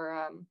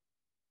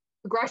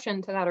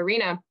aggression to that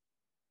arena.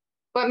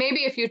 But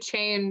maybe if you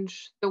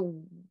change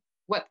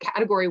what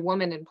category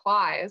woman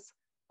implies,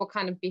 what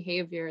kind of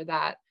behavior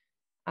that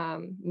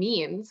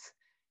means,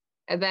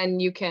 and then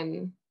you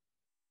can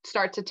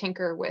start to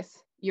tinker with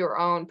your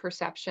own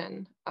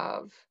perception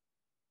of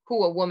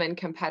who a woman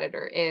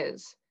competitor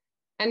is.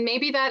 And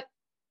maybe that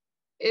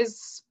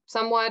is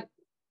somewhat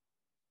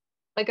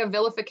like a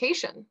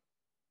vilification.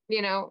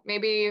 You know,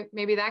 maybe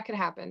that could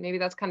happen. Maybe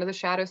that's kind of the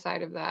shadow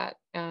side of that.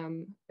 A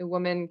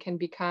woman can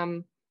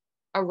become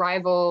a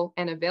rival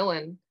and a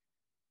villain,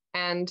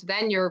 and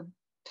then you're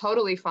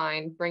totally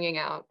fine bringing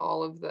out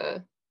all of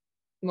the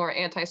more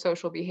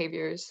antisocial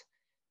behaviors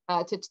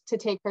to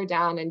take her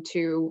down and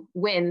to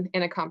win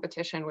in a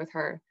competition with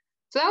her.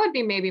 So that would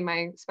be maybe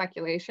my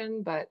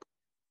speculation, but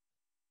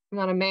I'm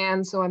not a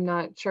man, so I'm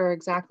not sure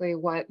exactly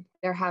what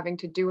they're having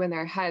to do in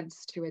their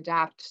heads to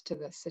adapt to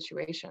this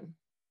situation.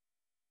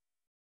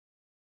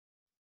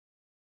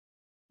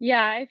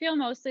 Yeah, I feel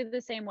mostly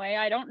the same way.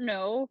 I don't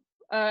know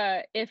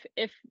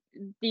if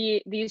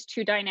these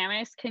two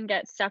dynamics can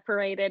get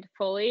separated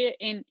fully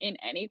in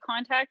any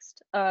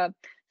context.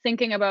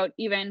 Thinking about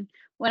even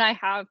when I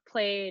have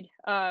played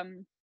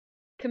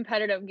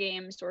competitive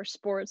games or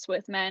sports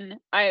with men,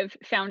 I've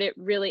found it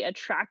really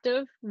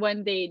attractive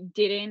when they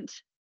didn't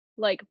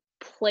like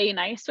play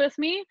nice with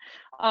me.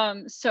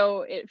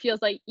 So it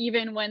feels like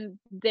even when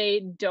they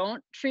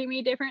don't treat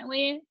me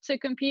differently to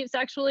compete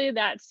sexually,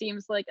 that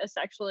seems like a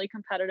sexually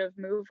competitive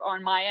move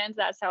on my end.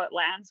 That's how it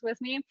lands with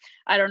me.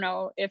 I don't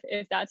know if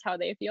that's how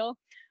they feel.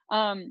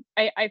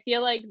 I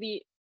feel like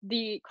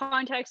the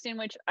context in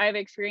which I've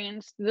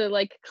experienced the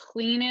like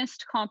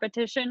cleanest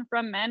competition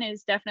from men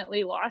is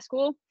definitely law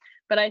school.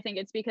 But I think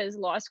it's because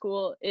law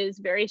school is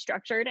very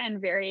structured and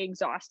very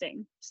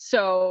exhausting.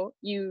 So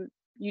you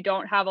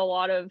don't have a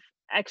lot of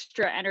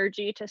extra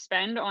energy to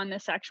spend on the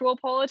sexual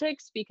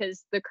politics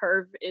because the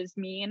curve is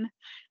mean,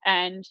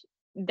 and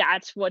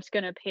that's what's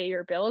going to pay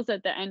your bills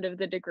at the end of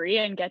the degree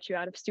and get you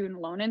out of student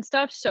loan and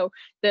stuff. So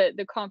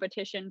the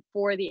competition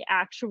for the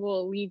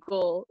actual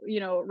legal,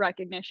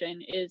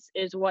 recognition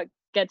is what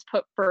gets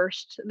put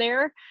first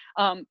there.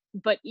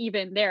 But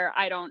even there,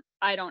 I don't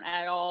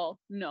at all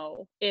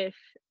know if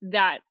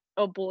that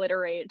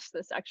obliterates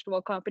the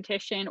sexual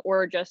competition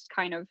or just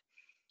kind of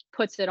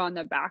puts it on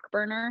the back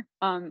burner.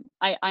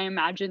 I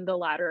imagine the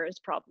latter is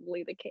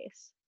probably the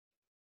case.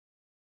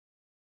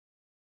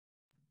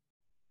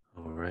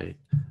 All right.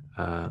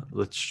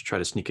 Let's try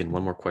to sneak in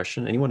one more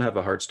question. Anyone have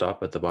a hard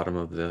stop at the bottom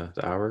of the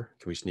hour?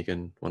 Can we sneak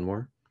in one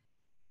more?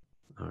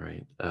 All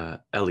right.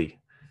 Ellie,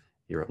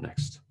 you're up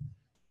next.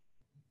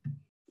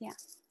 Yeah.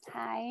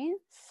 Hi.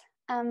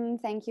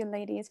 Thank you,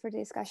 ladies, for the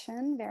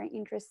discussion. Very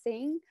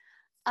interesting.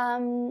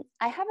 I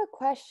have a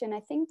question.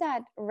 I think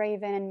that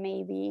Raven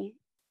maybe,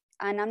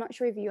 and I'm not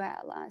sure if you,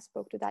 Aella,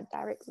 spoke to that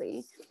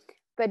directly,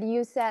 but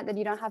you said that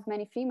you don't have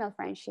many female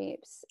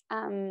friendships.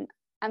 I'm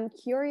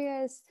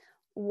curious,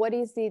 what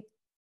is it?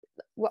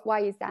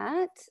 Why is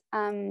that?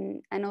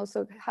 And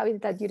also, how is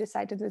it that you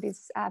decided to do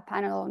this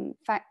panel on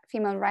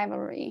female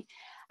rivalry?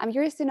 I'm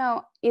curious to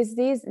know, do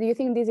you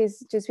think this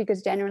is just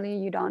because generally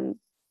you don't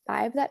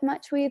vibe that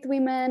much with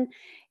women?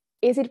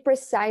 is it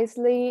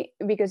precisely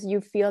because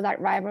you feel that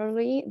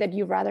rivalry that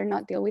you rather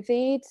not deal with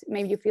it?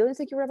 Maybe you feel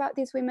insecure about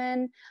these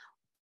women.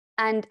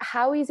 And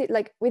how is it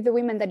like with the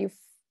women that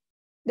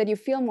you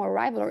feel more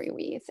rivalry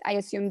with? I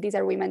assume these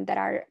are women that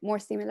are more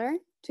similar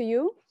to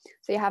you,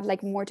 so you have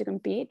like more to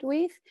compete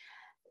with.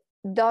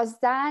 Does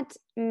that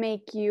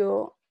make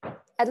you,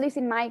 at least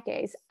in my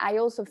case, I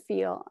also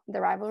feel the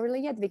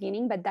rivalry at the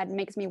beginning, but that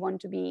makes me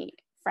want to be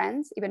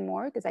friends even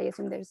more, because I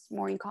assume there's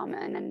more in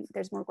common and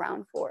there's more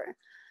ground for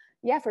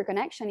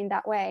connection in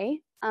that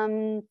way.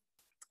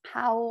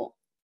 How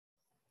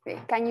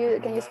can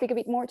you speak a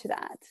bit more to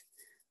that?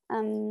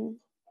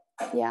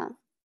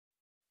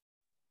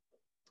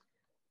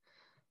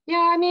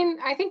 Yeah, I mean,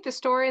 I think the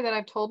story that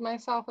I've told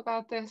myself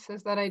about this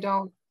is that I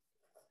don't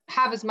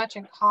have as much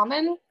in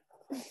common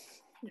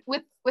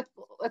with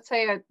let's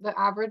say the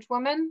average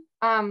woman.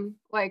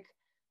 Like,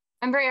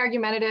 I'm very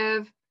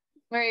argumentative,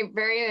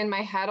 very in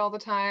my head all the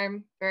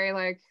time, very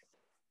like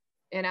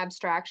in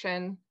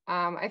abstraction.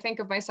 I think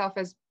of myself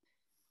as,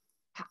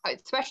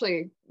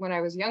 especially when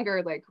I was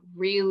younger, like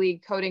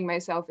really coding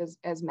myself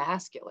as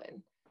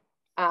masculine.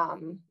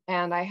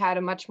 And I had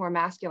a much more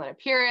masculine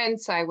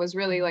appearance. I was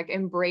really like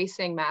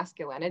embracing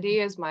masculinity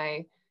as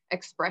my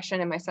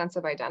expression and my sense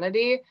of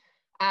identity.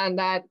 And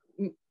that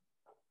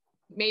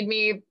made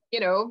me,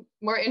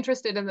 more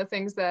interested in the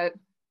things that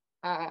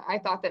I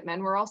thought that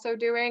men were also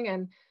doing.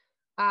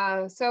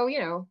 And so,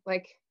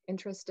 like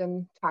interest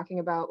in talking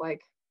about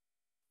like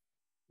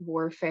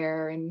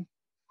warfare and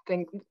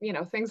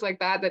things like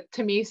that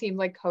to me seemed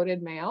like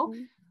coded male.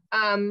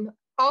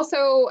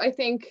 Also, I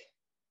think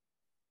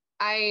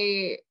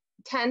I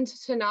tend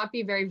to not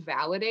be very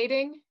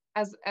validating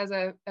as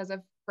a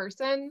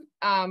person.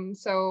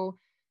 So,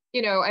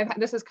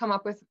 this has come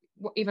up with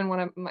even one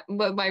of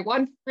my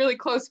one really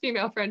close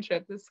female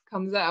friendship. This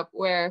comes up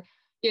where,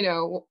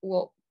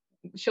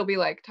 she'll be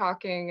like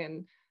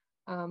talking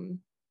and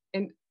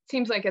it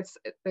seems like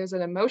there's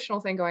an emotional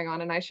thing going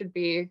on and I should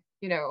be,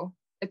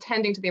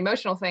 attending to the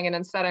emotional thing. And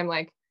instead I'm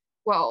like,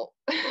 well,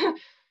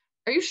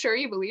 are you sure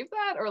you believe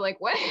that? Or like,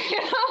 what?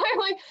 I'm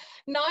like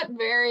not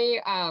very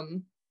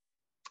kind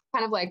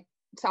of like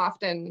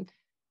soft and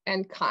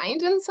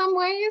kind in some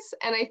ways.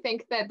 And I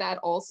think that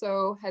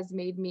also has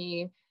made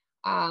me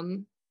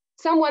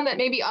someone that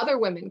maybe other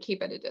women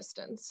keep at a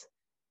distance,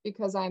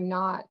 because I'm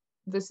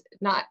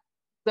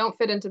don't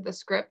fit into the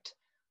script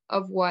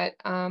of what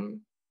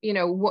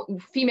what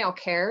female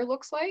care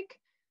looks like.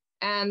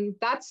 And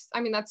that's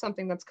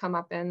something that's come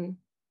up in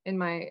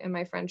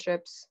my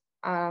friendships.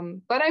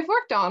 But I've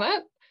worked on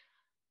it,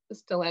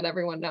 just to let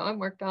everyone know I'm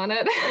worked on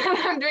it.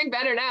 I'm doing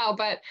better now.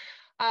 But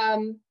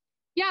and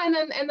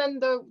then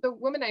the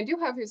woman I do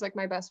have, who's like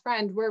my best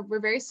friend, we're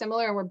very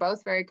similar, and we're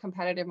both very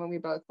competitive, and we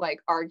both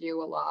like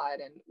argue a lot,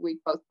 and we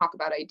both talk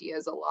about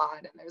ideas a lot,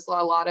 and there's a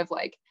lot of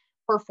like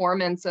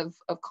performance of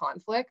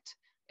conflict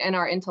in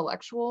our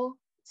intellectual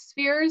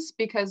spheres,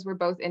 because we're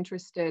both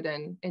interested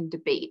in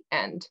debate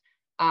and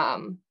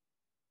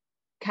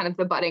kind of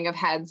the butting of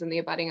heads and the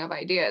abutting of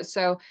ideas.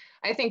 So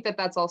I think that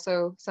that's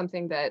also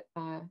something that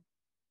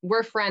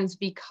we're friends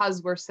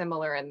because we're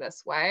similar in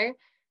this way.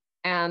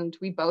 And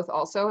we both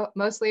also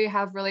mostly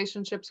have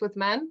relationships with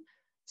men.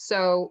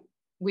 So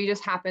we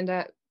just happen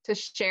to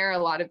share a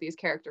lot of these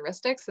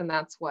characteristics, and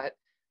that's what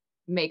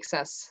makes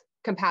us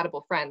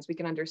compatible friends. We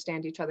can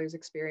understand each other's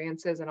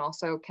experiences and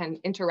also can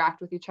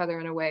interact with each other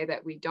in a way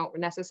that we don't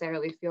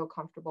necessarily feel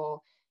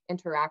comfortable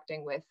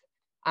interacting with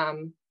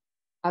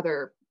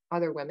other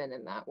women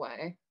in that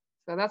way.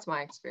 So that's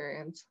my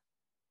experience.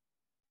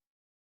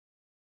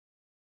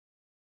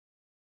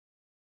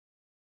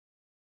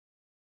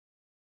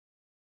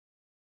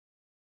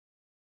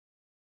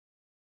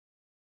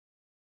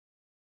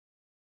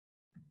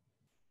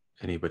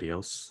 Anybody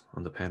else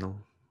on the panel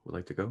would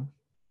like to go?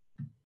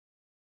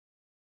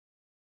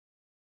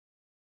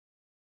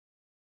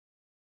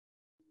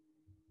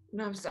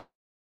 No, I'm sorry.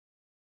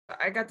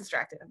 I got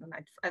distracted and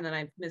then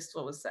I missed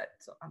what was said.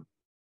 So I'm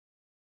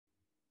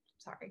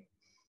sorry.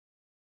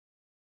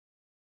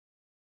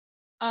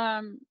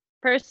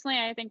 Personally,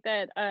 I think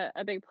that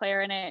a big player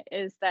in it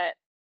is that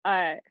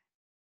I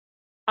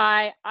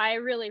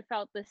really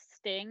felt the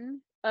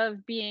sting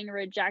of being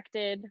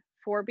rejected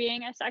for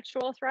being a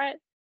sexual threat.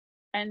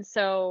 And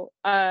so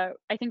I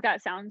think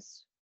that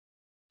sounds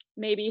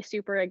maybe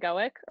super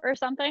egoic or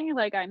something,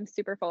 like I'm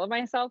super full of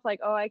myself, like,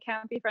 oh, I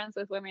can't be friends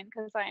with women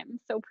because I am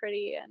so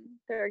pretty and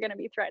they're going to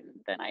be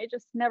threatened, and I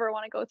just never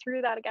want to go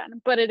through that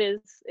again. But it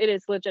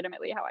is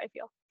legitimately how I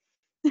feel.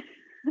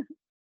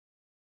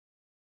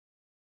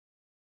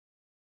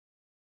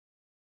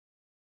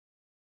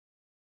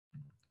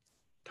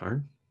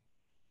 Tarn?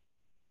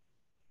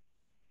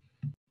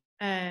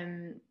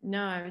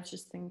 No, I was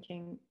just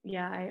thinking,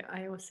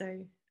 I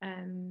also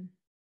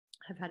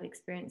have had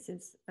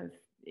experiences of,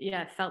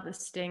 felt the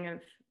sting of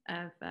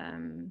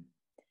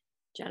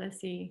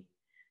jealousy.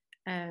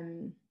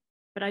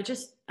 But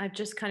I've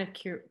just kind of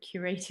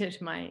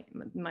curated my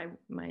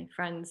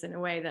friends in a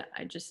way that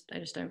I just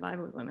don't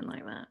vibe with women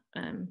like that.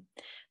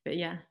 But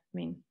yeah, I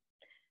mean,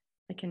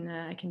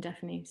 I can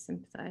definitely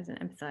sympathize and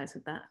empathize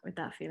with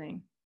that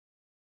feeling.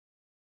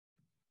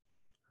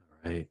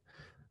 All right.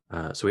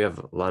 So we have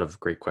a lot of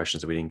great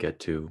questions that we didn't get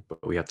to,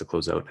 but we have to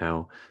close out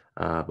now.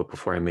 But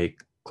before I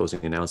make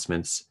closing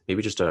announcements,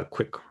 maybe just a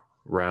quick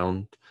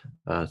round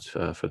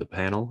for the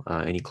panel.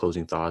 Any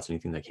closing thoughts,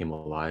 anything that came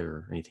alive,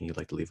 or anything you'd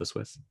like to leave us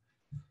with?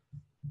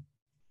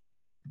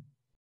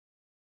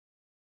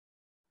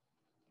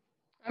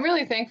 I'm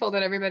really thankful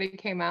that everybody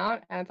came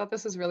out. I thought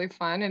this was really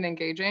fun and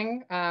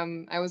engaging.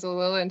 I was a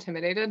little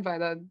intimidated by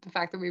the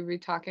fact that we would be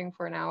talking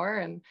for an hour,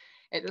 and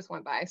it just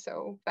went by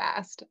so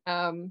fast.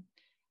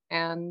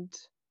 And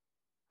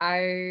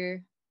I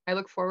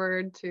look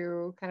forward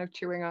to kind of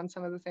chewing on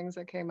some of the things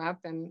that came up.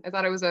 And I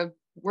thought it was a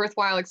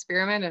worthwhile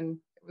experiment, and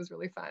it was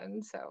really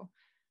fun. So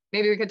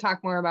maybe we could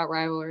talk more about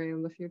Rivalry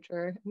in the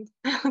future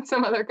in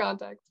some other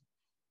context.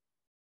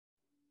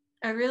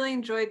 I really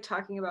enjoyed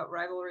talking about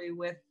Rivalry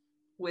with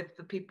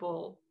the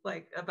people,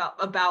 like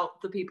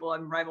about the people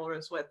I'm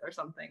rivalrous with or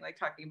something, like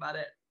talking about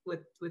it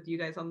with you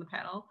guys on the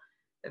panel.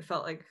 It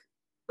felt like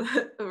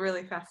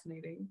really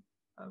fascinating.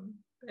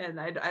 And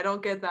I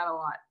don't get that a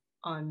lot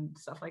on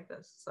stuff like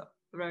this, so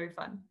very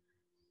fun.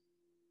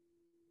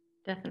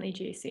 Definitely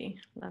juicy.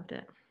 Loved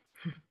it.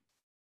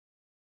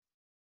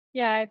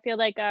 Yeah, I feel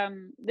like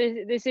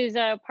this is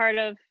a part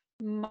of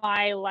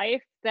my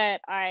life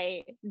that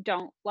I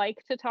don't like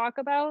to talk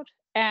about,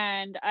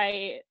 and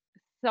I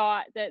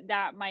thought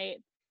that might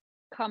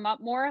come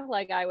up more.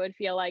 Like I would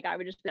feel like I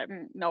would just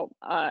no,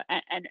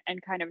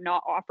 and kind of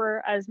not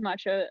offer as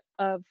much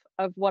of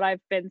what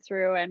I've been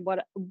through and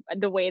what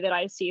the way that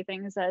I see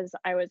things as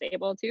I was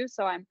able to.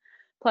 So I'm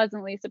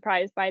pleasantly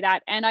surprised by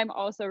that, and I'm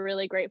also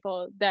really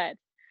grateful that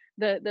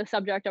the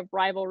subject of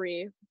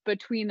rivalry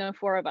between the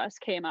four of us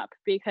came up,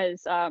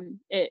 because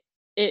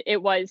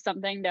it was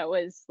something that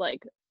was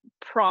like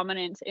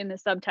prominent in the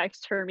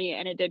subtext for me,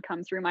 and it did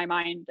come through my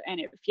mind, and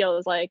it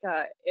feels like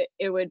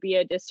it would be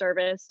a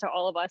disservice to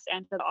all of us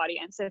and to the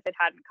audience if it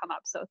hadn't come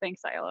up. So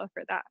thanks, Aella,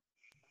 for that.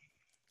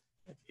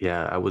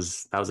 Yeah, that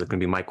was going to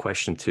be my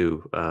question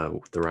too,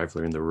 with the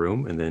rivalry in the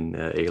room, and then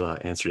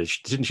Aella answered it.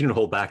 She didn't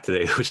hold back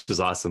today, which was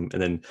awesome,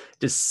 and then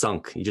just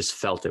sunk. You just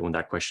felt it when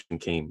that question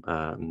came,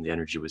 and the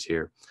energy was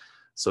here.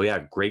 So yeah,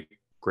 great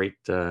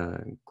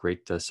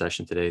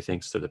session today.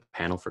 Thanks to the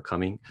panel for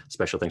coming.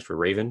 Special thanks for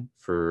Raven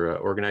for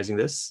organizing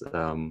this,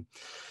 and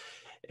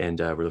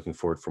we're looking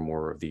forward for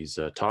more of these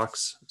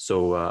talks.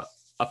 So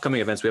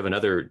upcoming events, we have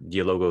another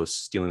Dialogos,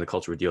 Stealing the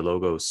Culture with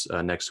Dialogos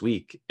next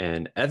week,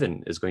 and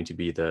Evan is going to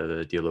be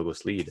the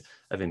Dialogos lead.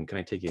 Evan, can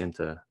I take you in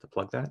to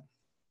plug that?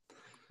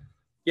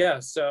 Yeah,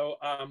 so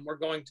we're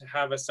going to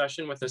have a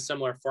session with a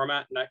similar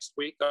format next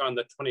week on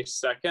the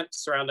 22nd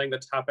surrounding the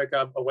topic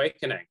of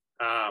awakening,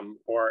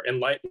 or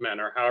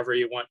enlightenment, or however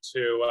you want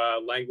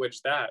to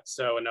language that.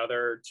 So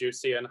another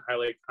juicy and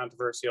highly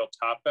controversial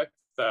topic.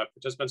 The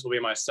participants will be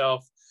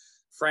myself,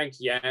 Frank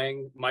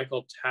Yang,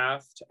 Michael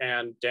Taft,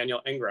 and Daniel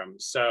Ingram.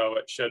 So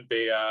it should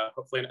be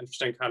hopefully an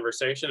interesting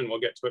conversation, and we'll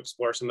get to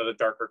explore some of the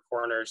darker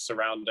corners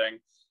surrounding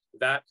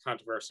that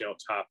controversial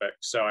topic.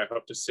 So I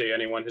hope to see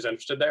anyone who's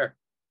interested there.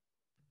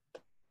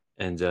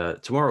 And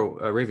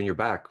tomorrow, Raven, you're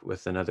back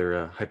with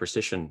another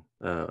Hyperstition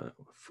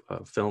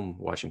film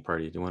watching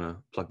party. Do you want to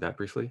plug that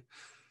briefly?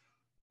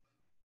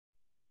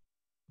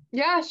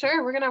 Yeah,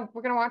 sure. We're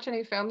gonna watch a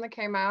new film that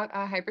came out,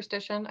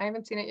 Hyperstition. I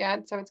haven't seen it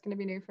yet, so it's gonna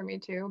be new for me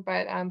too.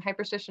 But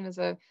Hyperstition is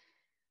a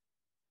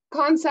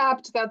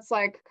concept that's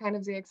like kind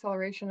of the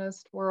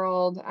accelerationist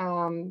world.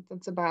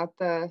 That's about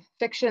the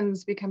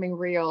fictions becoming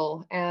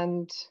real,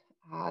 and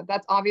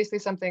that's obviously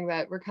something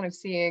that we're kind of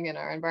seeing in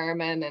our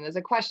environment, and is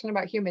a question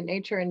about human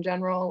nature in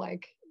general,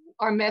 like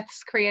our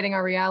myths creating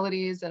our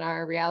realities and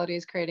our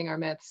realities creating our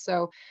myths.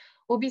 So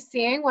we'll be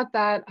seeing what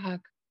that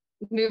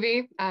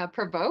movie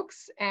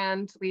provokes,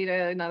 and lead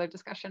another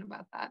discussion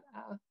about that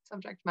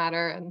subject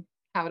matter and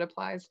how it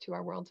applies to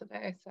our world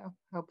today. So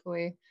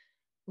hopefully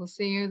we'll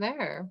see you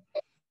there.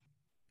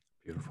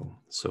 Beautiful.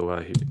 So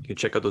you can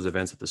check out those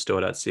events at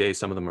thestoa.ca.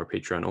 Some of them are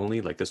Patreon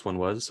only, like this one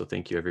was. So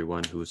thank you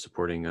everyone who is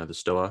supporting the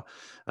Stoa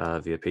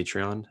via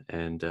Patreon.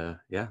 And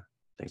yeah,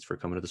 thanks for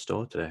coming to the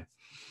Stoa today.